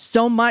daughter,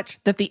 so much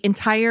that the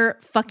entire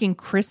fucking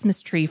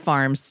Christmas tree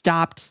farm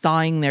stopped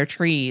sawing their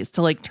trees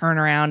to like turn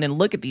around and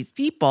look at these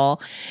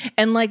people.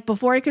 And like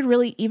before I could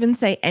really even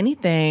say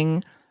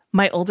anything,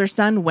 my older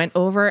son went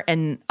over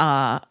and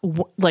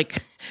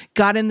like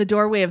got in the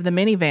doorway of the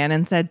minivan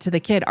and said to the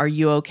kid, "Are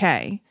you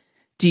okay?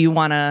 Do you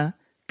want to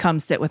come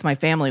sit with my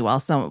family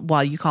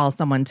while you call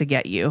someone to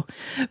get you?"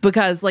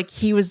 Because like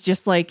he was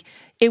just like,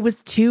 it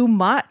was too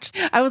much.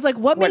 I was like,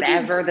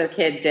 whatever the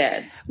kid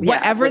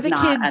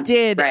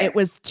did, it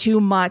was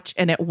too much,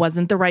 and it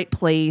wasn't the right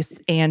place.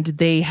 And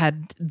they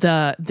had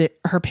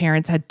her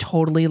parents had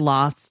totally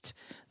lost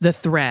the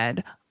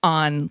thread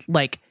on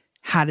like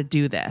how to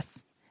do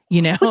this.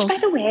 You know? Which, by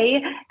the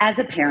way, as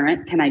a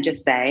parent, can I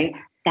just say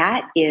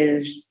but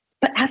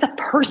as a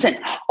person,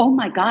 oh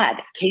my God,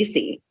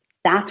 Casey,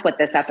 that's what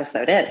this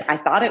episode is. I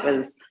thought it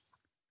was,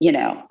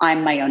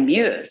 I'm my own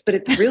muse, but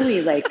it's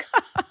really like,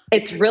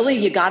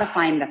 you got to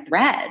find the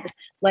thread.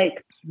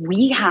 Like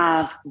we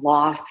have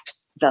lost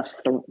the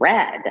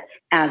thread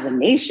as a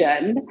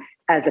nation,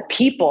 as a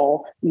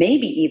people,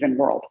 maybe even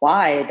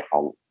worldwide.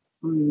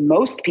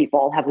 Most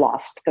people have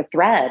lost the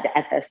thread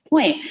at this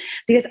point,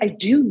 because I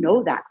do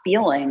know that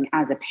feeling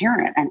as a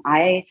parent. And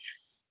I've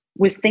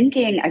been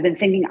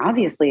thinking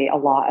obviously a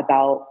lot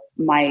about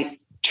my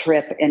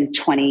trip in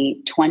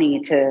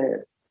 2020 to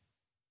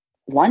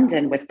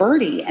London with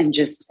Birdie, and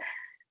just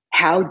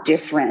how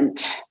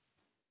different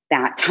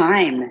that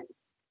time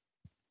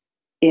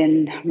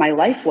in my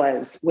life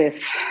was,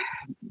 with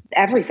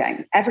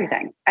everything.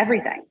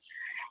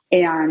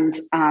 And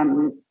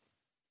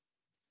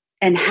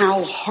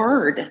how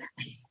hard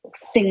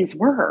things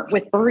were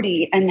with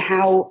Birdie, and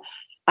how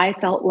I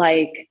felt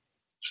like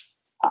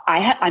I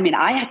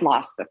had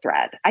lost the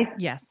thread.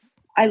 Yes.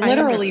 I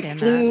literally understand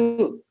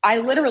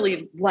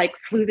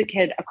flew the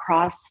kid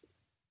across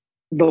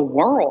the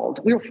world.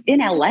 We were in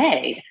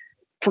LA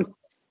for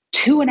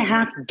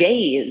 2.5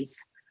 days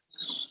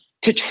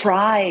to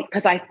try,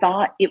 because I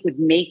thought it would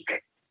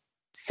make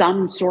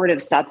some sort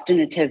of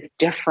substantive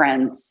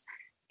difference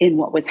in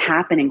what was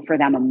happening for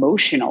them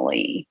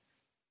emotionally.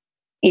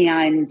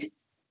 And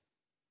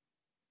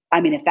I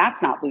mean, if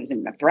that's not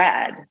losing the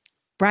thread.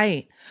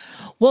 Right.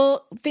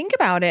 Well, think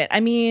about it.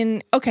 I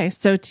mean, okay,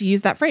 so to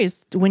use that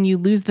phrase, when you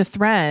lose the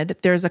thread,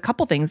 there's a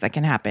couple things that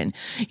can happen.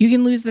 You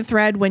can lose the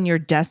thread when you're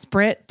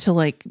desperate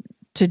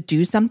to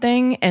do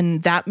something.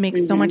 And that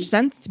makes so much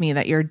sense to me,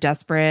 that you're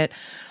desperate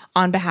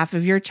on behalf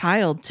of your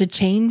child to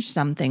change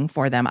something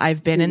for them.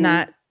 I've been in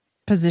that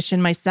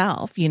position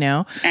myself, you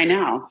know? I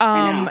know.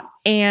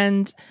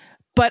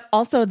 But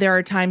also there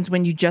are times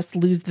when you just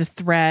lose the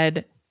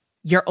thread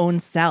your own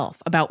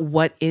self about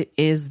what it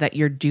is that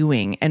you're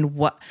doing and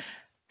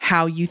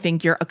how you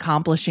think you're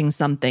accomplishing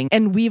something.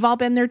 And we've all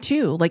been there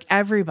too. Like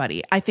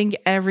everybody, I think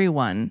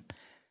everyone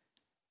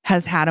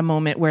has had a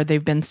moment where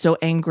they've been so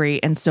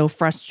angry and so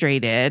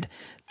frustrated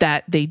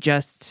that they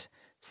just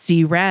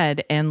see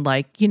red, and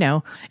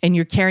and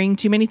you're carrying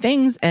too many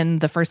things,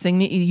 and the first thing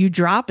that you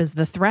drop is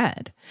the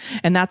thread.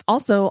 And that's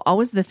also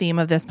always the theme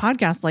of this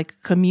podcast.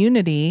 Like,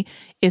 community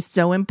is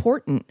so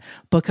important,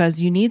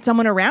 because you need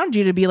someone around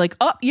you to be like,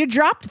 oh, you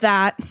dropped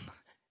that.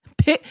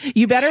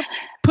 You better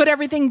put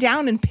everything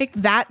down and pick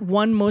that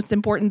one most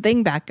important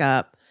thing back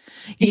up.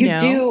 You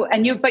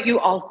do. But you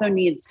also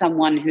need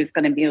someone who's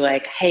going to be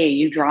like, hey,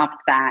 you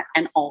dropped that.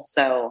 And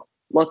also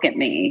look at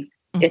me.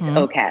 It's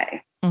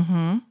okay.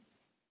 Mm-hmm.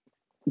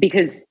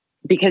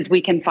 Because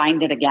we can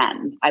find it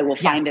again. I will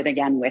find it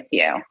again with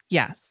you.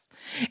 Yes.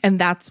 And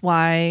that's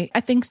why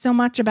I think so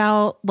much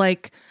about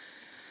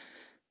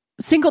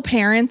single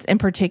parents in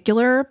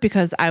particular,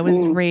 because I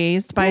was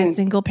raised by a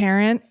single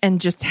parent, and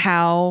just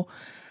how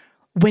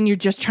when you're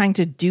just trying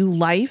to do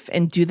life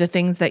and do the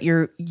things that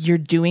you're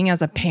doing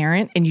as a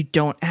parent, and you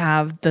don't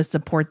have the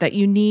support that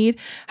you need,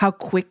 how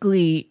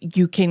quickly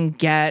you can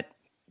get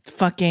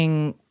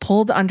fucking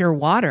pulled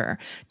underwater,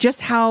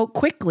 just how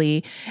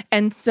quickly.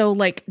 And so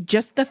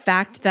just the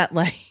fact that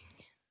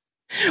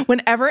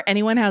whenever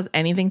anyone has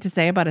anything to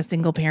say about a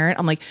single parent,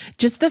 I'm like,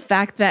 just the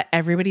fact that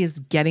everybody is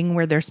getting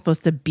where they're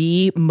supposed to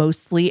be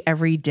mostly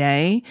every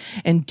day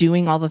and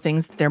doing all the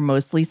things that they're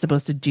mostly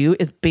supposed to do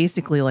is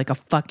basically like a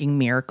fucking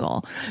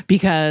miracle,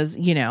 because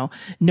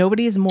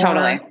nobody's more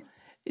totally.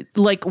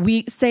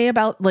 We say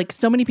about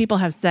so many people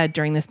have said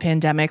during this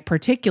pandemic,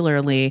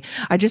 particularly,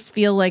 I just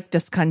feel like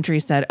this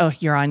country said, oh,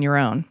 you're on your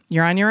own.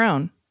 You're on your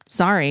own.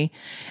 Sorry.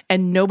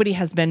 And nobody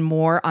has been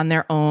more on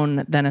their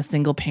own than a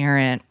single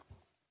parent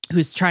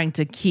who's trying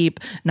to keep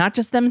not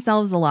just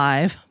themselves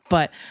alive,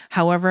 but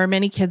however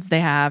many kids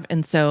they have.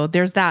 And so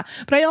there's that.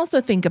 But I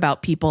also think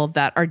about people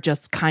that are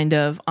just kind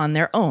of on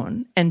their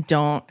own and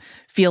don't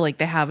feel like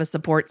they have a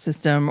support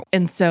system.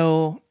 And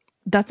so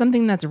that's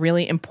something that's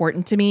really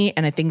important to me.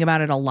 And I think about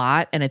it a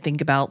lot. And I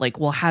think about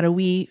well, how do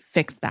we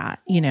fix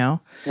that?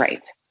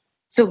 Right.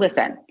 So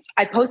listen,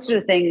 I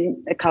posted a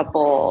thing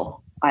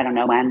I don't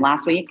know when,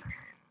 last week,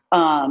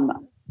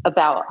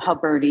 about how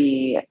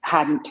Birdie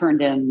hadn't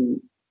turned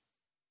in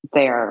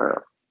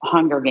their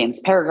Hunger Games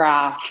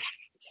paragraphs,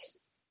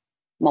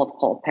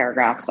 multiple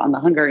paragraphs on the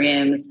Hunger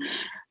Games,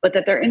 but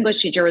that their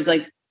English teacher was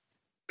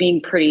being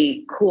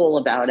pretty cool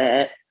about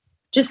it.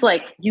 Just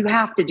you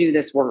have to do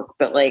this work,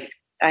 but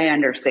I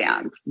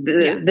understand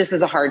this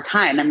is a hard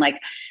time. And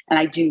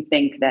I do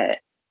think that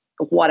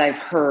what I've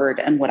heard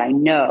and what I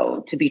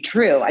know to be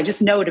true, I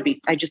just know it to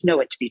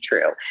be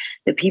true,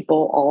 that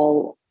people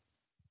all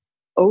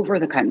over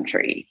the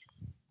country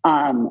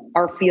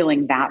are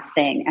feeling that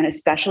thing. And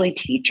especially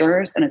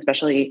teachers, and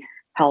especially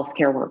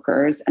healthcare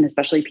workers, and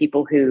especially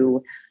people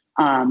who,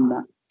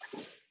 are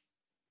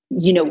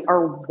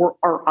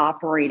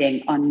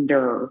operating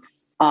under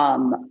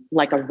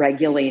a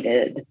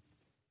regulated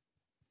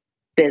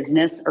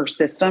business or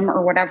system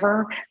or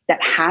whatever,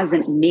 that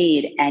hasn't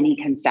made any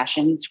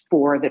concessions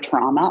for the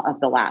trauma of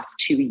the last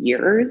 2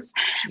 years.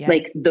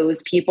 Yes.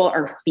 Those people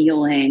are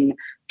feeling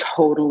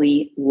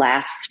totally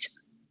left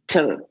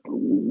to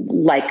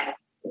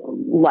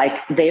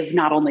they've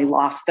not only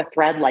lost the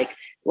thread,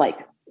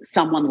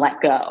 someone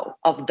let go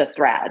of the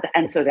thread.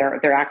 And so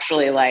they're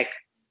actually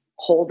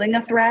holding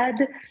a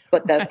thread,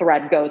 but the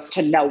thread goes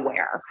to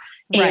nowhere.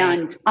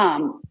 Right.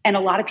 And a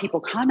lot of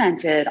people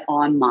commented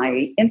on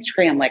my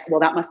Instagram, well,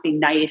 that must be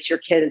nice. Your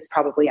kid is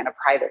probably in a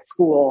private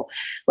school.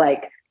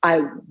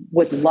 I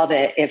would love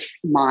it if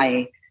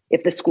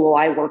the school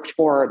I worked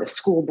for, or the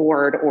school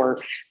board, or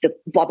the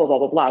blah, blah, blah,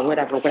 blah, blah,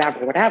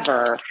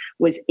 whatever,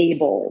 was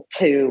able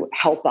to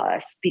help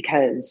us,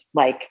 because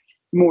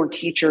more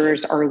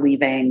teachers are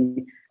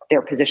leaving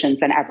their positions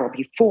than ever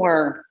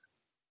before.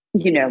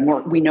 we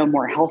know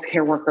more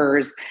healthcare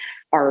workers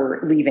are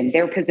leaving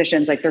their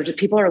positions. Like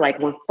people are like,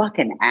 we're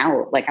fucking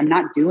out. Like, I'm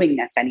not doing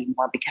this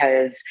anymore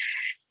because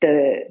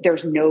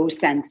there's no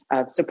sense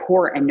of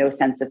support and no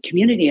sense of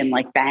community, and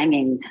like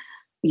banging,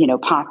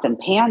 pots and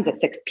pans at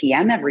 6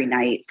 p.m. every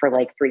night for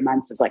like 3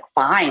 months is like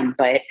fine.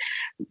 But,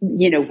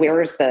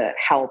 where's the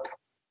help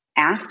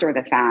after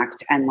the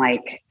fact,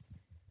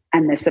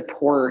 and the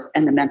support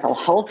and the mental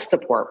health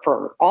support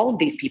for all of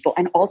these people.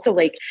 And also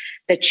like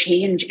the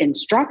change in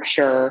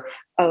structure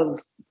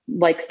of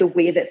like the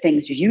way that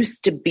things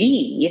used to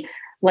be,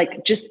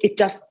 like it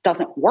just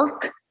doesn't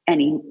work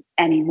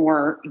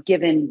anymore,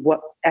 given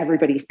what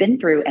everybody's been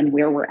through and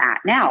where we're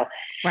at now.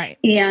 Right.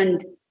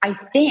 And I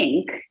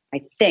think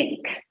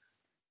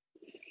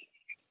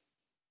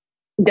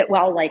that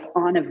while like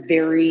on a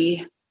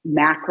very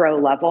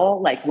macro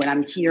level, like when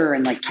I'm here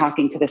and like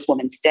talking to this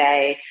woman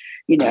today,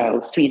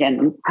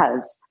 Sweden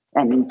has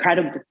an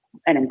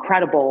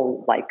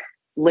incredible like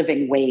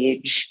living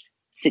wage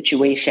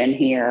situation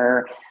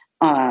here.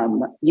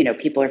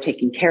 People are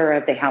taken care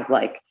of. They have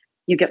like,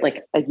 you get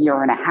like a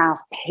year and a half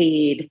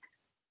paid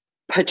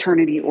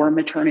paternity or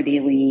maternity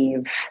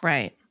leave.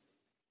 Right.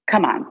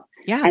 Come on.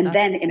 Yeah. And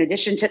then in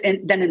addition to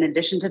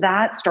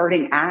that,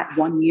 starting at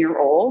 1 year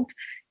old,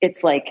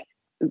 it's like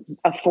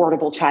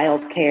affordable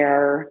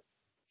childcare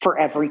for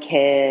every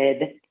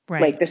kid.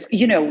 Right. Like this,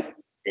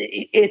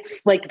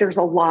 it's like there's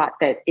a lot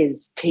that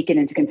is taken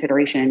into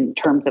consideration in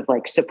terms of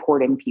like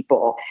supporting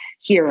people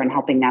here and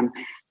helping them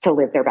to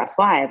live their best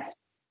lives.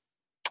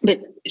 But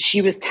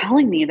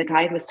the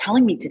guide was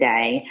telling me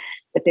today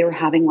that they were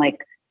having like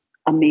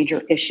a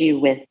major issue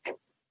with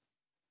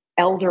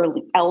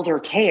elder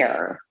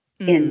care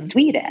in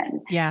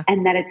Sweden. Yeah.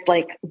 And that it's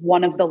like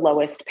one of the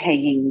lowest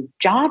paying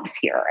jobs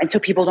here. And so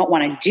people don't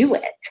want to do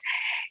it.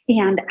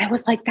 And I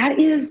was like, that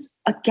is,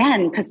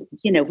 again, because,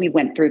 we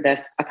went through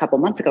this a couple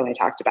months ago. I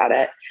talked about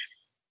it.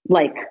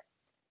 Like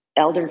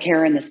elder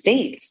care in the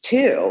States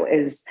too,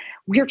 is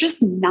we're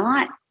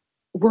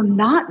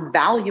not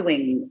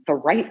valuing the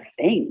right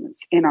things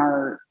in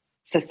our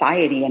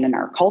society and in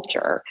our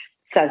culture,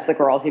 says the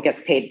girl who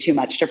gets paid too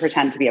much to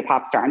pretend to be a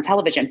pop star on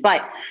television.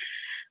 But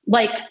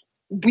like,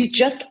 we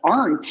just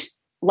aren't.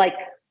 Like,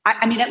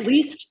 I mean, at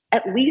least,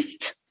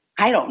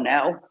 I don't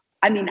know.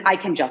 I mean, I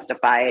can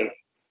justify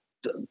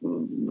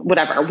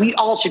whatever. We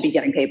all should be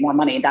getting paid more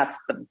money. That's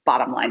the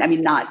bottom line. I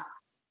mean, not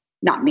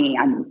me.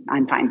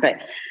 I'm fine.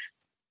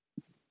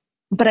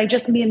 But I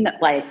just mean that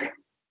like,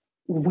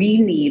 we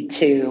need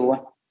to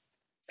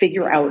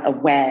figure out a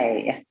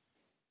way.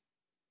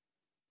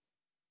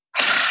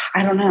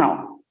 I don't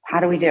know. How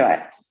do we do it?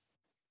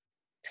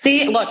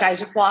 See, look, I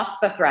just lost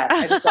the thread.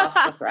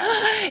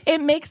 It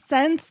makes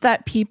sense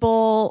that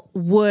people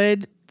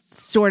would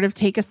sort of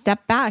take a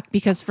step back,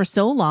 because for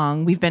so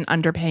long we've been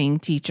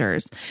underpaying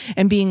teachers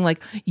and being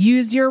like,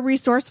 use your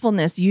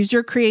resourcefulness, use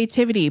your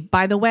creativity.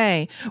 By the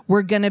way,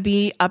 we're going to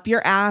be up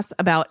your ass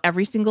about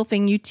every single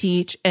thing you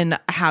teach and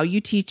how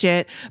you teach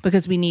it,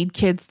 because we need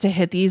kids to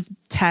hit these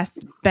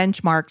test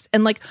benchmarks.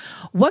 And like,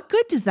 what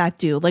good does that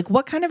do? Like,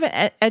 what kind of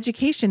an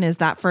education is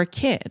that for a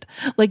kid?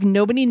 Like,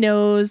 nobody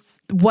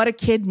knows what a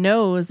kid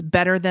knows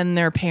better than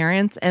their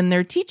parents and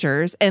their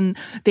teachers. And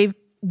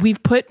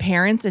we've put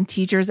parents and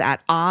teachers at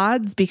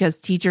odds, because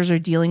teachers are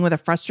dealing with a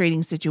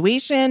frustrating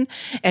situation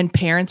and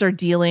parents are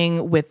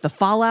dealing with the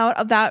fallout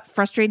of that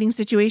frustrating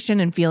situation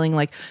and feeling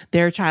like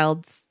their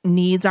child's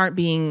needs aren't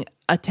being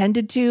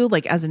attended to,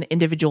 like as an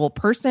individual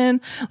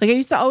person. Like I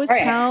used to always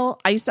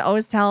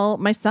tell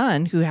my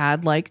son, who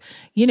had like,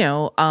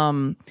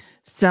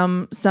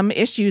 some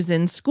issues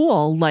in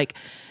school, like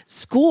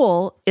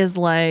school is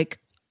like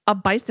a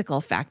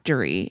bicycle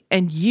factory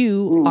and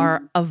you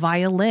are a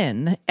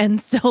violin. And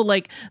so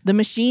like the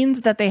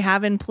machines that they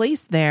have in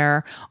place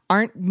there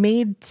aren't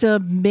made to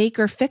make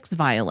or fix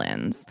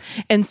violins.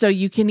 And so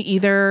you can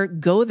either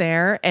go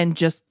there and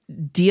just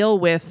deal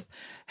with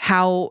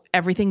how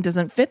everything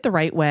doesn't fit the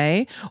right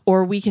way,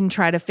 or we can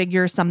try to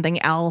figure something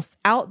else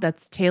out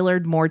that's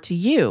tailored more to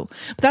you.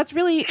 But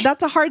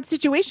that's a hard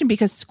situation,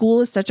 because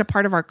school is such a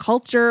part of our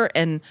culture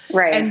and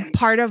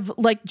part of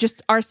like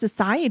just our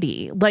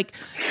society. Like,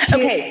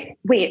 okay,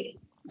 wait.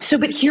 So,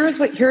 but here's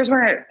what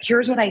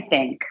I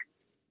think,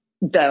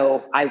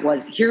 though.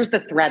 Here's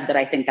the thread that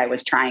I think I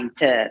was trying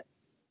to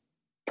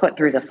put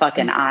through the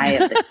fucking eye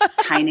of the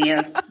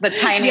tiniest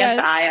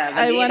yes, eye of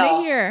a needle. I want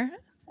to hear.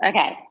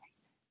 Okay.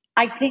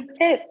 I think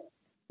that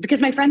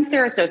because my friend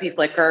Sarah Sophie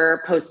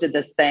Flicker posted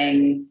this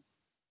thing,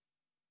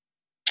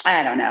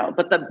 I don't know,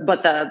 but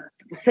the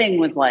thing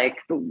was like,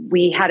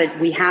 we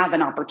have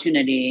an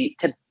opportunity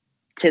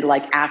to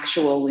like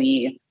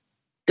actually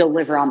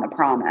deliver on the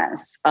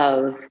promise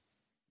of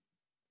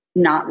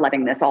not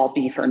letting this all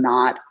be for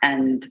naught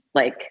and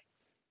like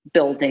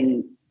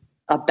building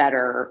a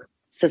better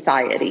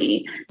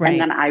society. Right. And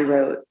then I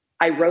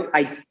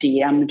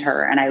DM'd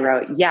her and I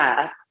wrote,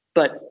 yeah,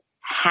 but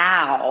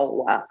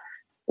how?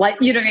 Like,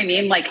 you know what I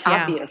mean? Like,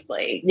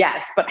 obviously,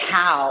 yes, but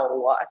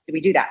how do we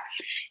do that?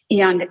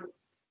 And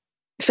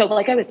so,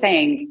 like I was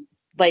saying,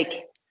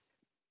 like,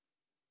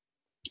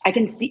 I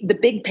can see the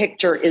big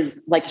picture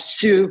is like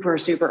super,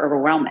 super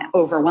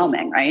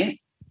overwhelming, right?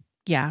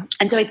 Yeah.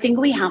 And so I think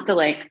we have to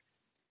like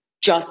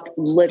just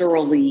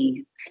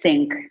literally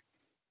think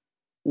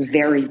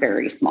very,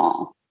 very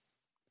small.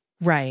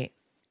 Right.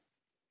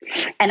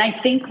 And I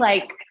think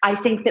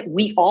that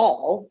we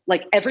all,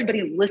 like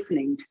everybody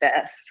listening to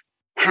this,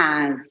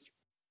 has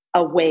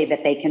a way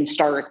that they can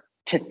start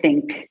to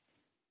think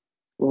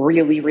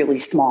really, really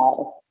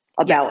small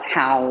about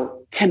how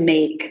to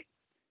make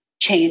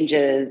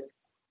changes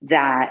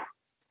that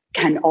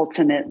can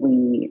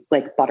ultimately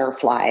like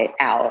butterfly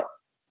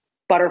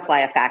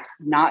effect,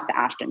 not the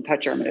Ashton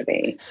Kutcher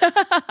movie. Is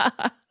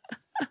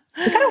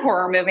that a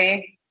horror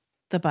movie?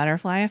 The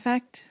Butterfly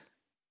Effect?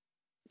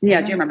 Yeah.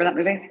 Do you remember that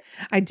movie?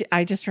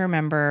 I just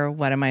remember,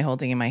 what am I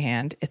holding in my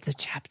hand? It's a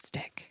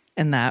chapstick.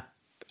 And that,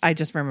 I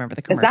just remember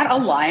the commercial. Is that a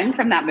line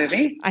from that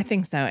movie? I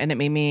think so. And it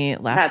made me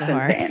laugh That's so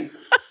hard. insane.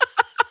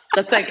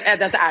 That's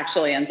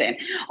actually insane.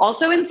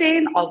 Also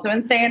insane.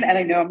 And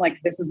I know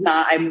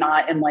I'm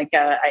not in like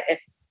I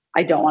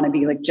don't want to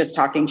be like just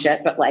talking shit,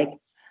 but like,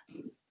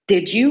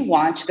 did you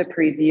watch the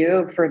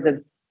preview for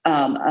the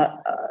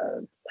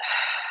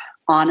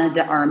Ana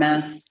de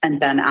Armas and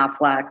Ben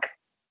Affleck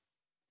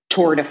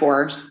Tour de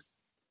Force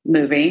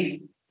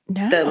movie?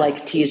 No. The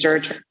like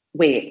teaser.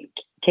 Wait,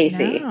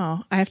 Casey.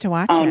 No, I have to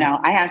watch Oh it. no,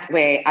 I have to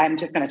wait. I'm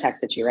just going to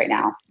text it to you right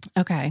now.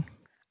 Okay.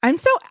 I'm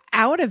so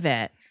out of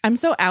it. I'm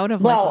so out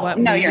of like what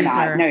no, you're movies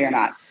not. are. No, you're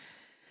not.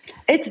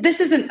 This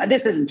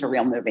isn't a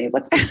real movie.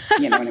 Let's be,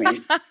 you know what I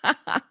mean?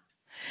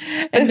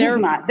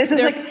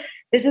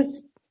 This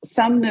is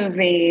some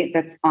movie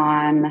that's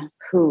on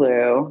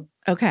Hulu.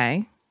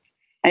 Okay.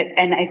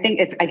 And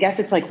I guess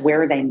it's like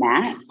Where They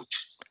Met.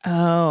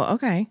 Oh,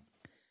 okay.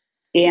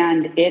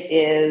 And it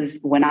is,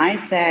 when I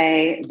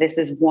say this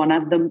is one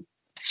of the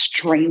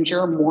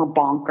stranger, more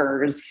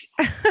bonkers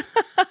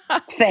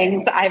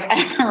things I've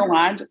ever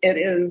watched, it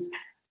is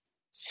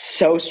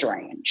so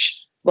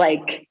strange.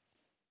 Like,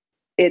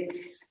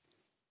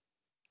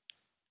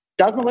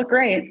 doesn't look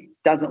great.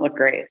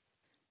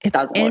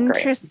 It's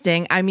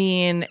interesting. I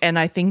mean, and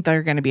I think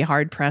they're going to be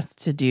hard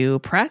pressed to do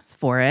press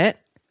for it.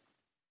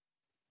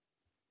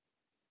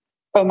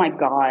 Oh my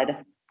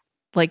God.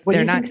 Like, what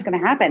they're do you not think is going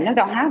to happen? No,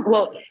 they'll have.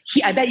 Well,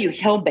 I bet you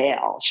he'll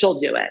bail. She'll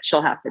do it.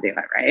 She'll have to do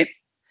it, right?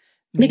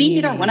 Maybe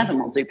either one of them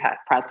will do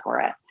press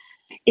for it.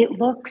 It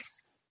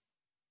looks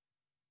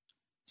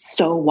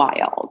so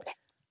wild,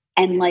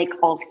 and like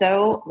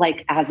also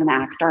like as an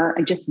actor,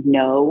 I just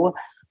know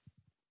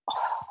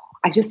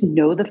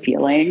the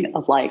feeling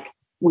of like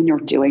when you're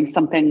doing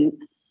something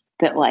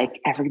that like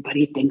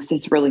everybody thinks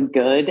is really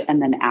good,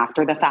 and then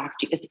after the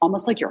fact, it's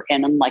almost like you're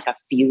in like a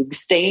fugue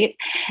state,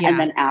 and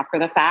then after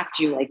the fact,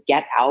 you like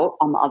get out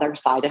on the other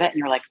side of it, and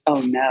you're like,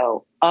 oh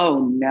no,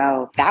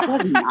 that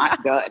was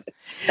not good.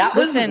 That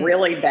was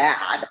really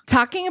bad.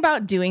 Talking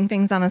about doing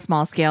things on a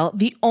small scale,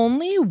 I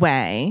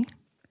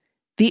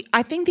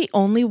think the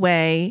only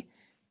way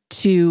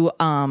to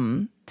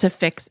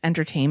fix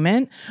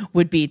entertainment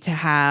would be to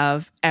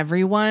have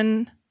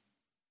everyone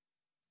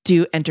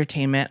do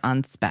entertainment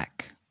on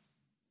spec.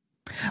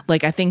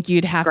 Like, I think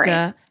you'd have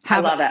to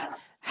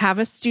have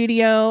a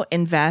studio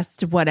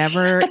invest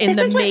whatever in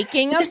the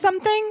making of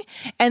something,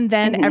 and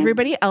then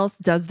everybody else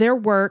does their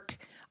work,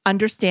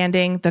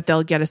 understanding that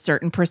they'll get a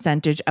certain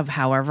percentage of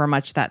however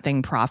much that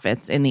thing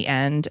profits in the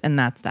end, and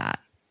that's that.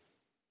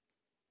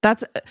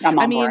 That's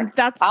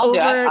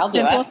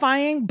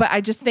oversimplifying, but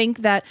I just think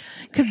that,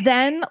 because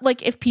then,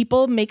 like, if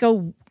people make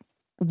a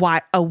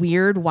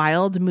weird,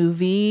 wild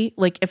movie,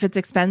 like if it's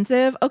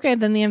expensive, okay,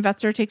 then the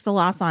investor takes a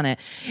loss on it.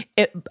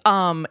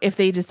 If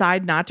they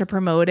decide not to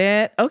promote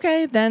it,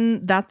 okay,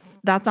 then that's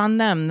on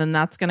them. Then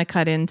that's going to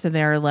cut into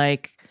their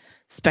like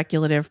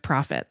speculative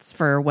profits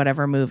for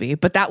whatever movie.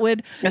 But that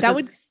would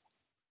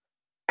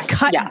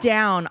cut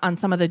down on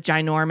some of the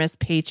ginormous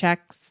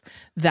paychecks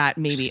that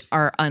maybe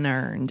are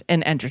unearned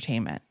in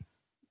entertainment.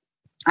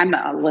 I'm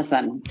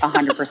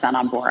 100%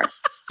 on board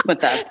with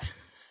this.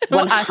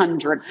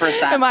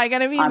 100%. Am I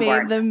going to be made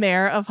board. the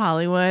mayor of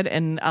Hollywood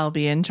and I'll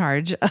be in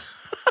charge?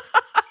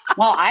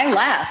 Well, I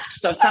left,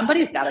 so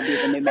somebody's got to be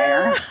the new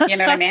mayor. You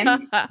know what I mean?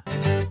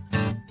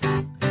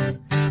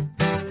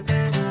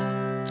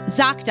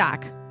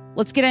 ZocDoc.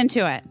 Let's get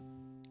into it.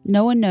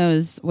 No one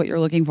knows what you're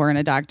looking for in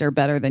a doctor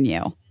better than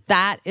you.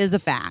 That is a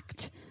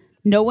fact.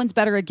 No one's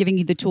better at giving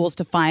you the tools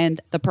to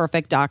find the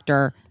perfect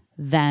doctor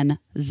than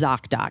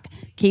ZocDoc.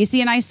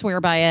 Casey and I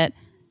swear by it.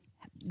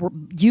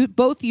 You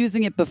both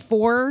using it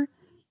before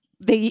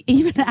they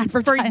even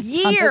advertised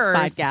on this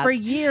podcast. For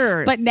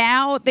years. But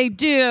now they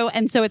do.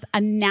 And so it's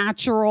a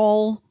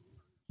natural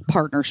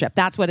partnership.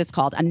 That's what it's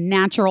called. A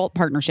natural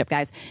partnership,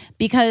 guys.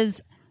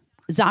 Because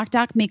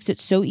ZocDoc makes it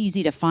so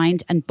easy to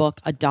find and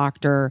book a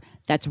doctor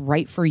that's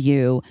right for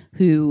you,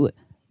 who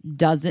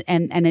doesn't,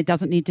 and it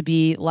doesn't need to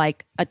be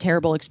like a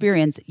terrible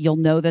experience. You'll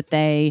know that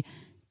they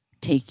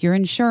take your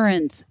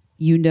insurance.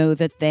 You know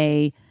that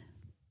they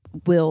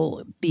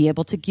will be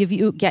able to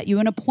get you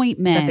an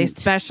appointment. That they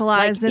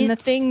specialize in the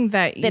thing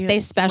that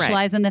they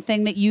specialize in the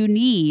thing that you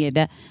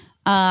need.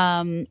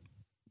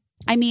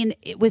 I mean,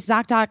 with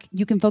ZocDoc,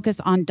 you can focus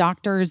on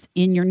doctors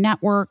in your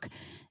network,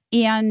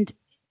 and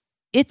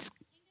it's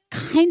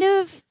kind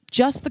of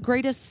just the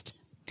greatest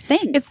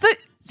thing.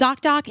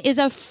 ZocDoc is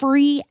a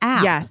free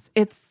app. Yes,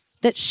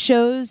 that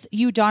shows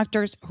you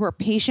doctors who are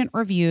patient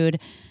reviewed,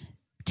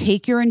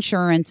 take your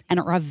insurance, and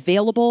are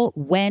available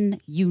when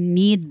you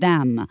need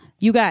them.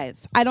 You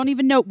guys, I don't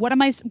even know what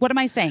am I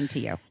saying to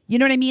you? You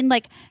know what I mean?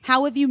 Like,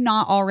 how have you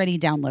not already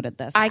downloaded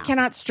this? I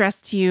cannot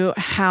stress to you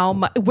how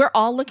much we're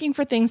all looking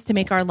for things to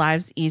make our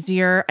lives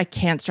easier. I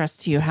can't stress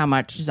to you how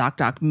much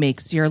ZocDoc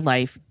makes your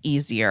life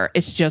easier.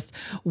 It's just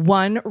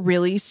one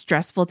really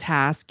stressful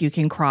task you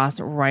can cross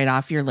right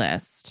off your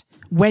list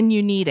when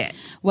you need it.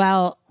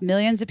 Well,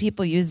 millions of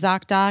people use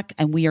ZocDoc,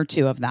 and we are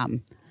two of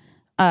them.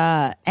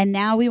 And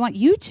now we want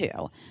you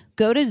to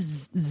go to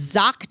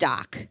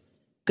ZocDoc.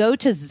 Go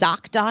to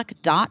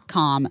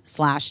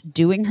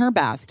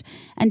ZocDoc.com/doingherbest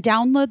and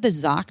download the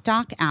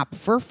ZocDoc app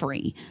for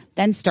free.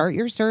 Then start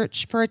your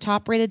search for a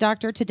top-rated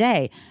doctor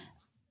today.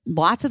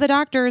 Lots of the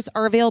doctors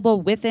are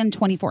available within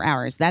 24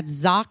 hours. That's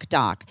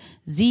ZocDoc,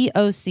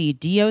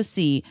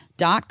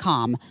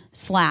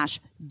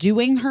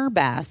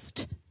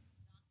 ZocDoc.com/doingherbest.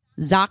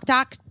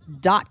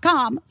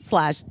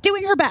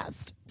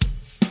 ZocDoc.com/doingherbest.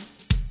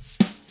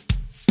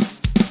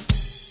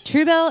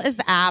 Truebill is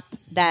the app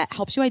that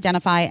helps you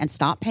identify and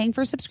stop paying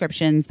for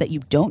subscriptions that you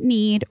don't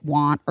need,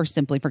 want, or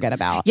simply forget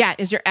about. Yeah.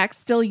 Is your ex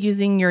still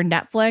using your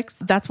Netflix?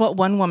 That's what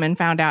one woman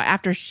found out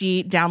after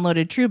she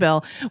downloaded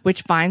Truebill,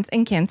 which finds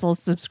and cancels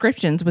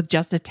subscriptions with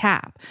just a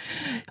tap.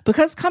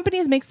 Because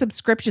companies make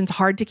subscriptions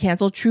hard to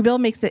cancel, Truebill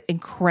makes it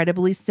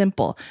incredibly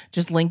simple.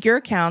 Just link your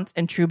accounts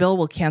and Truebill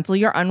will cancel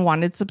your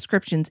unwanted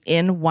subscriptions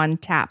in one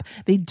tap.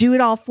 They do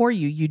it all for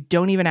you. You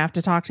don't even have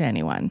to talk to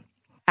anyone.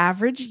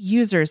 Average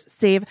users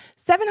save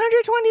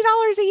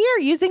 $720 a year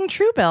using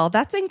Truebill.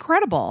 That's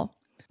incredible.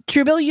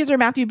 Truebill user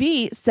Matthew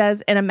B.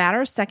 says, in a matter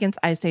of seconds,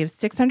 I saved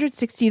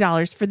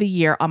 $660 for the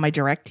year on my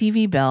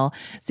DirecTV bill,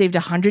 saved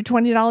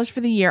 $120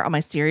 for the year on my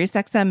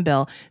SiriusXM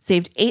bill,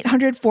 saved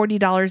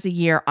 $840 a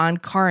year on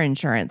car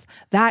insurance.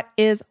 That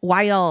is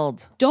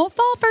wild. Don't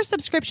fall for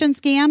subscription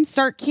scams.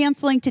 Start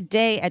canceling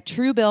today at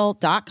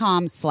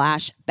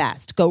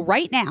Truebill.com/best. Go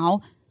right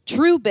now,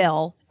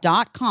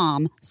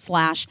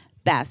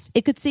 Truebill.com/best.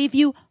 It could save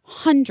you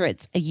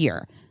hundreds a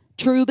year.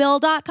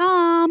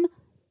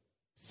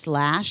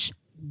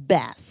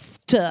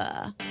 Truebill.com/best.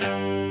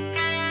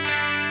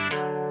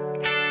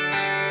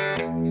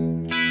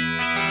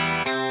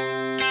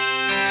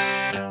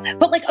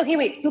 But like, okay,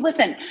 wait. So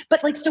listen,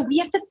 but like, so we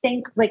have to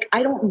think like,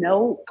 I don't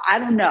know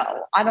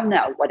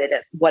what it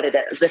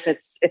is. If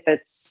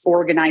it's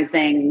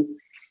organizing,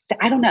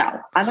 I don't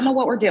know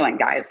what we're doing,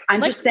 guys.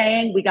 I'm just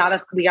saying we gotta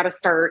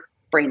start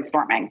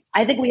brainstorming.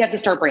 I think we have to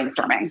start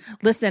brainstorming.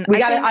 Listen, we're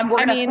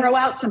gonna throw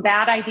out some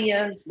bad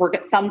ideas.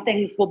 Some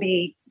things will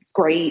be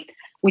great.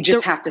 We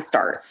just have to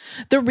start.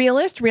 The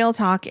realist real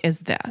talk is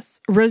this.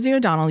 Rosie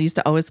O'Donnell used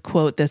to always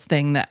quote this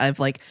thing that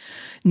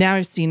now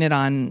I've seen it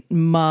on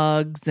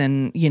mugs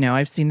and,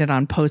 I've seen it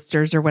on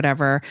posters or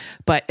whatever,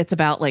 but it's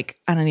about I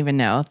don't even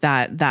know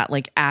that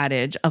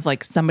adage of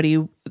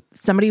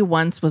somebody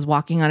once was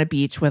walking on a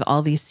beach with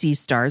all these sea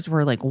stars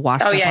were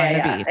washed up on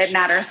the beach. It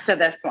matters to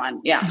this one.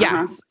 Yeah. Yes.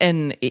 Uh-huh.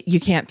 And you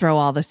can't throw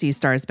all the sea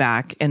stars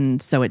back.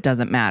 And so it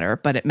doesn't matter,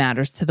 but it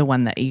matters to the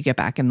one that you get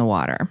back in the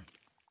water.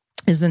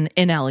 Is an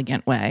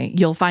inelegant way.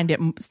 You'll find it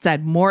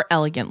said more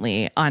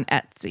elegantly on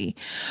Etsy.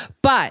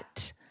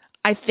 But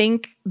I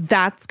think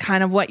that's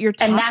kind of what you're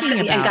talking about.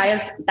 And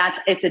guys,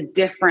 it's a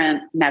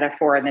different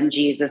metaphor than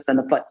Jesus and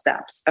the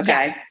footsteps.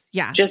 Okay.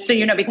 Yes. Just so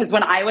you know, because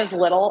when I was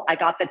little, I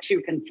got the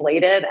two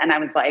conflated and I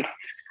was like,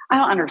 I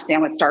don't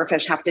understand what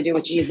starfish have to do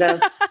with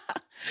Jesus.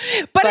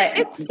 But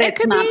it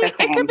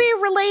could be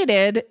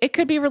related. It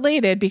could be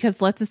related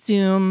because let's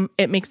assume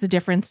it makes a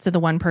difference to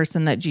the one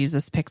person that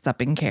Jesus picks up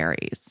and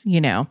carries,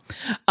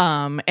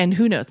 and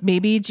who knows,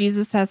 maybe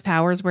Jesus has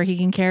powers where he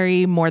can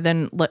carry more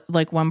than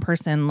one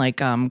person,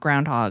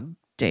 Groundhog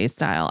Day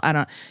style.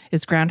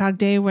 Is Groundhog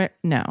Day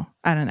no,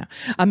 I don't know.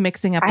 I'm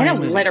mixing up. I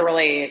don't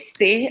literally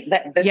see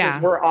that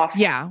we're off.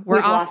 Yeah.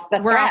 We've lost the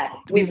thread.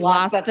 We've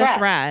lost the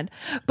thread.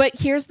 But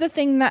here's the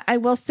thing that I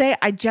will say.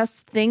 I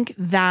just think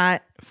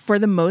that for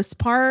the most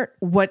part,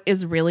 what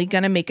is really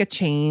going to make a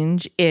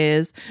change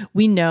is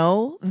we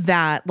know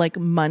that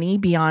money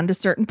beyond a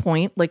certain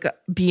point,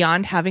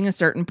 beyond having a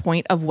certain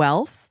point of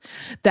wealth,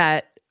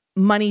 that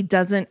money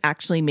doesn't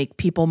actually make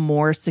people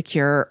more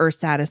secure or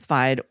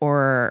satisfied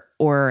or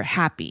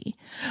happy.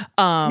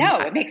 No,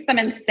 it makes them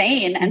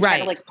insane and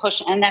try to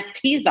push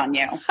NFTs on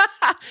you.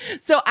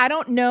 So I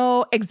don't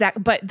know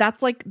exactly, but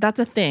that's a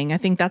thing. I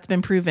think that's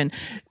been proven.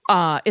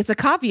 It's a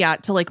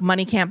caveat to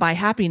money can't buy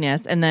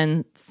happiness. And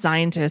then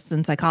scientists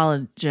and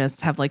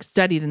psychologists have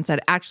studied and said,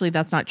 actually,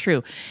 that's not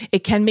true.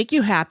 It can make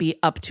you happy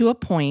up to a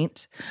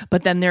point,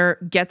 but then there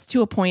gets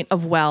to a point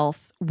of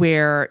wealth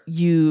where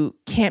you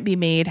can't be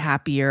made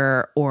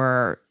happier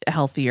or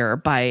healthier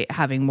by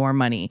having more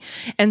money.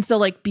 And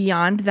so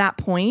beyond that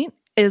point,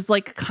 is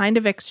like kind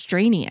of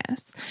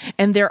extraneous.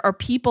 And there are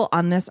people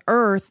on this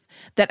earth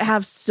that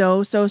have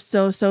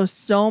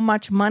so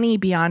much money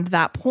beyond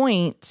that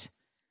point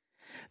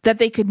that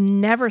they could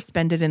never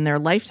spend it in their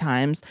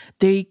lifetimes.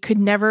 They could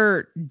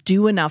never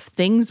do enough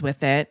things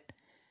with it.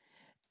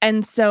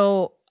 And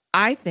so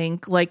I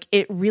think like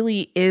it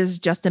really is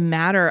just a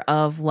matter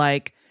of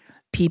like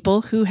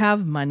people who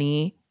have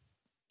money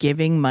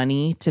giving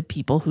money to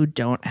people who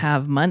don't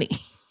have money.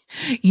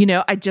 You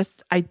know, I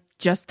just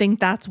think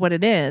that's what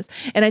it is.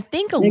 And I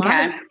think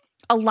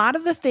a lot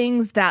of the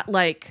things that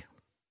like,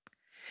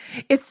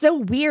 it's so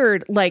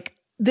weird. Like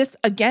this,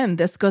 again,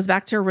 this goes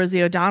back to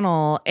Rosie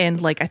O'Donnell.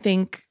 And like, I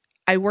think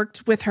I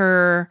worked with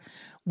her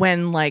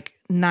when like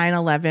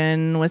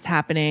 9/11 was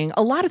happening.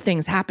 A lot of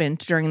things happened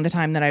during the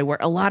time that I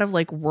worked, a lot of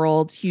like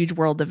huge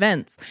world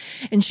events.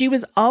 And she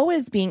was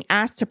always being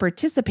asked to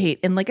participate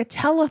in like a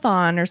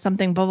telethon or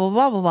something, blah, blah,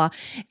 blah, blah, blah.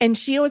 And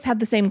she always had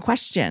the same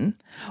question.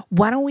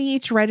 Why don't we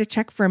each write a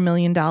check for $1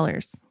 million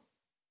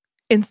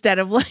instead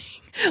of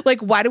like,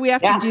 why do we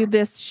have to do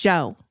this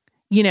show?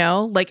 You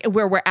know, like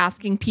where we're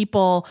asking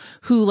people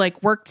who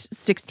like worked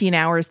 16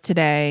 hours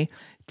today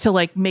to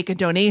like make a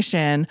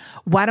donation.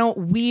 Why don't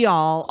we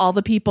all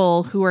the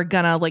people who are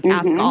gonna like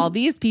ask all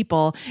these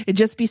people, it'd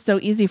just be so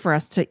easy for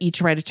us to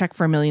each write a check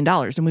for $1 million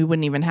and we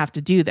wouldn't even have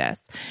to do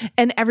this.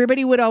 And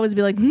everybody would always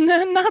be like,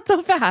 nah, not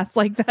so fast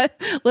like that.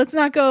 Let's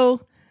not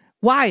go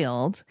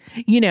wild,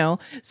 you know?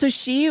 So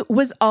she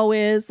was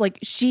always like,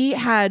 she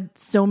had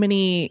so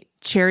many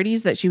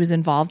charities that she was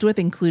involved with,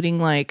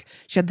 including like,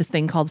 she had this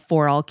thing called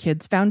For All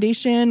Kids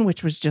Foundation,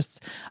 which was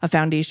just a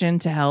foundation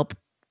to help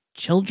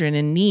children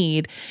in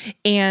need.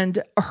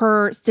 And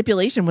her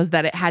stipulation was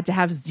that it had to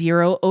have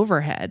zero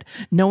overhead.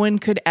 No one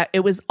could,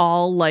 it was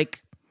all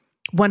like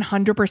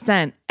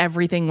 100%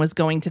 everything was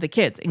going to the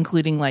kids,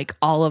 including like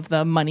all of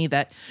the money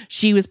that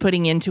she was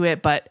putting into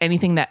it, but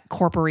anything that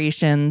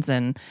corporations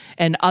and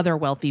other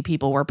wealthy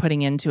people were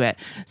putting into it.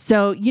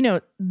 So, you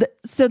know,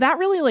 so that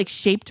really like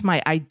shaped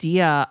my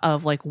idea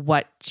of like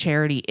what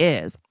charity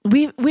is.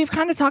 We've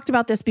kind of talked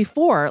about this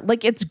before.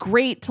 Like it's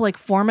great to like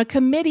form a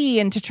committee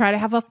and to try to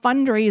have a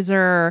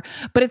fundraiser,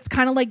 but it's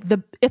kind of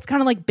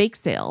like bake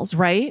sales,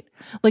 right?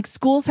 Like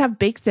schools have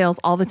bake sales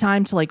all the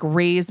time to like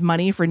raise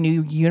money for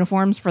new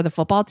uniforms for the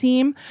football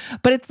team.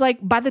 But it's like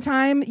by the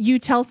time you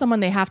tell someone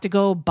they have to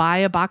go buy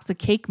a box of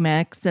cake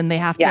mix and they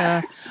have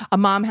to, a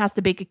mom has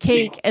to bake a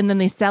cake and then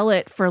they sell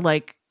it for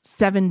like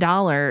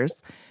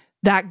 $7,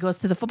 that goes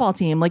to the football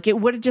team. Like it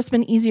would have just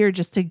been easier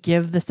just to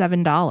give the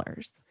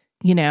 $7.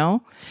 You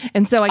know?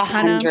 And so I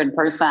kind of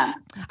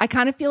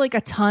 100%. Feel like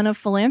a ton of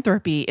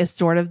philanthropy is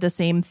sort of the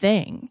same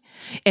thing.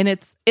 And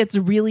it's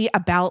really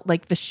about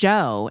like the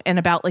show and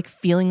about like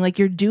feeling like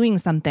you're doing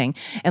something.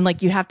 And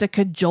like you have to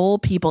cajole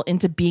people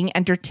into being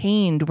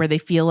entertained where they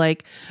feel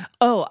like,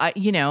 oh,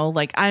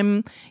 like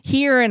I'm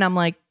here and I'm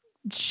like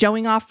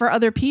showing off for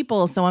other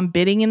people. So I'm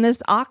bidding in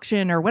this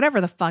auction or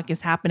whatever the fuck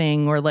is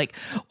happening, or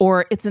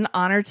it's an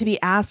honor to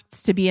be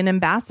asked to be an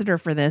ambassador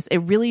for this. It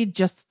really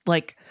just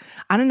like,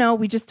 I don't know.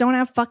 We just don't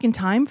have fucking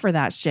time for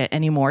that shit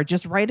anymore.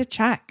 Just write a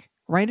check.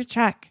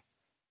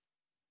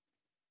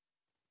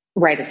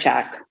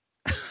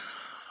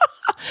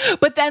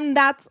 But then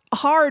that's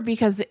hard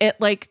because it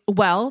like,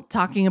 well,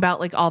 talking about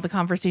like all the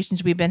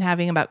conversations we've been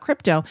having about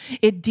crypto,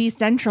 it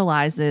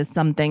decentralizes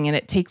something and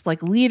it takes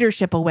like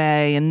leadership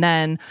away. And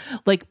then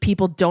like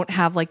people don't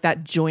have like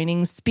that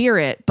joining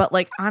spirit. But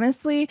like,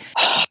 honestly.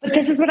 But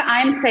this is what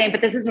I'm saying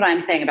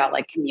about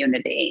like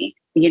community.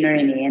 You know what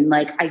I mean?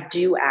 Like, I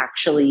do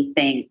actually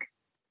think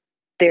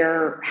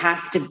there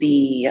has to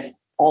be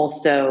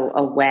also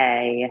a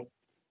way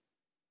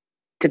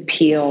to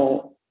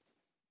peel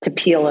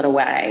it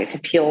away, to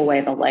peel away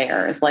the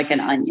layers like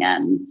an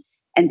onion,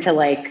 and to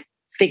like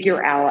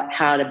figure out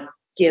how to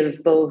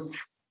give both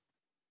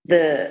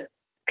the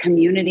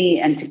community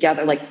and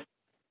togetherness,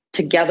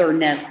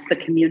 the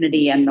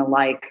community and the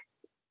like,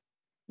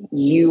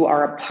 you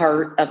are a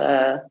part of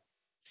a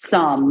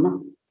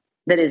sum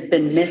that has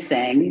been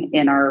missing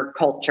in our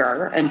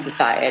culture and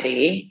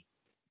society.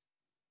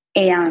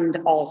 And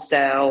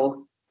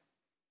also,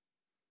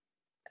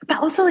 but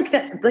also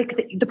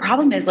the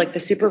problem is like the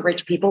super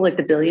rich people, like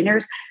the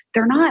billionaires,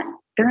 they're not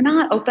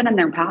opening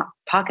their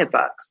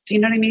pocketbooks. Do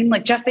you know what I mean?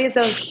 Like Jeff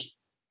Bezos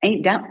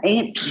ain't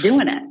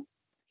doing it.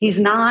 He's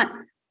not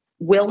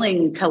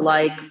willing to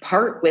like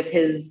part with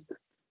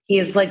he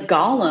is like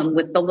Gollum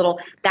with the little,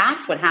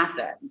 that's what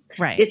happens.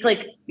 Right. It's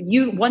like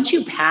once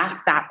you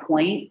pass that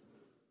point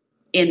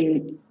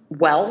in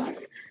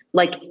wealth,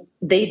 like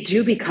they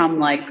do become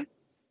like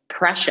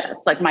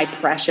precious, like my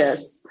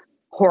precious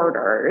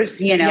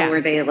hoarders, you know,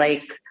 where they have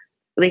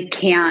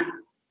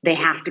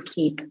to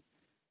keep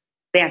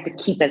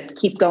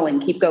going.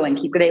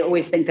 They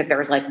always think that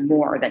there's like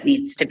more that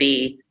needs to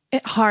be.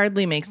 It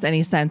hardly makes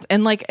any sense.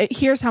 And like,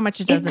 here's how much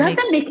it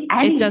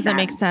doesn't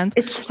make sense.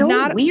 It's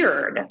so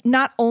weird.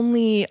 Not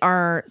only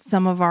are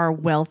some of our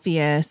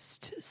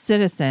wealthiest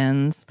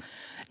citizens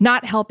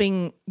not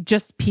helping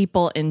just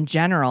people in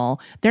general.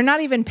 They're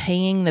not even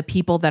paying the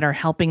people that are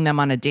helping them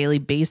on a daily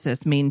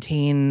basis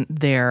maintain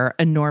their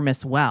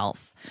enormous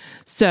wealth.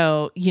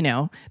 So, you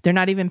know, they're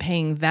not even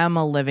paying them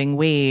a living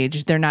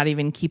wage. They're not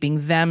even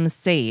keeping them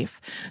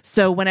safe.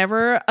 So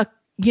whenever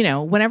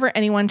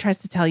anyone tries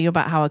to tell you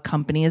about how a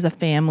company is a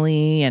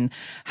family and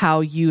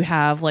how you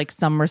have like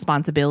some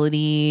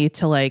responsibility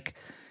to like,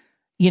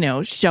 you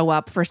know, show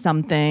up for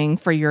something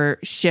for your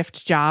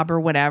shift job or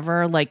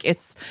whatever, like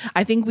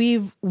I think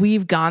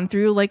we've gone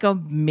through like a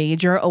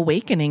major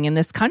awakening in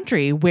this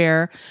country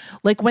where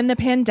like when the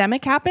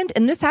pandemic happened,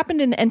 and this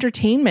happened in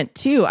entertainment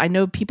too. I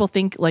know people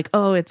think like,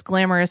 oh, it's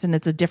glamorous and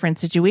it's a different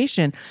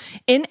situation.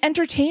 In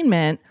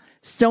entertainment,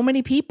 so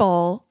many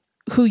people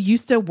who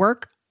used to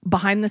work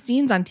behind the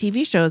scenes on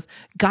TV shows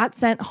got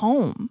sent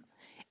home.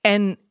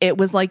 And it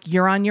was like,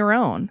 you're on your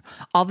own.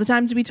 All the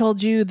times we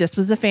told you this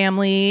was a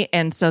family.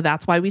 And so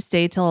that's why we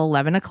stayed till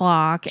 11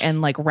 o'clock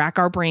and like rack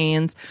our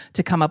brains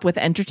to come up with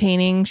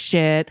entertaining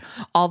shit.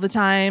 All the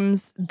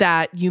times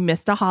that you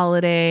missed a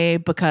holiday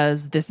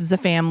because this is a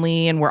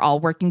family and we're all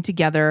working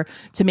together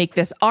to make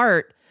this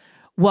art.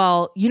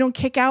 Well, you don't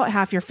kick out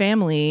half your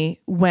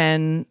family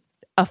when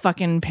a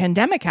fucking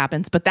pandemic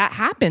happens, but that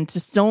happened to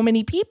so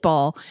many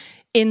people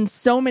in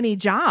so many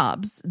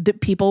jobs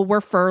that people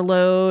were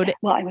furloughed.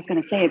 Well, I was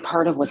going to say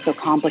part of what's so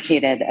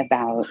complicated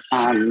about,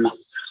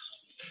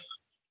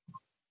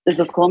 is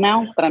this cool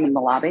now that I'm in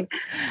the lobby?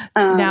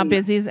 Now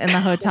Busy's in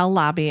the hotel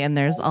lobby and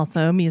there's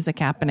also music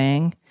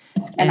happening.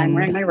 And I'm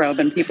wearing my robe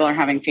and people are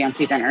having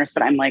fancy dinners,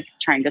 but I'm like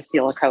trying to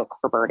steal a Coke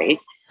for Birdie.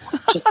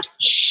 Just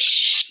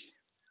shh.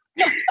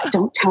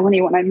 Don't tell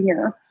anyone I'm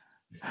here.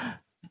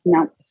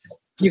 No.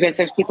 You guys,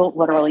 there's people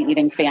literally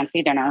eating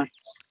fancy dinner.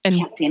 And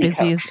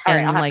Busy's right,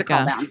 in like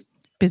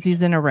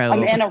Busy's in a robe.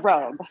 I'm in a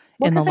robe.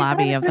 Well, in the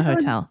lobby of the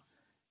hotel.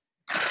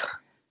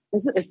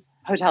 This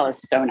hotel is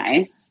so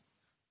nice.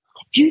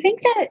 Do you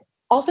think that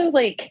also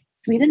like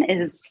Sweden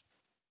is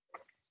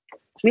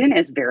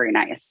very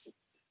nice?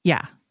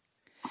 Yeah.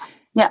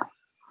 Yeah.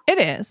 It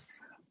is.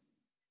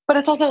 But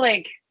it's also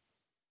like,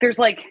 there's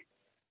like,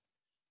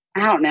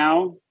 I don't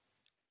know,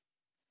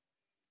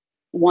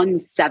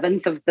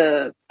 1/7 of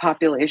the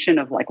population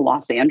of like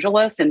Los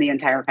Angeles in the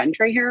entire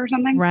country here or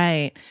something.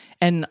 Right.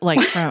 And like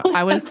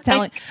I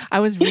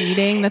was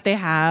reading that they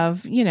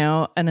have, you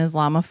know, an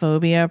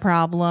Islamophobia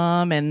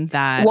problem and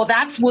that. Well,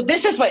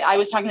 this is what I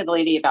was talking to the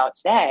lady about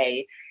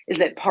today, is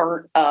that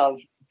part of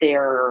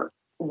their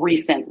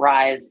recent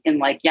rise in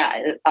like,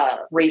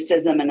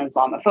 racism and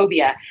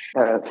Islamophobia,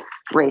 the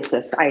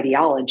racist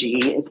ideology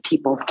is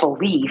people's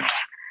belief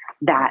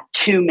that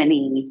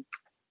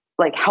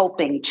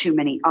helping too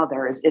many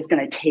others is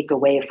going to take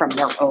away from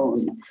their own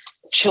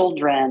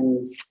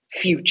children's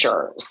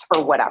futures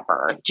or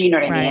whatever. Do you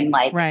know what I mean?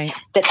 Like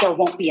that there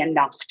won't be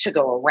enough to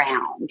go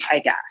around,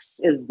 I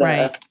guess,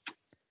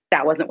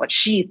 that wasn't what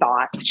she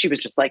thought. She was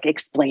just like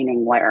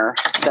explaining where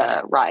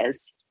the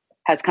rise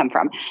has come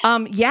from.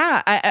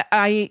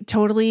 I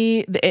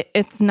totally,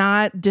 it's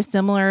not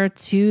dissimilar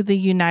to the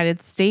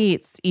United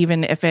States,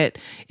 even if it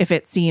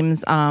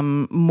seems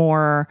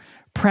more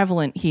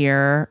prevalent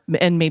here,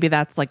 and maybe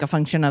that's like a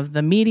function of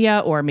the media,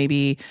 or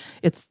maybe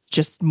it's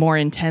just more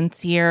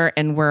intense here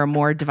and we're a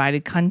more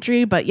divided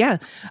country. But yeah,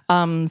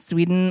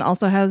 Sweden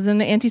also has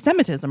an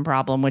anti-Semitism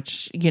problem,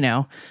 which, you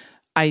know,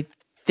 I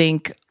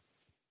think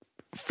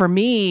for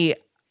me,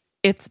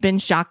 it's been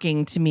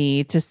shocking to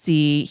me to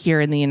see here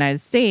in the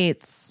United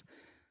States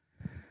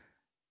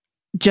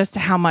just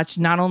how much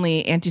not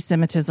only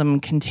anti-Semitism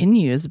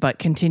continues, but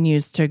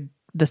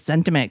the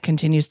sentiment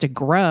continues to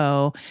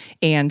grow.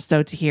 And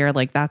so to hear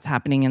like that's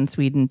happening in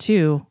Sweden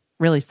too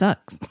really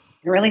sucks.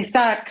 It really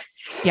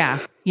sucks.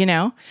 Yeah. You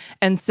know?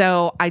 And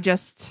so I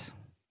guess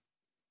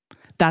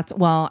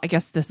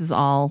this is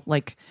all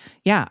like,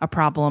 a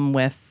problem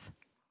with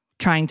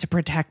trying to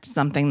protect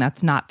something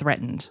that's not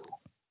threatened.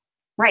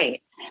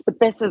 Right.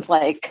 But this is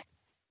like,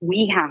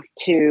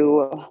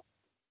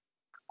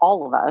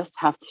 all of us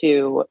have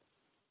to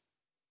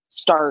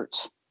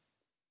start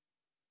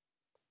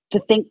to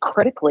think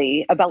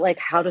critically about like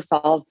how to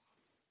solve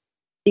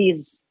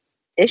these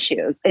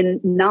issues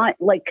and not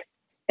like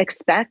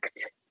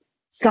expect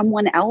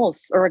someone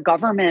else or a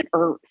government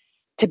or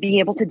to be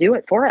able to do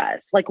it for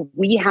us. Like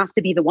we have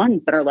to be the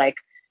ones that are like,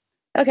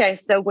 okay,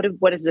 so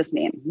what does this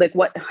mean? Like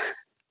what? Oh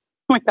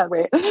my God,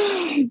 wait.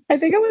 I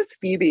think it was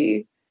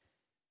Phoebe.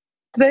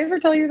 Did I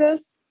ever tell you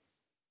this?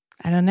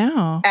 I don't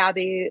know.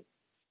 Abby,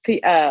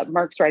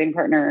 Mark's writing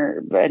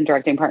partner and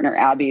directing partner,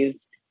 Abby's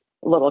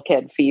little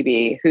kid,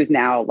 Phoebe, who's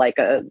now like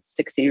a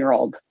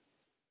 16-year-old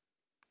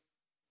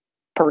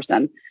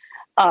person.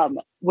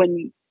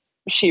 When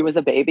she was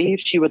a baby,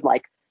 she would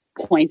like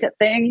point at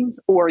things,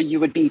 or you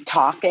would be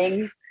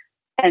talking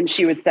and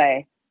she would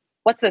say,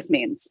 "What's this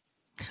means?"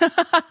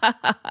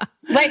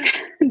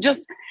 Like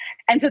just,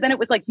 and so then it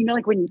was like, you know,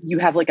 like when you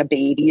have like a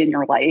baby in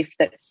your life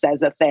that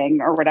says a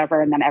thing or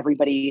whatever, and then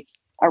everybody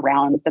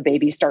around the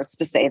baby starts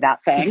to say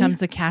that thing. It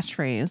becomes a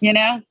catchphrase. You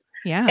know?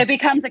 Yeah. It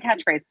becomes a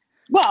catchphrase.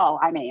 Well,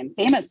 I mean,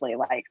 famously,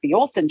 like the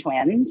Olsen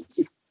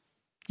twins,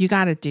 You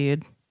got it,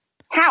 dude.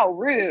 How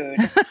rude.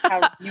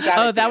 You got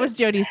Oh, it, that dude. was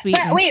Jodie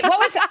Sweetin. Wait, what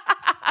was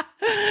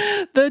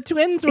it? The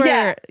twins were,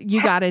 Yeah.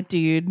 you got it,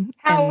 dude.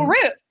 How And-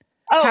 rude.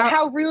 Oh, How-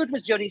 how rude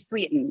was Jodie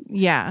Sweetin?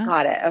 Yeah.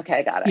 Got it.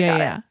 Okay, got it. Yeah, got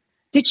yeah. it.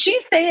 Did she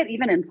say it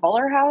even in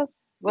Fuller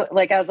House?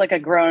 Like as like a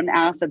grown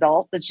ass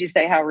adult, did she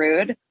say how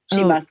rude?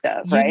 She Oh, must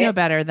have, You right? know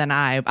better than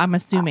I'm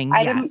assuming,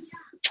 I yes.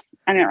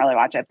 didn't really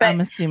watch it, but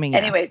I'm assuming,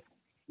 yes. anyway,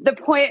 the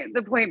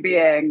point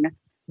being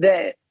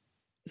that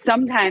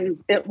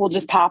sometimes it will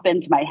just pop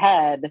into my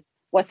head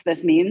what's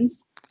this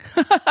means.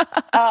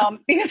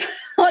 Because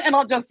and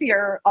I'll just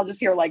hear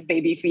like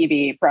baby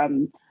Phoebe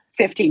from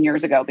 15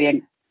 years ago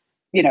being,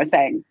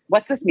 saying,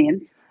 what's this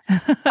means?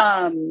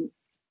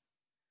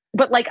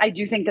 But like, I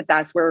do think that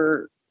that's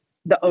where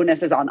the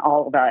onus is on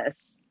all of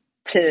us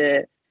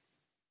to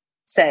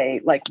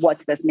say, like,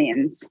 what's this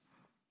means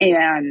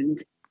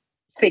and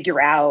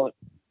figure out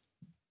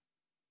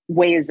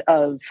ways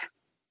of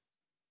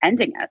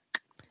ending it.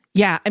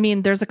 Yeah, I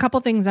mean, there's a couple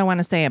things I want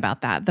to say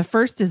about that. The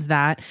first is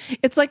that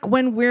it's like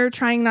when we're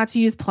trying not to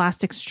use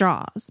plastic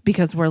straws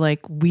because we're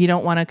like, we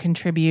don't want to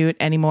contribute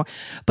anymore.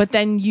 But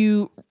then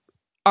you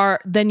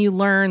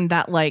learn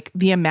that like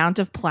the amount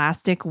of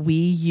plastic we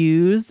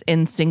use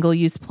in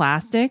single-use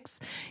plastics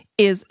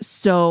is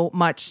so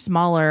much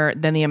smaller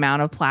than the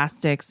amount of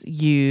plastics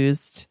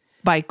used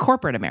by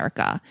corporate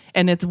America.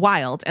 And it's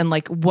wild. And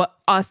like what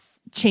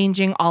us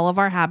changing all of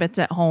our habits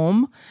at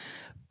home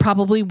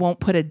probably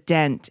won't put a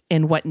dent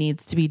in what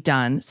needs to be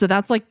done. So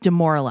that's like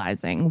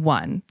demoralizing.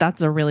 One,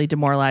 that's a really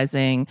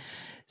demoralizing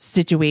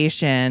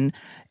situation.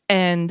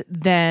 And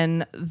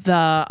then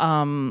the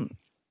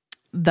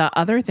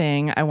other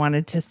thing I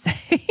wanted to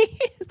say,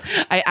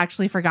 I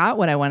actually forgot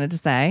what I wanted to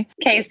say.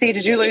 Casey,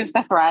 did you lose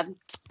the thread?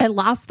 I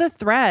lost the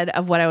thread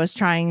of what I was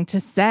trying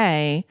to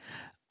say.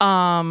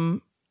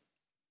 But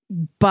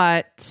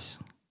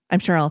I'm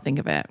sure I'll think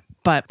of it.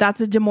 But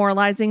that's a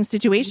demoralizing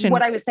situation.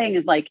 What I was saying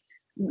is like,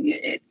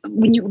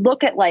 when you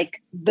look at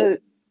like the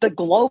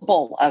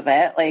global of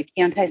it, like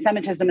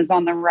anti-Semitism is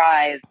on the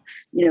rise,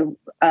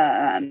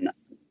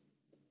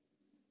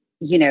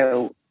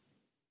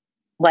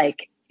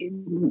 like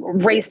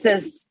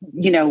racist,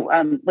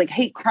 like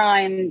hate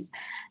crimes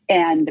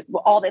and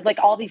all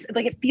these,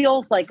 like, it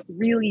feels like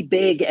really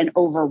big and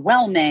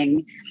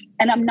overwhelming.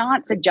 And I'm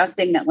not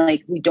suggesting that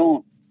like we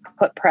don't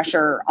put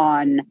pressure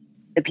on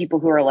the people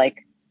who are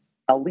like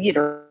the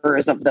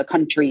leaders of the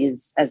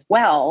countries as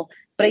well.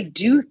 But I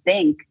do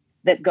think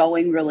that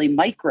going really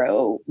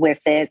micro with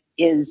it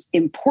is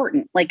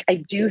important. Like, I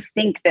do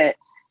think that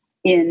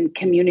in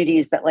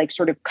communities that like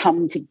sort of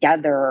come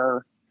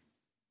together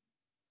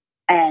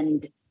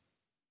and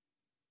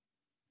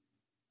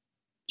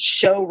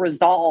show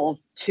resolve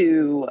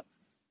to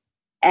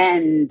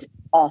end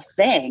a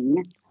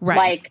thing, Right.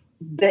 like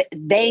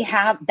they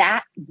have,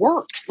 that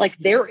works. Like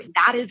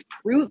that is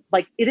proof,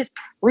 like it is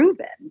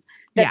proven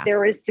that Yeah.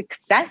 there is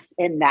success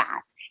in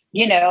that,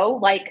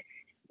 like,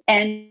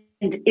 and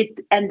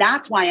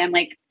that's why I'm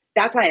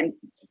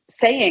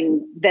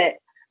saying that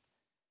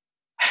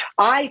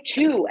I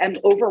too am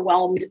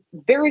overwhelmed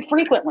very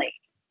frequently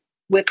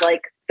with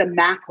like the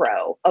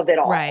macro of it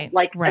all, Right,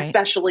 like right.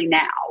 especially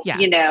now, Yes,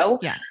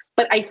 Yes.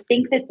 but I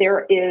think that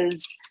there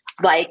is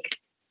like,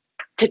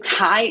 to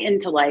tie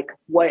into like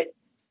what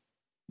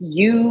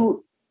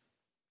you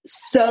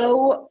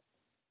so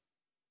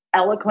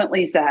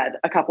eloquently said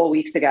a couple of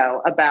weeks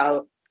ago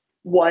about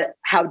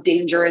how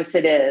dangerous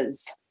it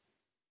is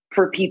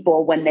for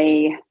people when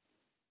they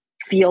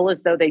feel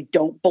as though they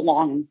don't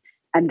belong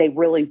and they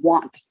really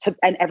want to,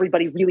 and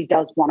everybody really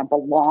does want to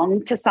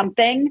belong to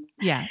something.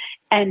 Yes.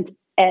 And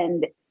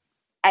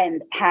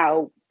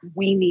how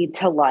we need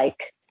to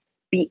like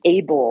be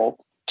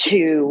able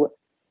to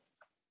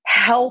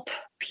help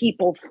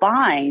people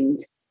find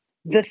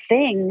the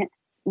thing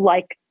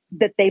like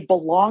that they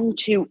belong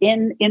to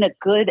in a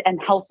good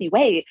and healthy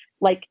way.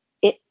 Like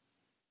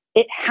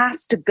it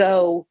has to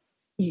go,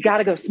 you got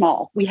to go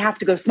small. We have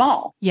to go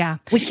small. Yeah.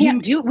 We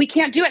can't do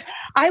it.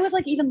 I was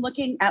like, even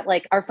looking at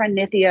like our friend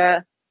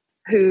Nithya,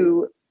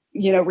 who,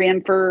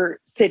 ran for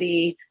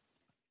city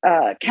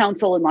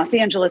council in Los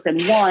Angeles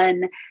and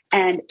won,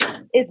 and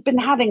it's been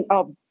having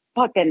a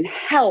fucking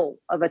hell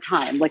of a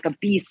time, like a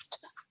beast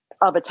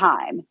of a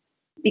time,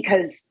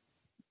 because,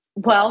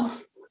 well,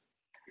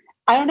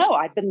 I don't know.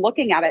 I've been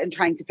looking at it and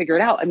trying to figure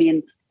it out. I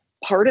mean,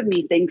 part of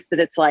me thinks that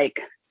it's like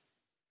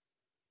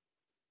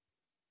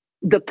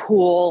the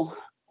pool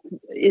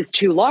is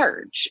too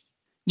large.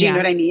 Do you know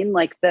what I mean?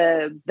 Like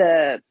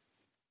the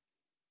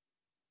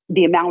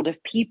amount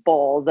of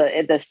people,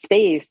 the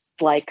space,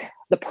 like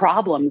the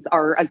problems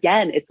are,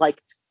 again, it's like,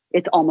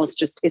 it's almost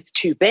just, it's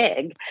too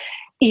big.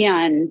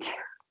 And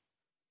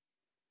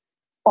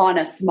on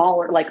a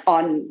smaller, like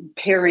on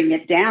paring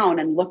it down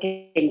and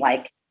looking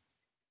like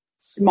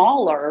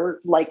smaller,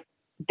 like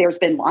there's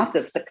been lots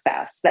of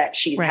success that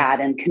she's had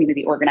in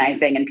community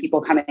organizing and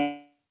people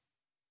coming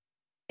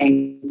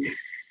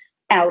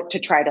out to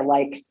try to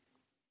like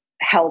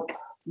help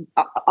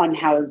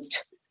unhoused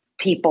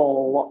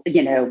people,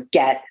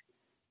 get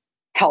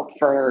help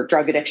for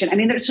drug addiction. I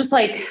mean, it's just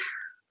like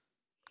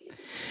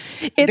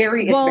it's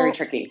very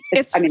tricky.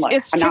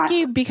 It's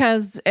tricky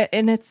because,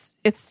 and it's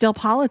still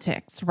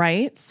politics,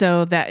 right?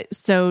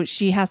 So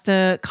she has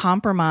to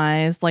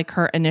compromise like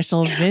her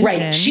initial vision.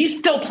 Right. She's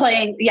still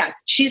playing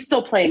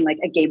like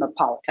a game of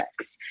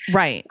politics.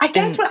 Right. I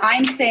guess what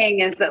I'm saying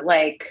is that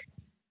like,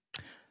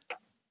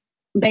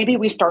 maybe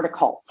we start a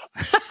cult.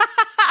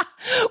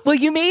 Well,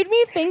 you made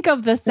me think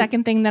of the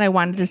second thing that I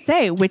wanted to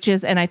say, which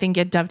is, and I think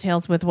it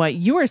dovetails with what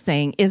you were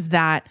saying, is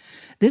that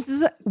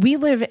we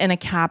live in a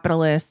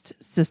capitalist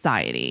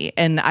society.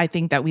 And I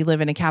think that we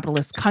live in a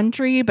capitalist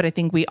country, but I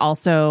think we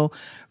also,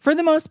 for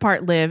the most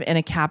part, live in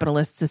a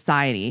capitalist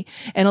society.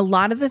 And a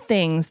lot of the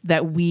things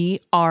that we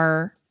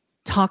are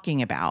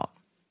talking about,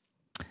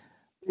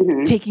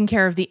 taking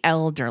care of the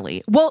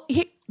elderly, well,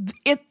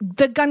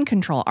 the gun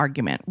control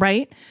argument,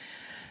 right?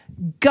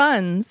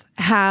 Guns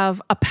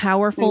have a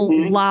powerful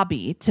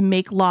lobby to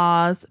make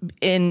laws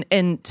and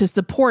to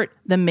support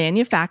the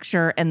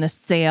manufacture and the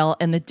sale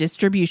and the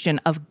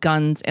distribution of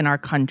guns in our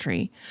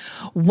country.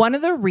 One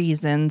of the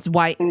reasons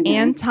why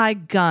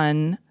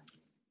anti-gun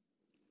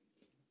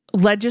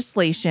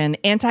legislation,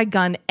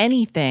 anti-gun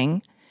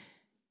anything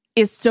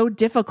is so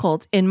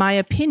difficult, in my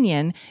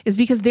opinion, is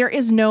because there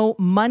is no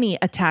money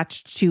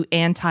attached to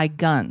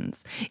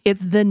anti-guns.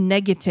 It's the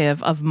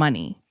negative of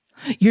money.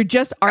 You're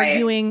just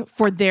arguing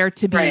for there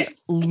to be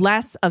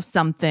less of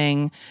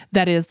something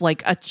that is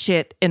like a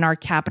chit in our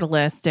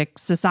capitalistic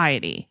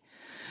society.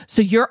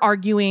 So you're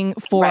arguing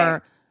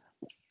for,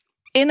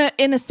 in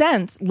a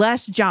sense,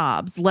 less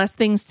jobs, less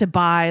things to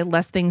buy,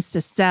 less things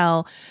to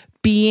sell.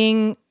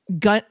 Being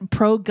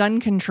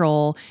pro-gun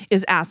control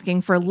is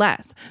asking for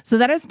less. So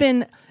that has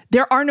been...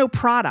 There are no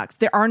products.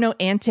 There are no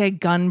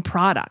anti-gun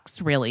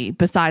products, really,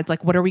 besides,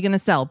 like, what are we going to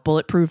sell?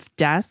 Bulletproof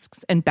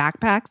desks and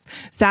backpacks?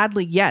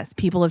 Sadly, yes,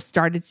 people have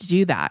started to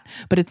do that,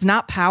 but it's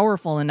not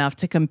powerful enough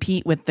to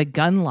compete with the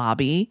gun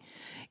lobby,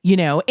 you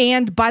know?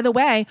 And by the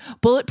way,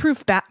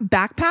 bulletproof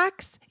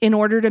backpacks, in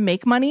order to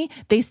make money,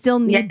 they still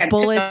need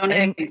bullets.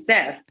 And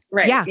exist.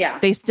 Right. Yeah.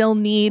 They still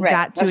need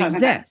that to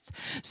exist.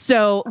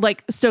 So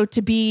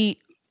to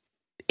be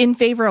in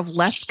favor of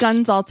less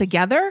guns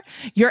altogether,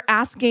 you're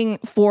asking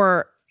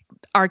for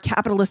our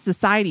capitalist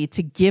society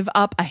to give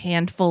up a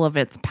handful of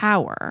its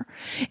power.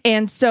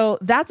 And so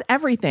that's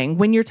everything.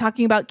 When you're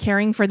talking about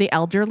caring for the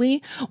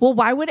elderly, well,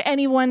 why would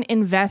anyone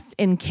invest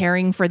in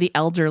caring for the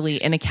elderly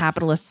in a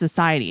capitalist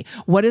society?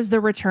 What is the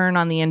return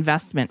on the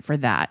investment for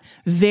that?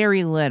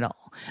 Very little.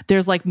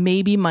 There's like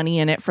maybe money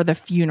in it for the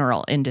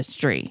funeral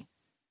industry.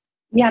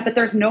 Yeah, but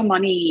there's no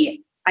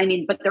money. I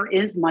mean, but there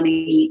is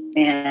money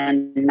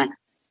in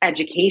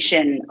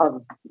education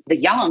of the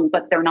young,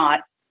 but they're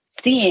not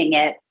seeing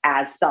it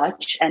as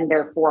such, and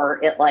therefore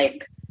it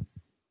like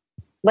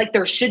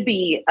there should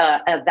be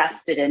a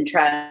vested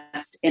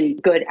interest in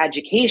good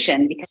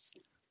education, because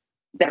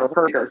there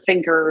are bigger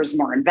thinkers,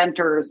 more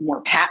inventors, more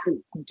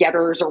patent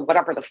getters, or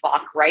whatever the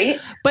fuck, right?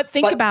 But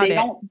think about it.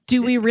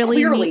 Do we really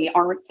clearly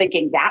aren't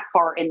thinking that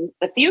far in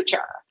the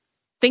future?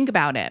 Think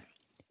about it.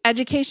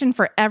 Education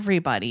for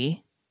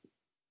everybody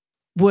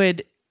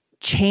would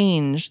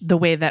change the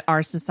way that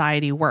our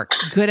society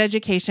works. Good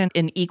education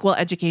and equal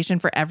education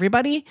for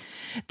everybody.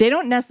 They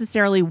don't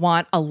necessarily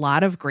want a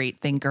lot of great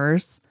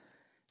thinkers.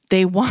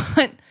 They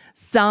want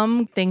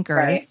some thinkers.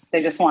 Right.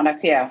 They just want a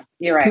few.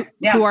 You're right.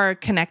 Who are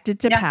connected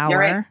to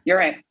power. You're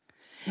right.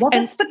 Well,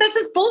 but this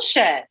is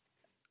bullshit.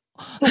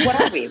 So what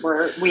are we?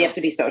 We have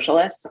to be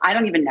socialists? I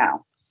don't even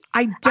know.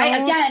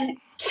 Again,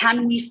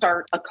 can we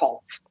start a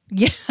cult?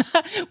 Yeah,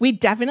 we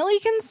definitely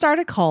can start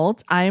a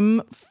cult.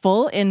 I'm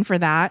full in for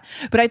that.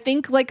 But I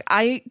think like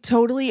I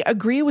totally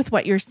agree with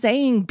what you're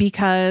saying,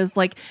 because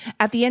like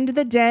at the end of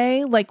the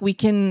day, like we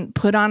can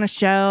put on a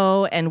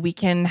show and we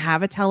can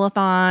have a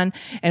telethon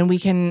and we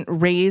can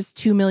raise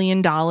 $2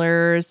 million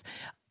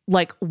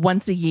like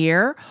once a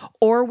year,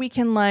 or we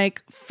can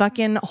like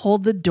fucking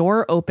hold the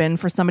door open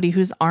for somebody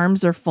whose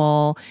arms are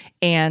full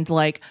and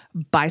like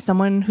buy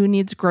someone who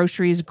needs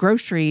groceries.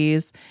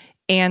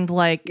 And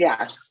like,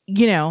 yes,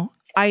 you know,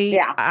 I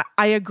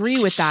agree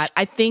with that.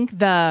 I think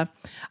the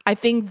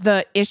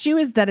issue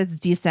is that it's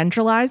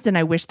decentralized, and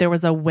I wish there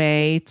was a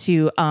way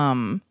to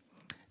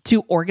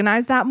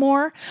organize that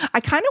more. I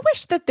kind of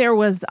wish that there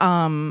was,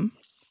 and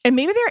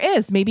maybe there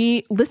is,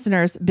 maybe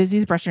listeners,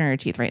 Busy's brushing her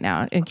teeth right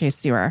now, in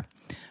case you are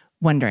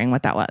wondering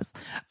what that was.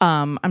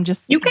 I'm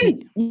just you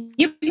can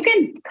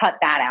cut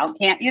that out,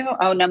 can't you?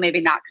 Oh no,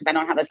 maybe not, because I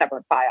don't have a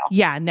separate file.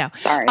 Yeah, no,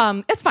 sorry.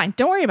 It's fine.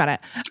 Don't worry about it.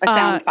 A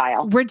sound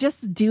file. We're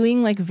just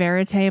doing like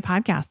verite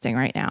podcasting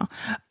right now.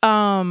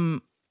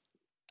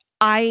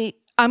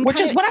 Which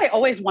is what I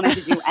always wanted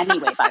to do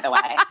anyway. By the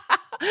way,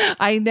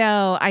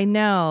 I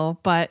know,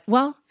 but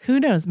well, who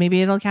knows?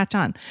 Maybe it'll catch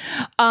on.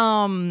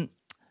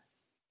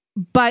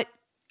 But.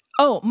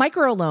 Oh,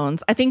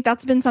 microloans. I think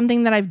that's been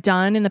something that I've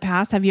done in the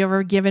past. Have you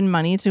ever given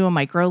money to a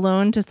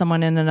microloan to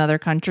someone in another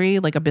country,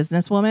 like a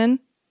businesswoman?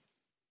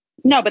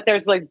 No, but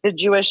there's like the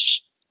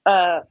Jewish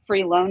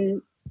Free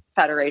Loan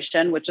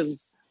Federation, which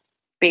is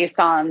based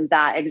on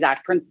that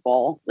exact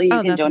principle. You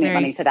can that's donate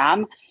money to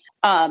them.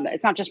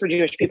 It's not just for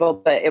Jewish people,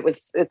 but it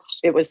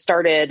was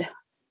started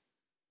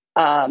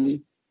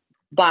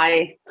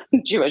by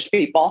Jewish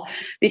people,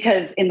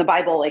 because in the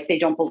Bible, like, they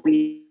don't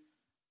believe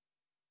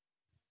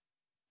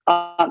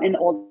in the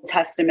Old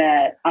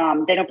Testament,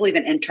 they don't believe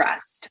in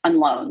interest on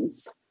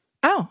loans.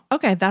 Oh,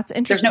 okay. That's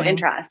interesting. There's no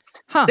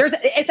interest. Huh.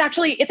 It's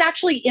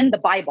actually in the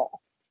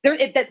Bible.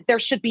 There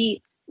should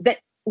be that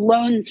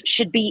loans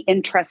should be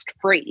interest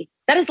free.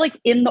 That is like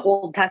in the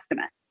Old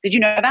Testament. Did you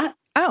know that?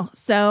 Oh,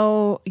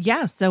 so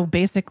yeah. So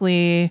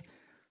basically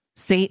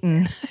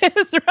Satan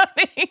is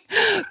running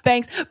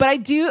banks. But I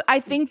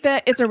think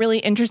that it's a really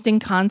interesting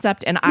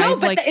concept. And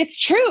it's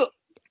true.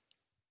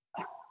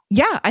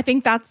 Yeah, I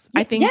think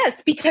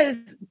yes,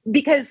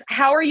 because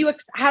how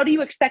do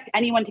you expect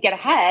anyone to get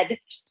ahead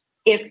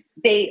if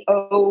they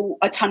owe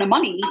a ton of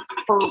money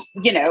for,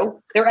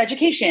 their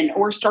education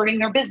or starting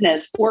their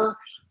business or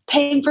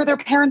paying for their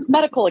parents'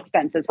 medical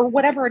expenses or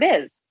whatever it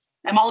is?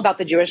 I'm all about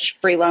the Jewish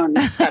Free Loan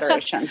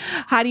Federation.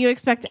 How do you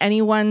expect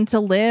anyone to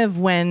live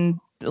when,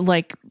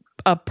 like,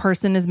 a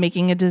person is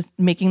making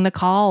the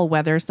call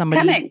whether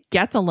somebody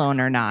gets a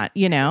loan or not,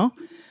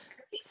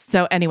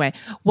 So anyway,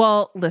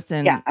 well,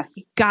 listen,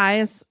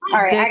 guys. All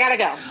right, I gotta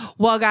go.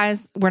 Well,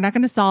 guys, we're not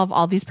going to solve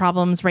all these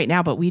problems right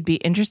now, but we'd be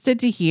interested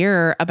to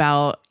hear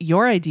about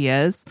your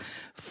ideas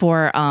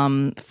for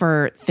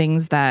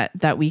things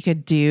that we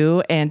could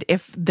do, and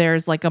if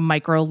there's like a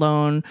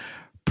microloan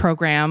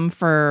program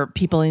for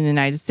people in the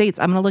United States,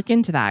 I'm going to look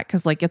into that,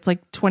 because like it's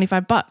like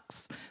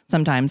 $25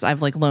 sometimes.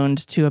 I've like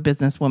loaned to a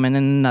businesswoman in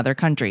another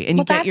country, and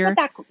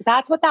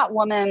that's what that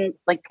woman,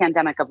 like,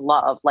 Pandemic of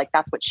Love, like,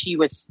 that's what she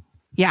was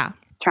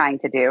trying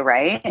to do,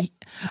 right?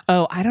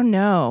 Oh, I don't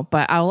know,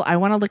 but I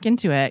want to look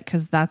into it,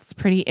 because that's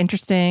pretty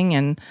interesting.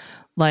 And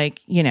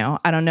like, I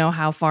don't know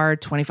how far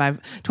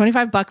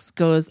 $25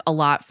 goes a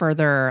lot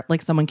further.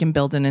 Like, someone can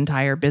build an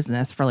entire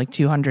business for like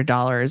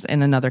 $200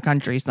 in another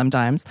country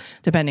sometimes,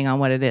 depending on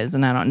what it is.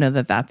 And I don't know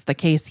that that's the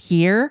case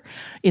here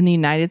in the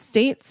United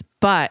States,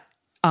 but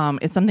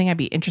it's something I'd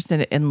be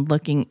interested in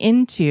looking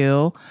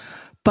into.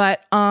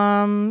 But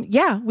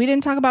we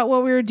didn't talk about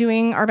what we were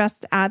doing our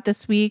best at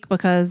this week,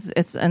 because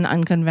it's an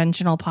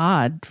unconventional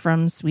pod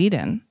from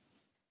Sweden.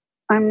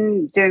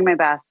 I'm doing my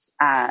best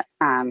at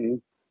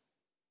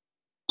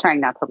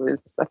trying not to lose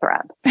the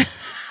thread.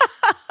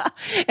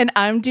 And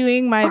I'm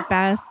doing my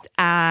best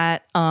at,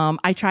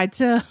 I tried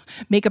to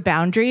make a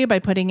boundary by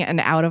putting an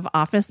out of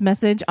office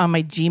message on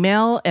my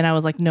Gmail. And I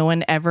was like, no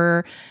one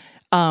ever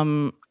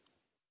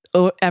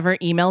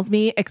emails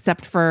me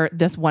except for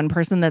this one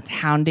person that's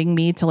hounding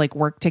me to like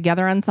work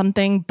together on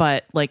something.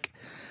 But like,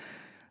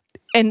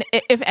 and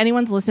if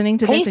anyone's listening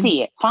to this,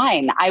 Casey,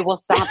 fine, I will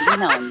stop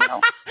emailing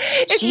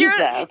you.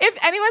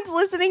 If anyone's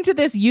listening to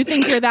this, you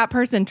think you're that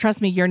person.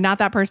 Trust me, you're not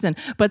that person.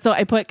 But so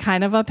I put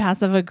kind of a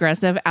passive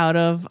aggressive out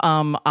of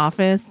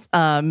office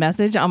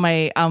message on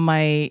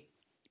my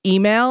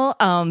email,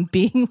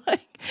 being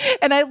like,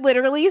 and I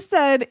literally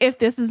said, if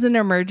this is an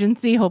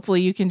emergency,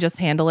 hopefully you can just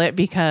handle it,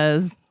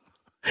 because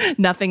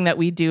nothing that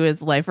we do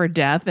is life or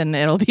death, and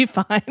it'll be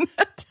fine.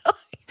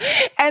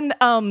 And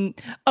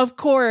of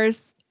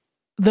course,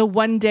 the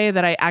one day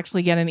that I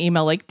actually get an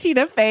email, like,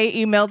 Tina Fey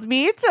emailed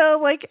me to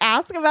like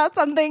ask about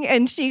something,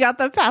 and she got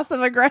the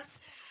passive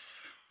aggressive.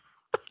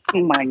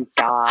 Oh my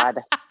God.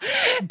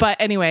 But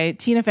anyway,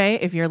 Tina Fey,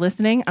 if you're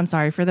listening, I'm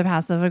sorry for the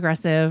passive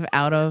aggressive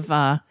out of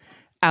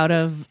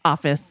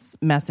office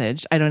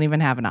message. I don't even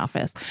have an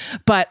office.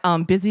 But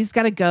Busy's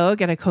got to go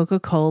get a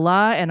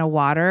Coca-Cola and a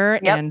water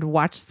and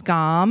watch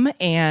Skam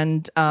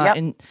and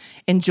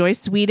enjoy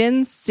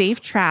Sweden.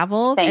 Safe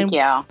travels. Thank you.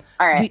 All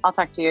right. I'll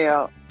talk to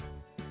you.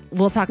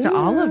 We'll talk to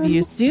all of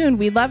you soon.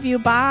 We love you.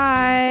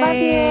 Bye. Love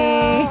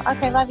you.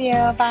 Okay, love you.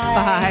 Bye.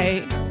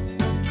 Bye.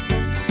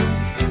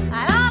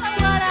 I don't know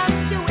what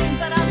I'm doing,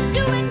 but I'm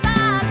doing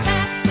my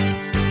best.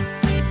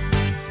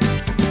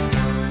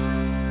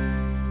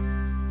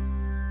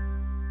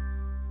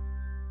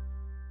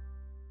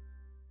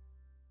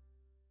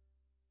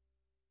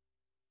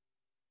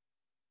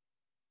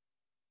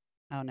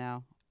 Oh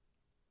no.